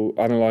we'll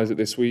analyse it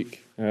this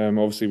week.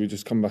 Obviously, we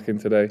just come back in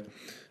today,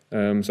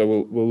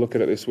 so we'll look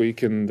at it this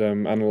week and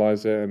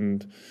analyse it.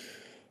 And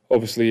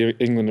obviously,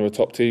 England are a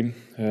top team.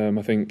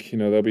 I think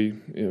there'll be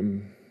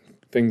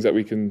things that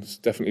we can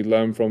definitely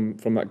learn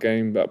from that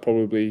game that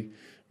probably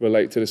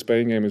relate to the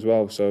Spain game as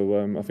well.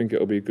 So I think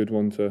it'll be a good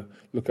one to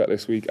look at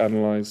this week,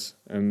 analyse,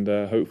 and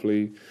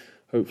hopefully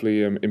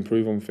hopefully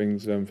improve on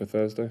things for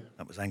Thursday.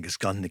 That was Angus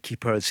Gunn, the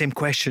keeper. The same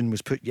question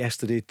was put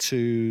yesterday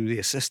to the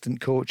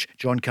assistant coach,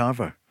 John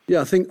Carver.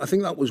 Yeah, I think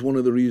that was one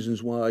of the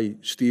reasons why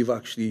Steve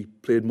actually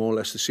played more or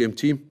less the same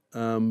team,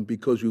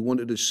 because we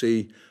wanted to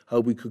see how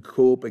we could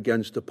cope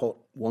against the pot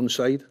one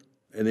side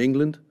in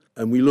England,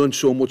 and we learned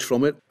so much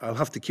from it. I'll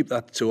have to keep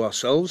that to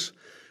ourselves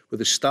with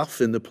the staff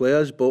and the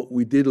players, but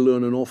we did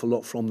learn an awful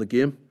lot from the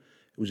game.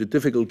 It was a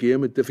difficult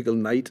game, a difficult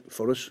night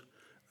for us,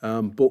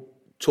 but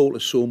taught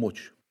us so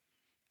much.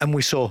 And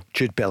we saw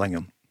Jude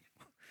Bellingham.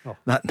 Oh.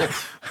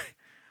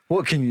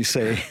 What can you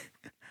say?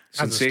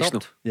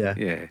 Sensational.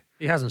 Yeah.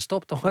 He hasn't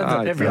stopped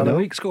every other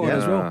week scoring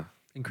as well.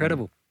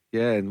 Incredible.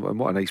 Yeah, and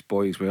what a nice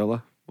boy as well.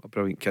 What a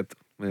brilliant kid.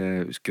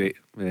 It was great.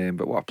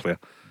 But what a player.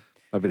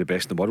 Maybe the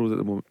best in the world at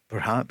the moment.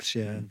 Perhaps,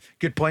 yeah.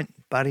 Good point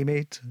Barry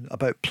made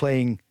about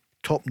playing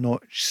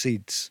top-notch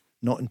seeds,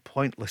 not in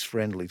pointless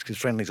friendlies, because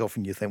friendlies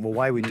often you think, well,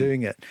 why are we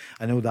doing it?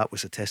 I know that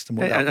was a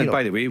testimony. And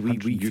by the way, we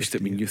used to,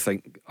 I mean, you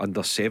think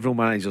under several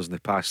managers in the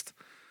past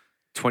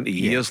 20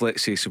 years,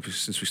 let's say,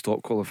 since we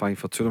stopped qualifying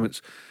for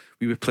tournaments,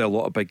 we would play a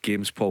lot of big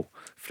games, Paul,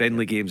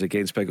 friendly games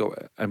against big,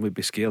 and we'd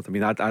be scared. I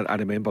mean, I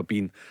remember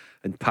being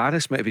in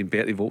Paris, might have been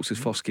Bertie Volks's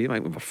first game. I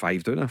think we were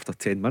 5 down after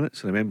 10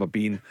 minutes. I remember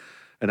being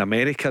in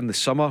America in the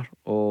summer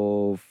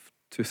of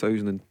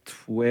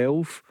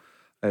 2012,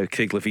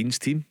 Craig Levine's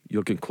team,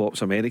 Jurgen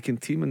Klopp's American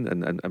team,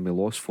 and we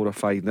lost 4 or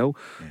 5-0.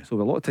 Yeah. So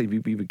a lot of times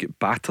we would get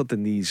battered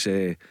in these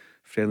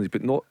friendlies,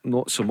 but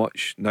not so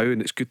much now.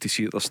 And it's good to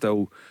see that they're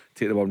still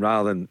taking the one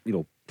rather than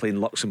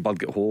playing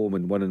Luxembourg at home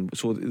and winning.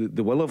 So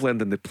the will have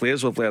learned and the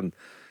players have learned.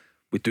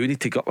 We do need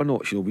to go up a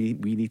notch. We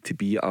need to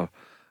be at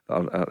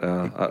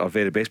our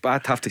very best. But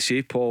I'd have to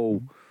say,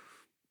 Paul,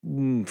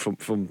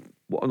 from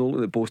what I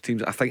know at both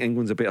teams, I think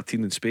England's a better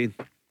team than Spain.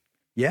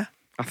 Yeah,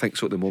 I think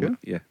so at the moment.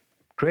 Sure. Yeah,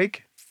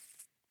 Craig,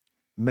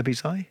 maybe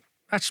I.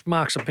 That's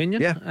Mark's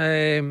opinion.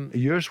 Yeah.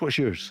 Yours? What's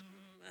yours?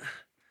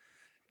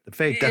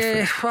 Very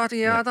different.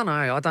 I don't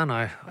know. I don't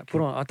know.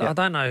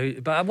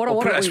 But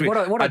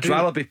I'd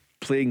rather be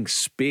playing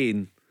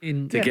Spain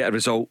to get a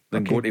result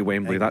than go to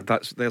Wembley.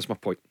 There's my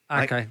point.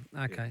 Okay,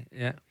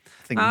 yeah.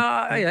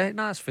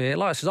 That's fair.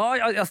 Like I said,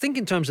 I think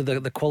in terms of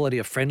the quality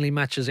of friendly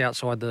matches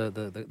outside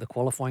the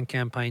qualifying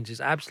campaigns is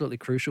absolutely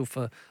crucial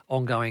for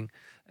ongoing,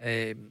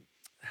 I'm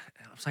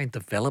saying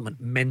development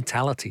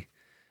mentality.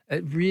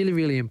 Really,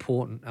 really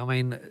important. I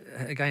mean,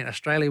 again,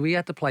 Australia, we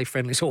had to play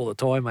friendlies all the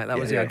time, mate. That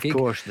was our gig. Of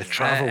course, the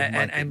travel.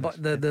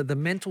 But the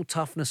mental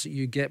toughness that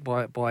you get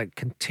by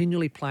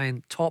continually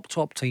playing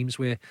top teams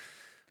where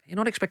you're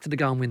not expected to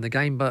go and win the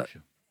game, but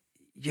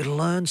you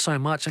learn so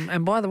much.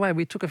 And by the way,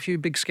 we took a few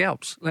big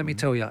scalps, let me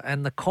tell you.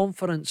 And the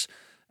confidence,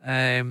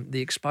 the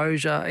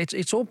exposure,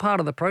 it's all part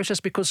of the process,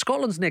 because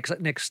Scotland's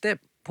next step,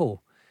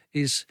 Paul,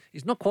 is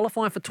not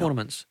qualifying for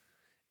tournaments.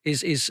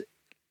 Is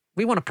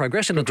we want to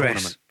progress in the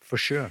tournament. For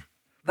sure.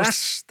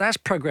 That's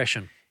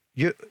progression.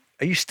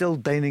 Are you still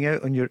dining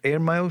out on your air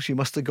miles? You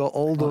must have got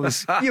all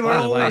those. You were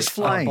always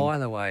flying. By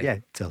the way. Yeah,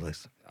 tell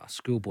us.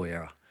 Schoolboy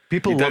era.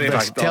 People love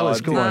this. Tell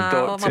us. Go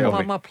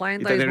on. My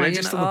plane days,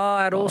 mate.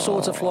 I had all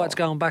sorts of flights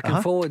going back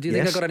and forward. Do you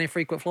think I got any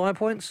frequent flyer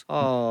points?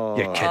 Oh,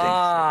 you're kidding.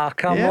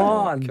 Come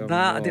on.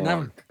 I didn't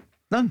have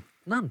them.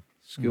 None.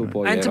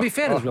 Schoolboy and era. to be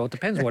fair as well, it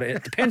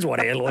depends what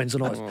airlines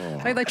and all.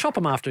 Hey, they chop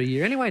them after a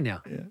year anyway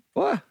now. Yeah.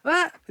 What?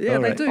 Yeah,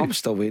 they do. I'm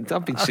still waiting.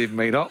 I've been saving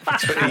mine up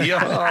for 20 years.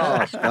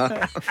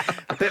 A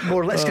bit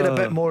more. Let's get a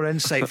bit more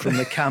insight from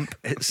the camp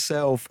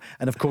itself.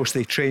 And of course,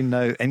 they train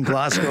now in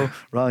Glasgow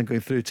rather than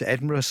going through to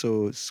Edinburgh.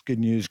 So it's good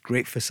news.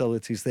 Great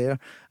facilities there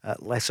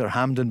at Lesser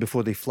Hampden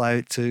before they fly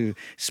out to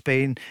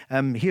Spain.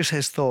 Here's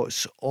his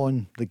thoughts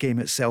on the game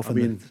itself.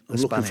 I'm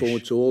looking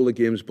forward to all the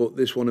games, but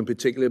this one in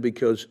particular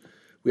because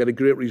we had a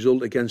great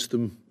result against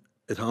them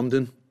at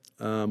Hampden.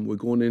 We're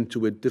going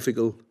into a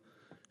difficult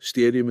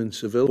stadium in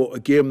Seville, but a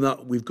game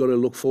that we've got to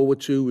look forward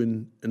to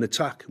in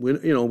attack. We're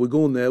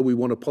going there. We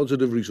want a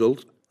positive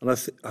result, and I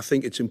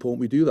think it's important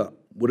we do that.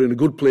 We're in a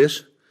good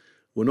place.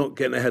 We're not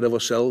getting ahead of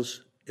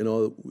ourselves.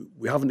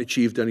 We haven't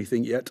achieved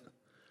anything yet,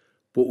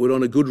 but we're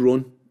on a good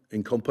run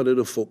in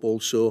competitive football.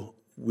 So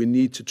we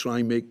need to try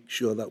and make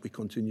sure that we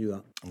continue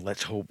that.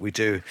 Let's hope we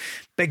do.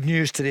 Big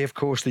news today, of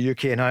course, the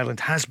UK and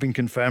Ireland has been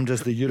confirmed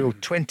as the Euro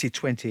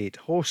 2028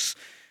 hosts,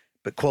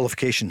 but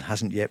qualification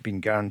hasn't yet been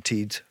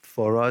guaranteed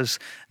for us.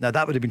 Now,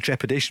 that would have been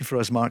trepidation for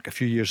us, Mark, a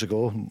few years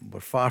ago. We're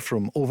far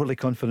from overly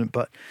confident,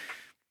 but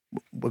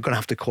we're going to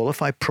have to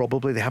qualify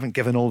probably. They haven't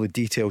given all the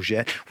details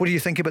yet. What do you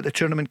think about the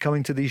tournament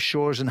coming to these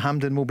shores, and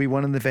Hampden will be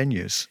one of the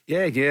venues?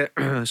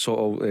 Yeah.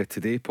 Saw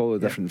today, Paul, the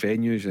different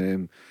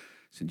venues.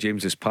 St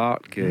James's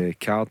Park,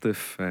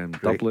 Cardiff,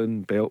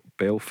 Dublin,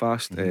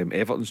 Belfast,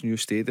 Everton's new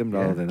stadium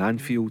rather than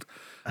Anfield.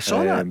 I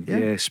saw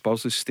that.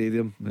 Spurs'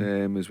 stadium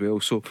as well.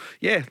 So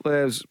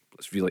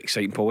it's really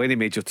exciting, Paul. Any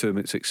major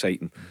tournament's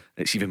exciting.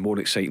 It's even more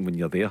exciting when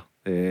you're there.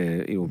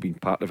 Being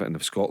part of it, and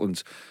if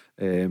Scotland's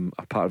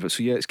a part of it.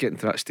 So it's getting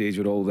to that stage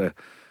where all the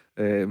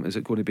is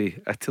it going to be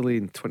Italy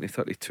in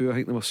 2032? I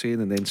think they were saying,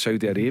 and then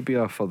Saudi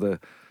Arabia for the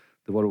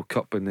the World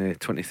Cup in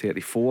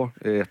 2034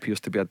 appears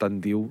to be a done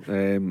deal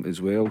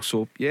as well.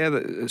 So yeah,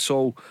 it's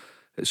all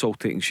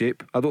taking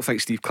shape. I don't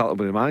think Steve Clarke will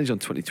be the manager in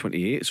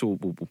 2028, so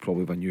we'll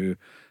probably have a new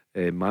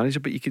manager.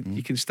 But you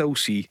can still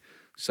see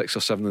 6 or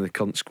 7 of the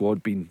current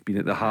squad being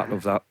at the heart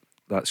of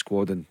that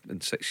squad in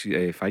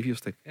 5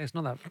 years' time. Yeah, it's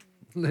not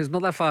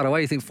that far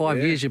away. You think 5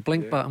 years, your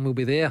blink button will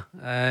be there.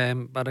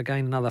 But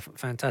again, another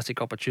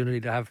fantastic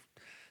opportunity to have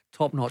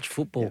top-notch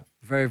football,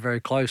 very, very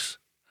close.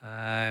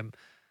 And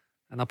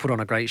I put on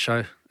a great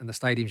show in the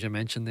stadiums you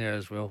mentioned there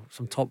as well.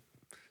 Some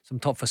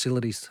top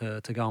facilities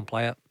to go and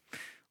play at.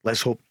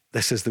 Let's hope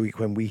this is the week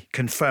when we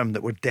confirm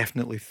that we're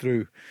definitely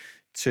through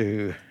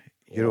to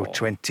Euro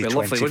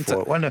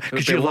 2024. Well,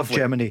 because you love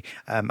Germany.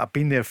 I've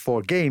been there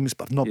for games,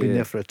 but I've not been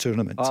there for a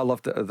tournament. I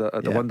loved it.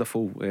 The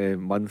wonderful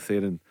month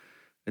there in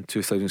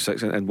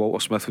 2006, and Walter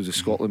Smith was the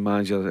Scotland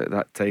manager at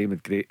that time.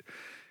 Had great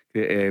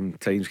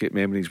times, great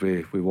memories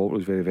with Walter.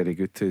 Was very, very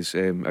good to us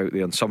out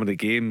there. And some of the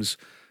games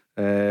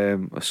I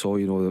saw,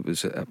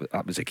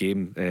 that was a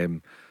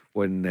game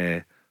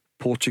when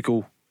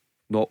Portugal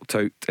knocked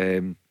out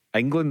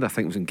England. I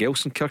think it was in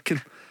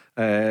Gelsenkirchen.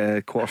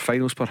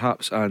 Quarter-finals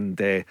perhaps, and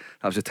that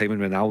was the time when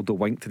Ronaldo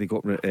winked and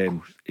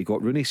he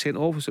got Rooney sent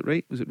off. Was it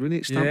right? Was it Rooney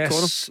at Stamp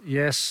Torham?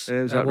 Yes,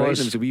 was that right?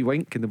 There was a wee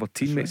wink, and they were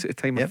teammates at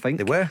the time. I think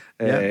they were.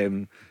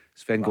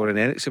 Sven-Goran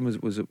Eriksson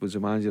was the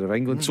manager of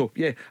England. So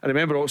yeah, I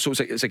remember also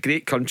it's a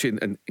great country,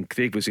 and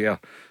Craig was there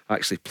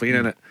actually playing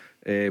in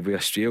it with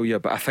Australia.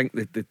 But I think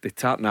the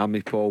Tartan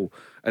Army, Paul,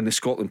 and the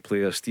Scotland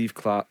players, Steve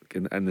Clarke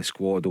and the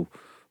squad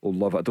will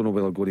love it. I don't know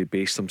where they're going to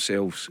base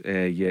themselves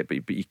yet,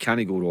 but you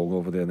can't go wrong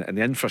over there. And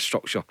the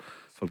infrastructure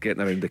for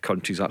getting around the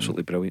country is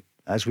absolutely brilliant.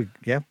 I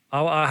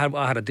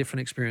had a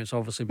different experience,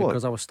 obviously,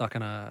 because I was stuck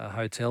in a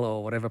hotel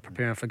or whatever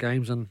preparing for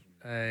games, and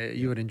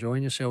you were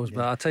enjoying yourselves.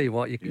 But I tell you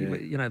what,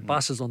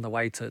 buses on the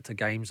way to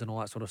games and all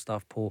that sort of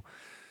stuff, Paul.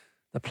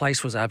 The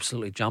place was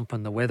absolutely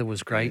jumping. The weather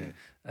was great.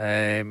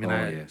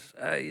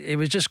 It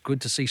was just good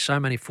to see so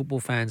many football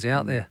fans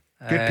out there.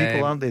 Good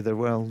people, aren't they? They're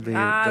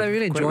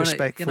really enjoying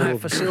it.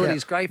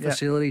 Facilities, great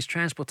facilities,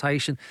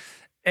 transportation,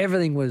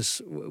 everything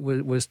was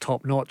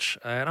top notch.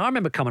 And I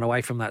remember coming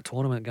away from that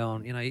tournament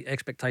going,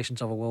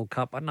 expectations of a World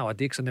Cup. I had no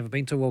idea because I've never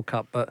been to a World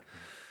Cup, but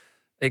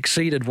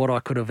exceeded what I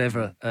could have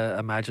ever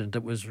imagined.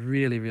 It was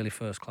really, really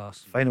first class.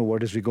 Final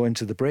word as we go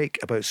into the break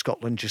about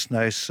Scotland just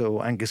now.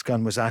 So Angus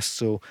Gunn was asked,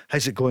 so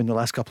how's it going the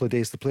last couple of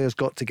days? The players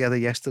got together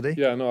yesterday.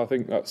 Yeah, no, I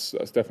think that's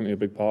definitely a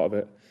big part of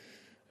it.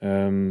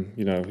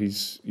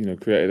 He's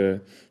created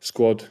a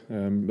squad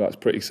that's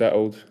pretty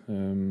settled.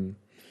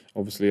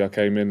 Obviously I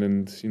came in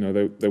and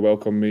they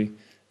welcomed me.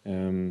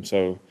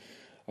 So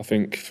I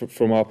think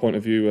from our point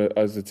of view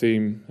as a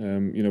team,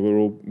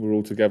 we're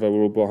all together,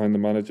 we're all behind the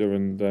manager,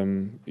 and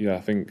I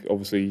think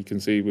obviously you can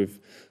see with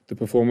the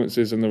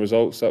performances and the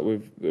results that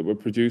we're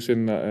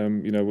producing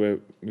that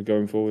we're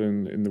going forward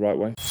in the right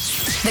way.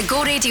 The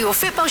Go Radio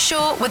Football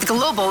Show with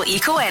Global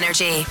Eco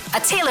Energy. A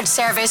tailored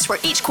service where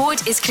each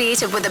quote is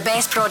created with the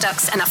best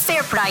products and a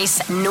fair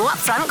price, no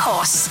upfront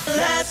costs.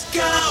 Let's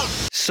go!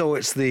 So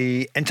it's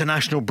the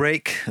international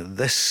break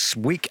this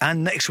week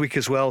and next week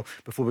as well,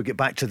 before we get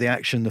back to the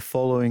action the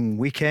following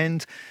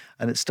weekend.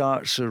 And it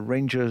starts,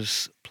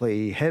 Rangers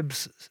play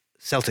Hibs,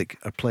 Celtic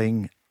are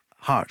playing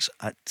Hearts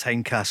at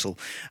Tynecastle.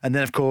 And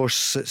then of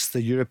course it's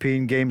the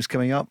European games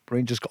coming up.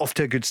 Rangers got off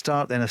to a good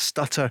start, then a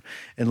stutter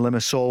in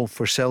Limassol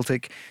for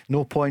Celtic.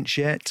 No points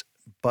yet,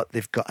 but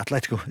they've got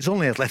it's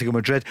only Atletico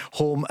Madrid,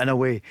 home and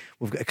away.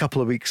 We've got a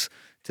couple of weeks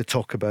to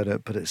talk about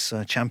it, but it's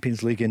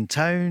Champions League in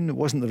town. It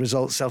wasn't the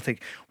result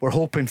Celtic were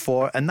hoping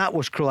for, and that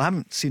was cruel. I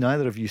haven't seen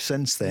either of you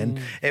since then.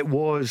 It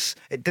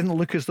didn't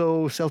look as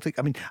though Celtic,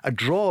 a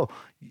draw,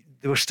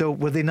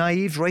 were they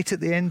naive right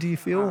at the end, do you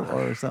feel?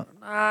 Or is that?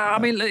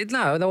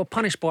 No, they were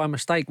punished by a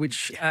mistake,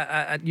 which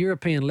at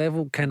European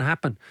level can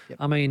happen. Yep.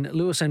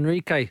 Luis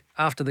Enrique,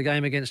 after the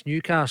game against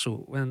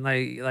Newcastle, when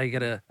they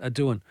get a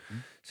doing,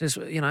 says,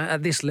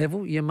 at this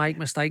level, you make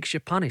mistakes,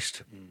 you're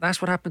punished.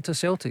 That's what happened to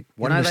Celtic.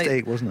 One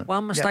mistake, wasn't it?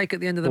 One mistake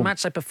at the end of the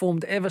match. They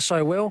performed ever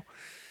so well.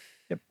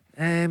 Yep.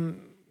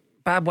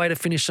 Bad way to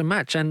finish the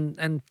match.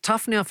 And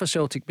tough now for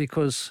Celtic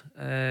because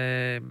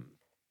they're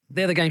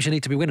the games you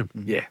need to be winning.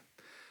 Yeah.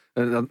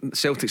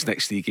 Celtic's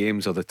next 3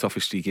 games are the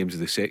toughest 3 games of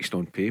the section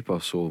on paper,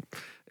 so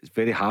it's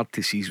very hard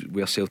to see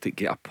where Celtic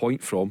get a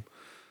point from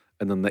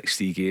in their next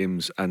 3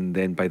 games, and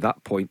then by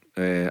that point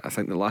I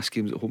think the last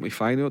game's at home to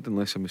Feyenoord,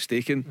 unless I'm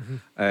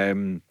mistaken.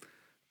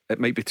 It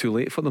might be too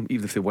late for them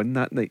even if they win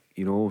that night,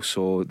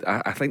 so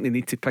I think they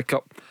need to pick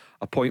up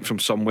a point from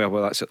somewhere,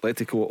 whether that's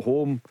Atletico at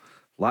home,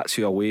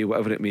 Lazio away,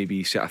 whatever it may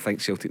be. So I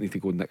think Celtic need to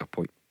go and nick a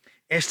point.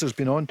 Esther's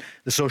been on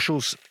the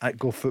socials at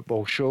Go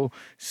Football Show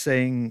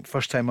saying,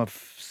 first time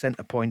I've sent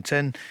a point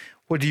in.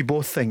 What do you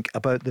both think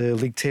about the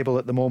league table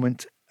at the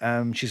moment?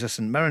 She's a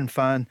St Mirren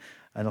fan,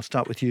 and I'll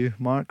start with you,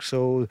 Mark.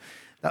 So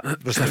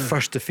that was their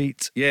first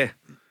defeat. Yeah,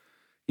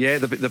 Yeah,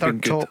 they've been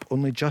third good. top,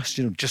 only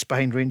just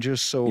behind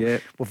Rangers. So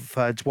we've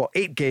had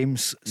 8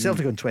 games.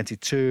 Celtic on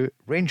 22,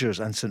 Rangers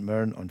and St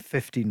Mirren on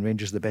 15.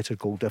 Rangers the better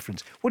goal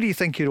difference. What do you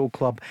think, your old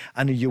club?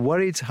 And are you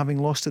worried, having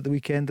lost at the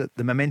weekend, that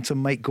the momentum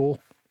might go?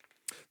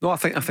 No, I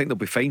think they'll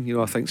be fine.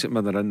 I think St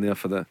Mirren are in there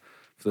for the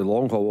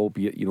long haul.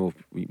 Albeit,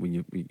 when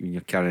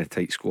you're carrying a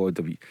tight squad,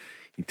 you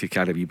need to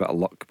carry a wee bit of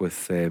luck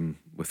with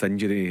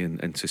injury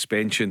and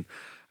suspension.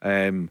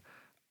 Had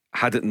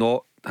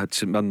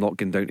St Mirren not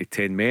gone down to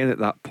 10 men at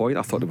that point,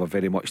 I thought they were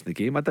very much in the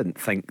game. I didn't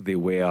think they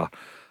were.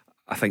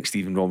 I think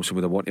Stephen Robinson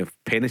would have wanted to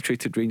have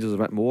penetrated Rangers a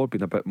bit more,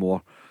 been a bit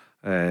more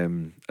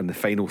in the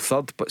final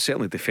third, but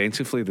certainly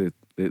defensively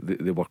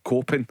they were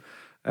coping,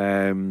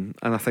 and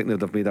I think they'd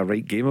have made a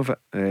right game of it.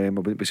 I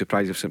wouldn't be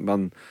surprised if St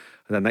Mirren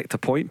had nicked a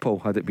point, Paul,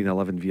 had it been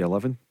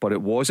 11v11, but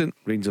it wasn't.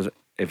 Rangers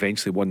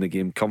eventually won the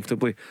game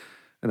comfortably,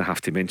 and I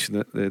have to mention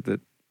the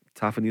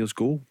Tavernier's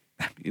goal.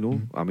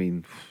 I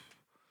mean,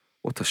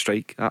 what a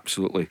strike!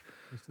 Absolutely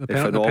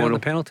phenomenal. The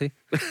penalty.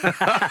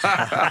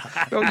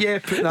 Well, yeah,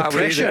 putting that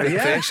away, the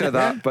pressure of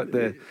that, but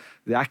the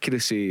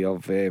accuracy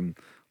of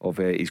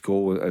his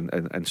goal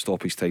and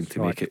stoppage time to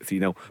make it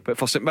 3-0. But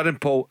for St Mirren,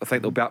 Paul, I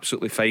think they'll be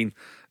absolutely fine.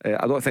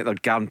 I don't think they're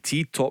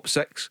guaranteed top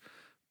 6,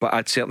 but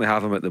I'd certainly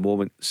have them at the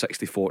moment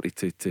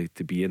 60-40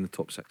 to be in the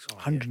top 6.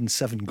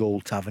 107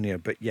 goal Tavernier,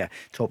 but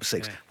top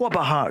 6. What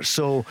about Hearts?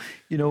 So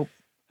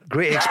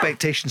great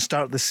expectations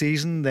start of the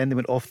season, then they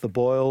went off the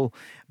boil,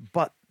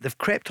 but they've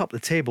crept up the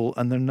table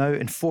and they're now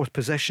in 4th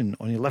position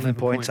on 11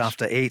 points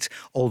after 8,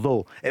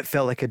 although it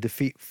felt like a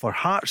defeat for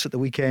Hearts at the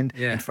weekend,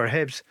 and for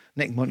Hibs,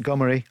 Nick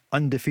Montgomery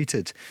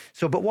undefeated.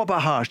 But what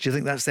about Hearts? Do you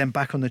think that's them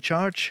back on the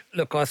charge?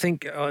 Look, I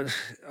think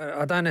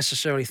I don't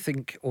necessarily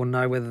think or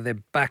know whether they're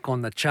back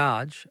on the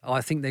charge. I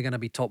think they're going to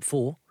be top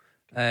 4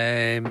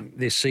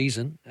 this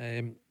season,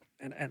 and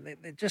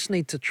they just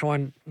need to try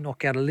and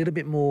knock out a little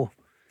bit more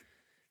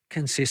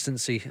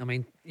consistency. I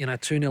mean,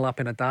 2-0 up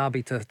in a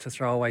derby to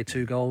throw away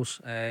 2 goals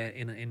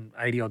in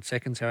 80 odd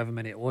seconds, however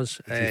many it was.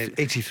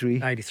 83.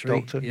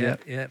 Doctor, yeah.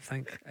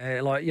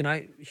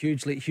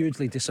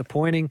 Hugely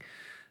disappointing.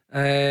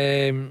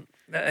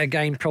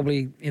 Again,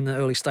 probably in the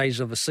early stages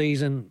of the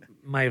season,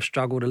 may have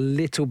struggled a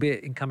little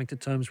bit in coming to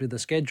terms with the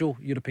schedule,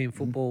 European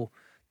football,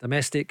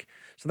 domestic.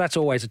 So that's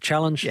always a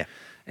challenge. Yeah.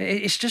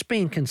 It's just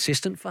being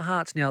consistent for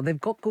Hearts now. They've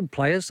got good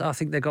players. I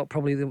think they've got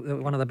probably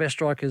one of the best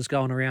strikers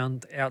going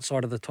around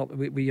outside of the top.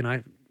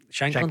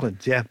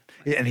 Shankland. Yeah,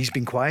 and he's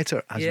been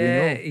quieter, as we know.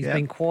 Yeah, he's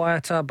been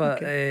quieter,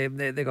 but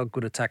they've got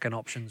good attacking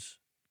options.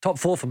 Top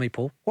 4 for me,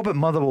 Paul. What about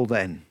Motherwell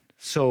then?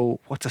 So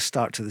what a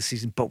start to the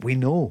season. But we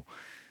know,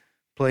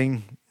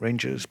 playing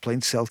Rangers,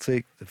 playing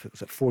Celtic,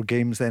 was it 4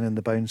 games then in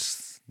the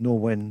bounce, no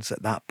wins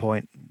at that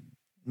point.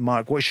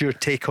 Mark, what's your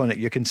take on it,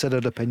 your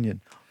considered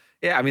opinion?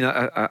 Yeah, I mean,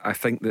 I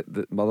think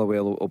that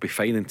Motherwell will be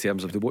fine in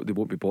terms of they won't be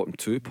bottom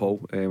 2, Paul.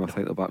 I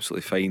think they'll be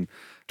absolutely fine.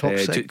 Top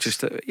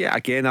 6.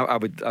 Again, I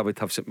would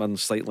have St Mirren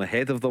slightly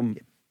ahead of them,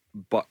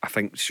 but I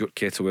think Stuart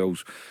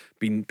Kettlewell's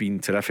been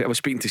terrific. I was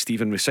speaking to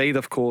Stephen Reside,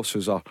 of course,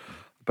 who's a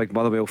big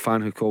Motherwell fan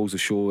who calls the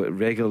show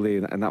regularly,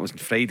 and that was on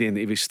Friday, and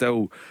he was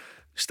still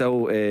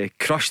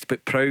crushed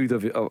but proud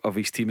of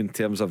his team in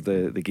terms of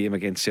the game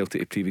against Celtic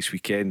the previous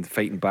weekend,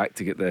 fighting back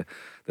to get the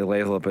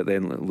leveler, but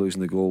then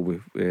losing the goal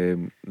with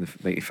the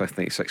 95th,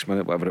 96th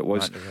minute, whatever it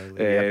was.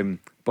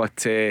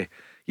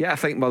 I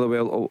think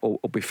Motherwell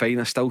will be fine.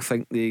 I still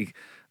think and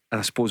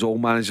I suppose all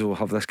managers will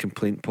have this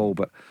complaint, Paul,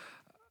 but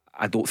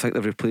I don't think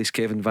they've replaced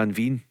Kevin Van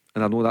Veen,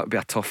 and I know that would be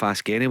a tough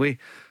ask anyway,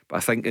 but I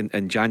think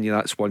in January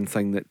that's one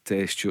thing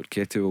that Stuart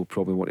Kettle will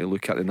probably want to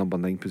look at, the number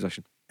 9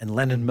 position. And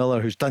Lennon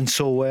Miller, who's done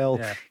so well,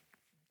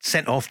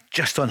 sent off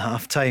just on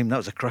half time. That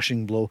was a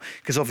crushing blow,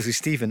 because obviously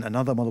Stephen and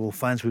other Motherwell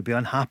fans would be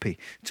unhappy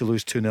to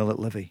lose 2-0 at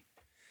Livy.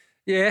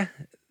 Yeah,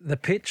 the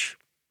pitch.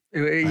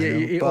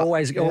 You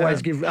always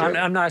give. Sure.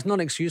 I know it's not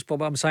an excuse,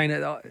 Bob. I'm saying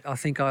it. I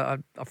think I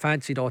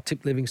fancied or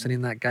tipped Livingston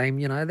in that game.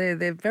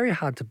 They're very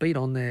hard to beat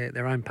on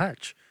their own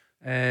patch.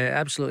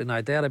 Absolutely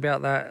no doubt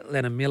about that.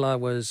 Lennon Miller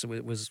was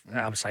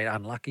I'm saying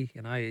unlucky.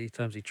 In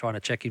terms of trying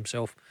to check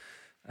himself.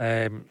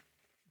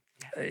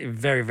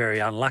 Very, very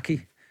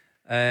unlucky.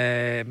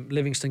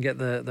 Livingston get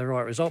the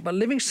right result, but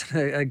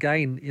Livingston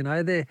again,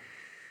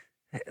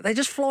 they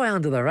just fly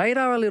under the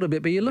radar a little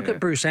bit. But you look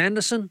at Bruce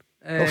Anderson.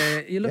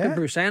 At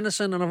Bruce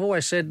Anderson, and I've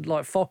always said,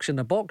 like Fox in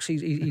the box,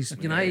 he's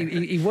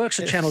he works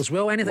the channels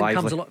well. Anything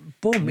lively. Comes along,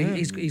 boom,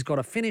 he's got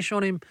a finish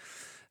on him.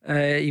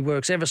 He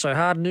works ever so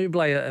hard.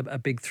 Nuble a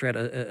big threat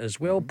as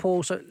well,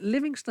 Paul. So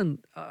Livingston,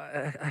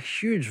 a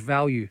huge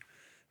value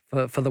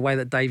for the way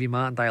that Davy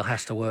Martindale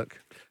has to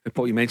work.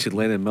 Paul, you mentioned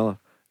Lennon Miller.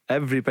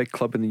 Every big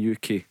club in the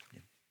UK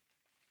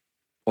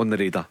on the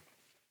radar.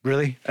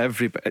 Really?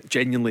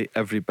 Genuinely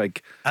every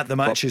big at the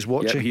matches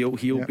club. Watching. Yeah,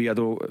 he'll be. I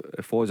don't know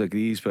if Foz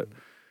agrees, but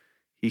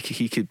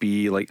he could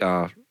be like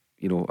a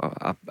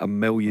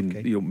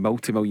million,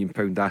 multi-million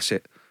pound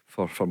asset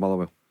for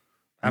Motherwell.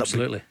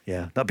 Absolutely.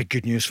 That'd be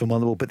good news for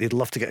Motherwell, but they'd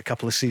love to get a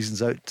couple of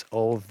seasons out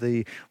of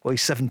the. Well,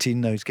 he's 17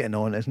 now, he's getting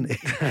on, isn't he?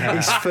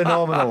 He's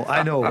phenomenal,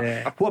 I know.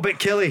 Yeah. What about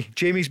Killie?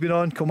 Jamie's been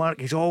on,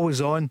 Kilmark, he's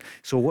always on.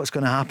 So what's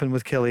going to happen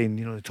with Killie? And,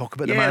 they talk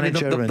about the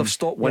manager. They've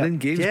stopped winning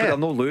games, but they're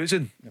not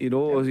losing.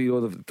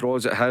 The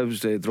draws at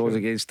Hibs, draws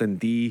against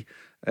Dundee.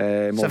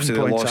 Obviously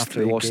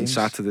they lost on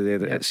Saturday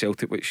there at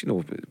Celtic, which is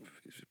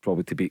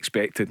probably to be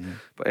expected.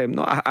 But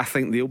I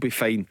think they'll be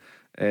fine.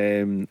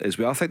 As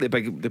well, I think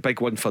the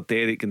big one for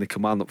Derek and the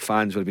Kilmarnock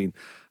fans would have been,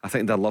 I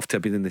think they'd love to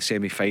have been in the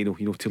semi-final.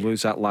 To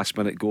lose that last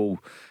minute goal,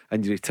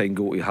 injury time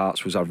goal to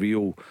Hearts was a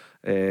real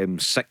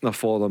sickener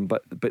for them.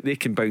 But they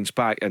can bounce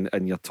back, and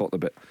you're talking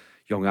about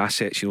young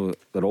assets.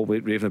 They're all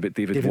raving about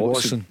David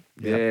Watson.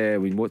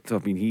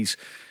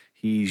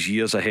 He's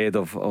years ahead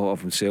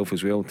of himself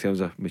as well in terms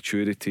of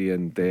maturity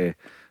and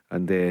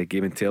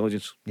game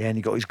intelligence. Yeah, and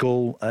he got his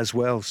goal as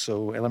well,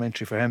 so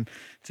elementary for him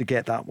to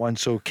get that one.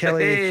 So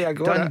Kelly,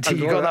 Dundee,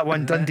 you got that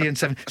one. Dundee on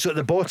 7. So at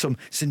the bottom,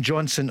 St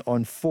Johnstone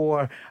on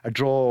 4, a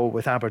draw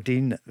with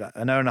Aberdeen,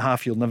 an hour and a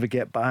half you'll never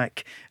get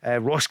back.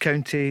 Ross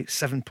County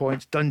 7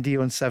 points, Dundee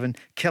on 7,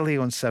 Kelly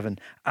on 7,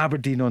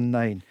 Aberdeen on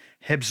 9,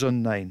 Hibs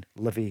on 9,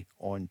 Livy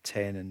on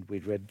 10, and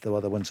we'd read the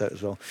other ones out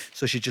as well.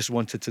 So she just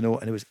wanted to know,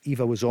 and it was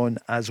Eva was on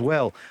as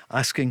well,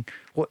 asking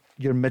what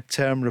your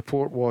mid-term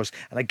report was.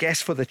 And I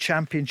guess for the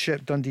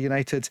Championship, Dundee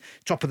United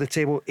top of the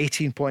table,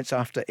 18 points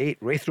after 8.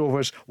 Wraith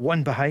Rovers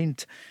 1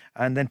 behind,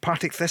 and then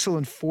Partick Thistle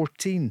on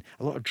 14.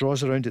 A lot of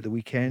draws around at the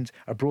weekend.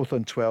 Arbroath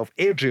on 12,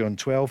 Airdrie on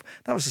 12.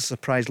 That was a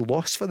surprise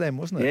loss for them,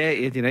 wasn't it? Yeah,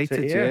 Airdrie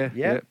United,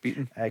 yeah,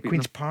 beaten.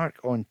 Queen's Park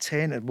on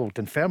 10. Well,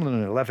 Dunfermline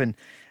on 11.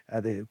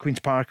 The Queen's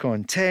Park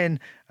on 10,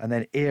 and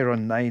then Ayr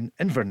on 9,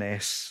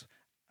 Inverness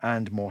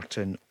and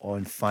Morton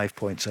on 5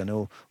 points. I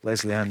know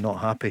Leslie Ann not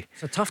happy.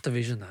 It's a tough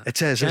division, that.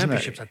 It is, isn't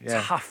it? Championship's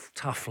a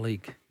tough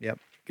league. Yep.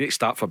 Great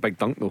start for Big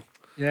Dunk though.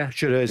 Yeah,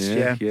 sure is.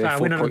 Yeah.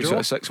 4 points out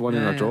of 6, 1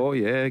 in a draw.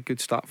 Yeah, good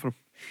start for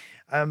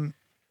him.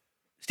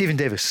 Stephen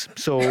Davis.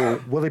 So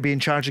will he be in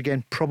charge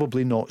again?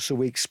 Probably not. So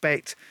we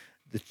expect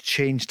the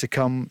change to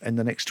come in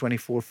the next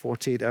 24,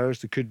 48 hours.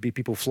 There could be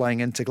people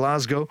flying into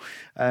Glasgow.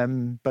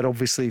 But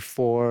obviously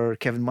for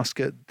Kevin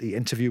Muscat, the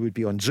interview would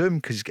be on Zoom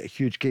because he's got a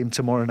huge game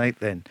tomorrow night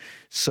then.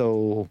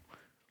 So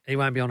he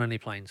won't be on any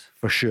planes.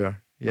 For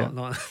sure.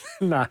 Yeah.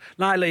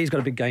 He's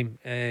got a big game.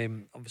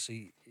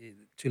 Obviously,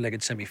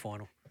 2-legged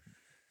semi-final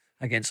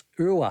against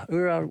Ura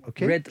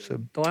Red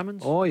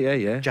Diamonds. Oh,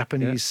 yeah.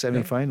 Japanese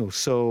semi-final.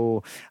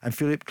 So, and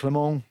Philippe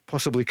Clement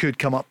possibly could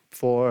come up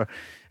for...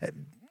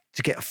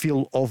 to get a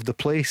feel of the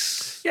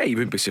place. Yeah, you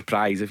wouldn't be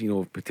surprised if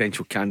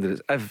potential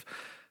candidates,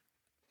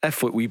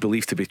 if what we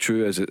believe to be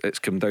true is it's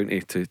come down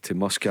to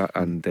Muscat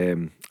and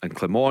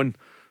Clement.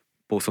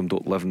 Both of them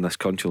don't live in this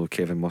country. Although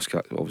Kevin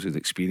Muscat obviously the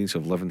experience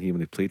of living here when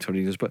they played for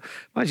Rangers. But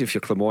imagine if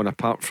you're Clement,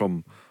 apart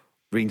from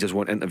Rangers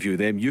want to interview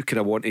them, you kind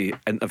of want to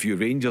interview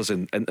Rangers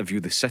and interview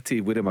the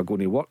city. Where am I going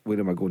to work? Where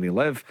am I going to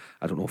live?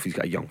 I don't know if he's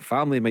got a young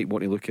family, he might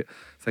want to look at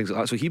things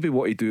like that. So he'd be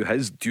wanting to do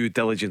his due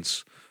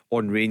diligence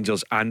on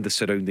Rangers and the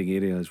surrounding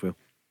area as well.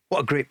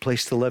 What a great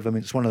place to live. I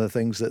mean, it's one of the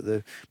things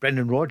that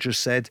Brendan Rodgers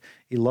said.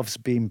 He loves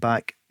being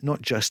back,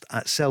 not just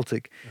at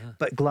Celtic,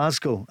 but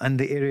Glasgow and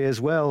the area as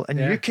well. And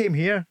you came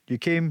here, you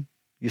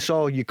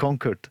saw, you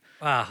conquered.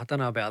 I don't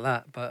know about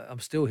that, but I'm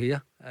still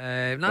here.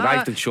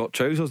 Arrived in short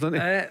trousers, didn't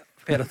he?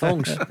 Pair of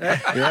thongs. But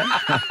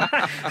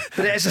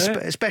it is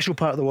a special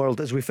part of the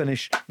world as we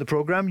finish the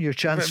programme. Your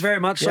chance. Very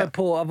much so,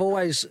 Paul. I've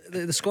always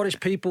the Scottish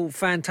people,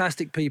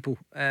 fantastic people,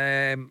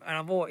 and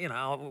I've always,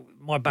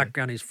 my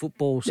background is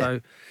football, so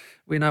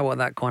we know what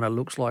that kind of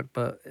looks like.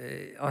 But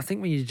I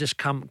think when you just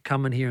come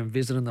in here and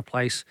visit in the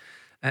place,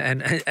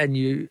 and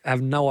you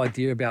have no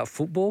idea about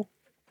football,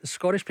 the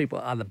Scottish people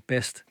are the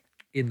best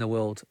in the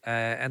world,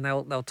 and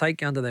they'll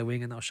take you under their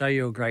wing and they'll show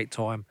you a great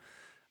time.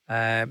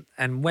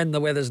 And when the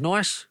weather's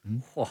nice,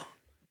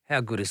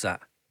 how good is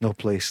that? No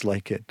place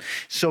like it.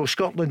 So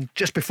Scotland,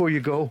 just before you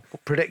go,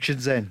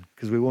 predictions then,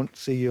 because we won't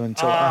see you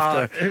until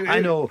after. I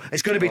know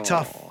it's going to be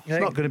tough. It's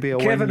not going to be a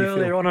Kevin win.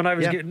 Earlier on, I know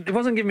he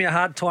wasn't giving me a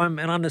hard time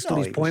and understood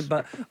his point,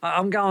 but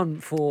I'm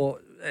going for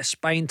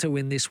Spain to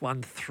win this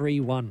one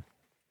 3-1.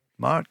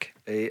 Mark?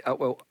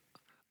 Well,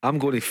 I'm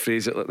going to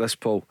phrase it like this,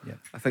 Paul.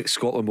 I think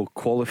Scotland will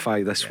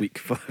qualify this week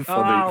for the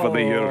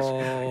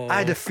Euros. I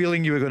had a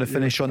feeling you were going to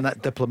finish on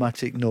that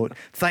diplomatic note.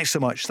 Thanks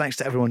so much. Thanks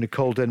to everyone who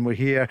called in. We're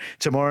here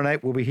tomorrow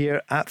night. We'll be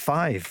here at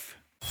 5.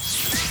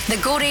 The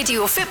Go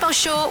Radio Football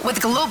Show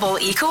with Global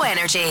Eco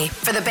Energy.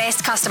 For the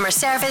best customer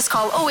service,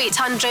 call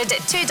 0800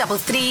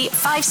 233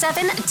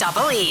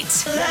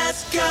 5788.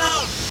 Let's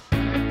go!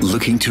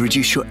 Looking to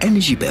reduce your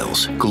energy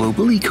bills?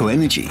 Global Eco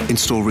Energy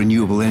install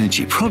renewable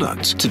energy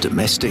products to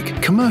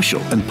domestic, commercial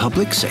and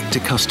public sector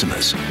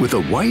customers. With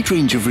a wide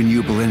range of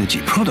renewable energy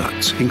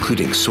products,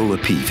 including solar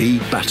PV,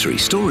 battery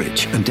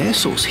storage and air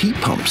source heat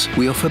pumps,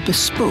 we offer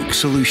bespoke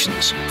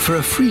solutions. For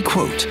a free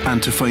quote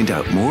and to find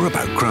out more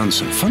about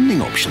grants and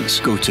funding options,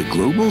 go to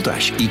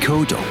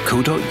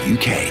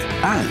global-eco.co.uk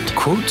and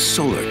quote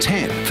Solar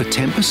 10 for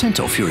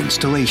 10% off your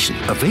installation.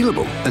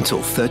 Available until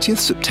 30th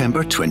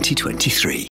September 2023.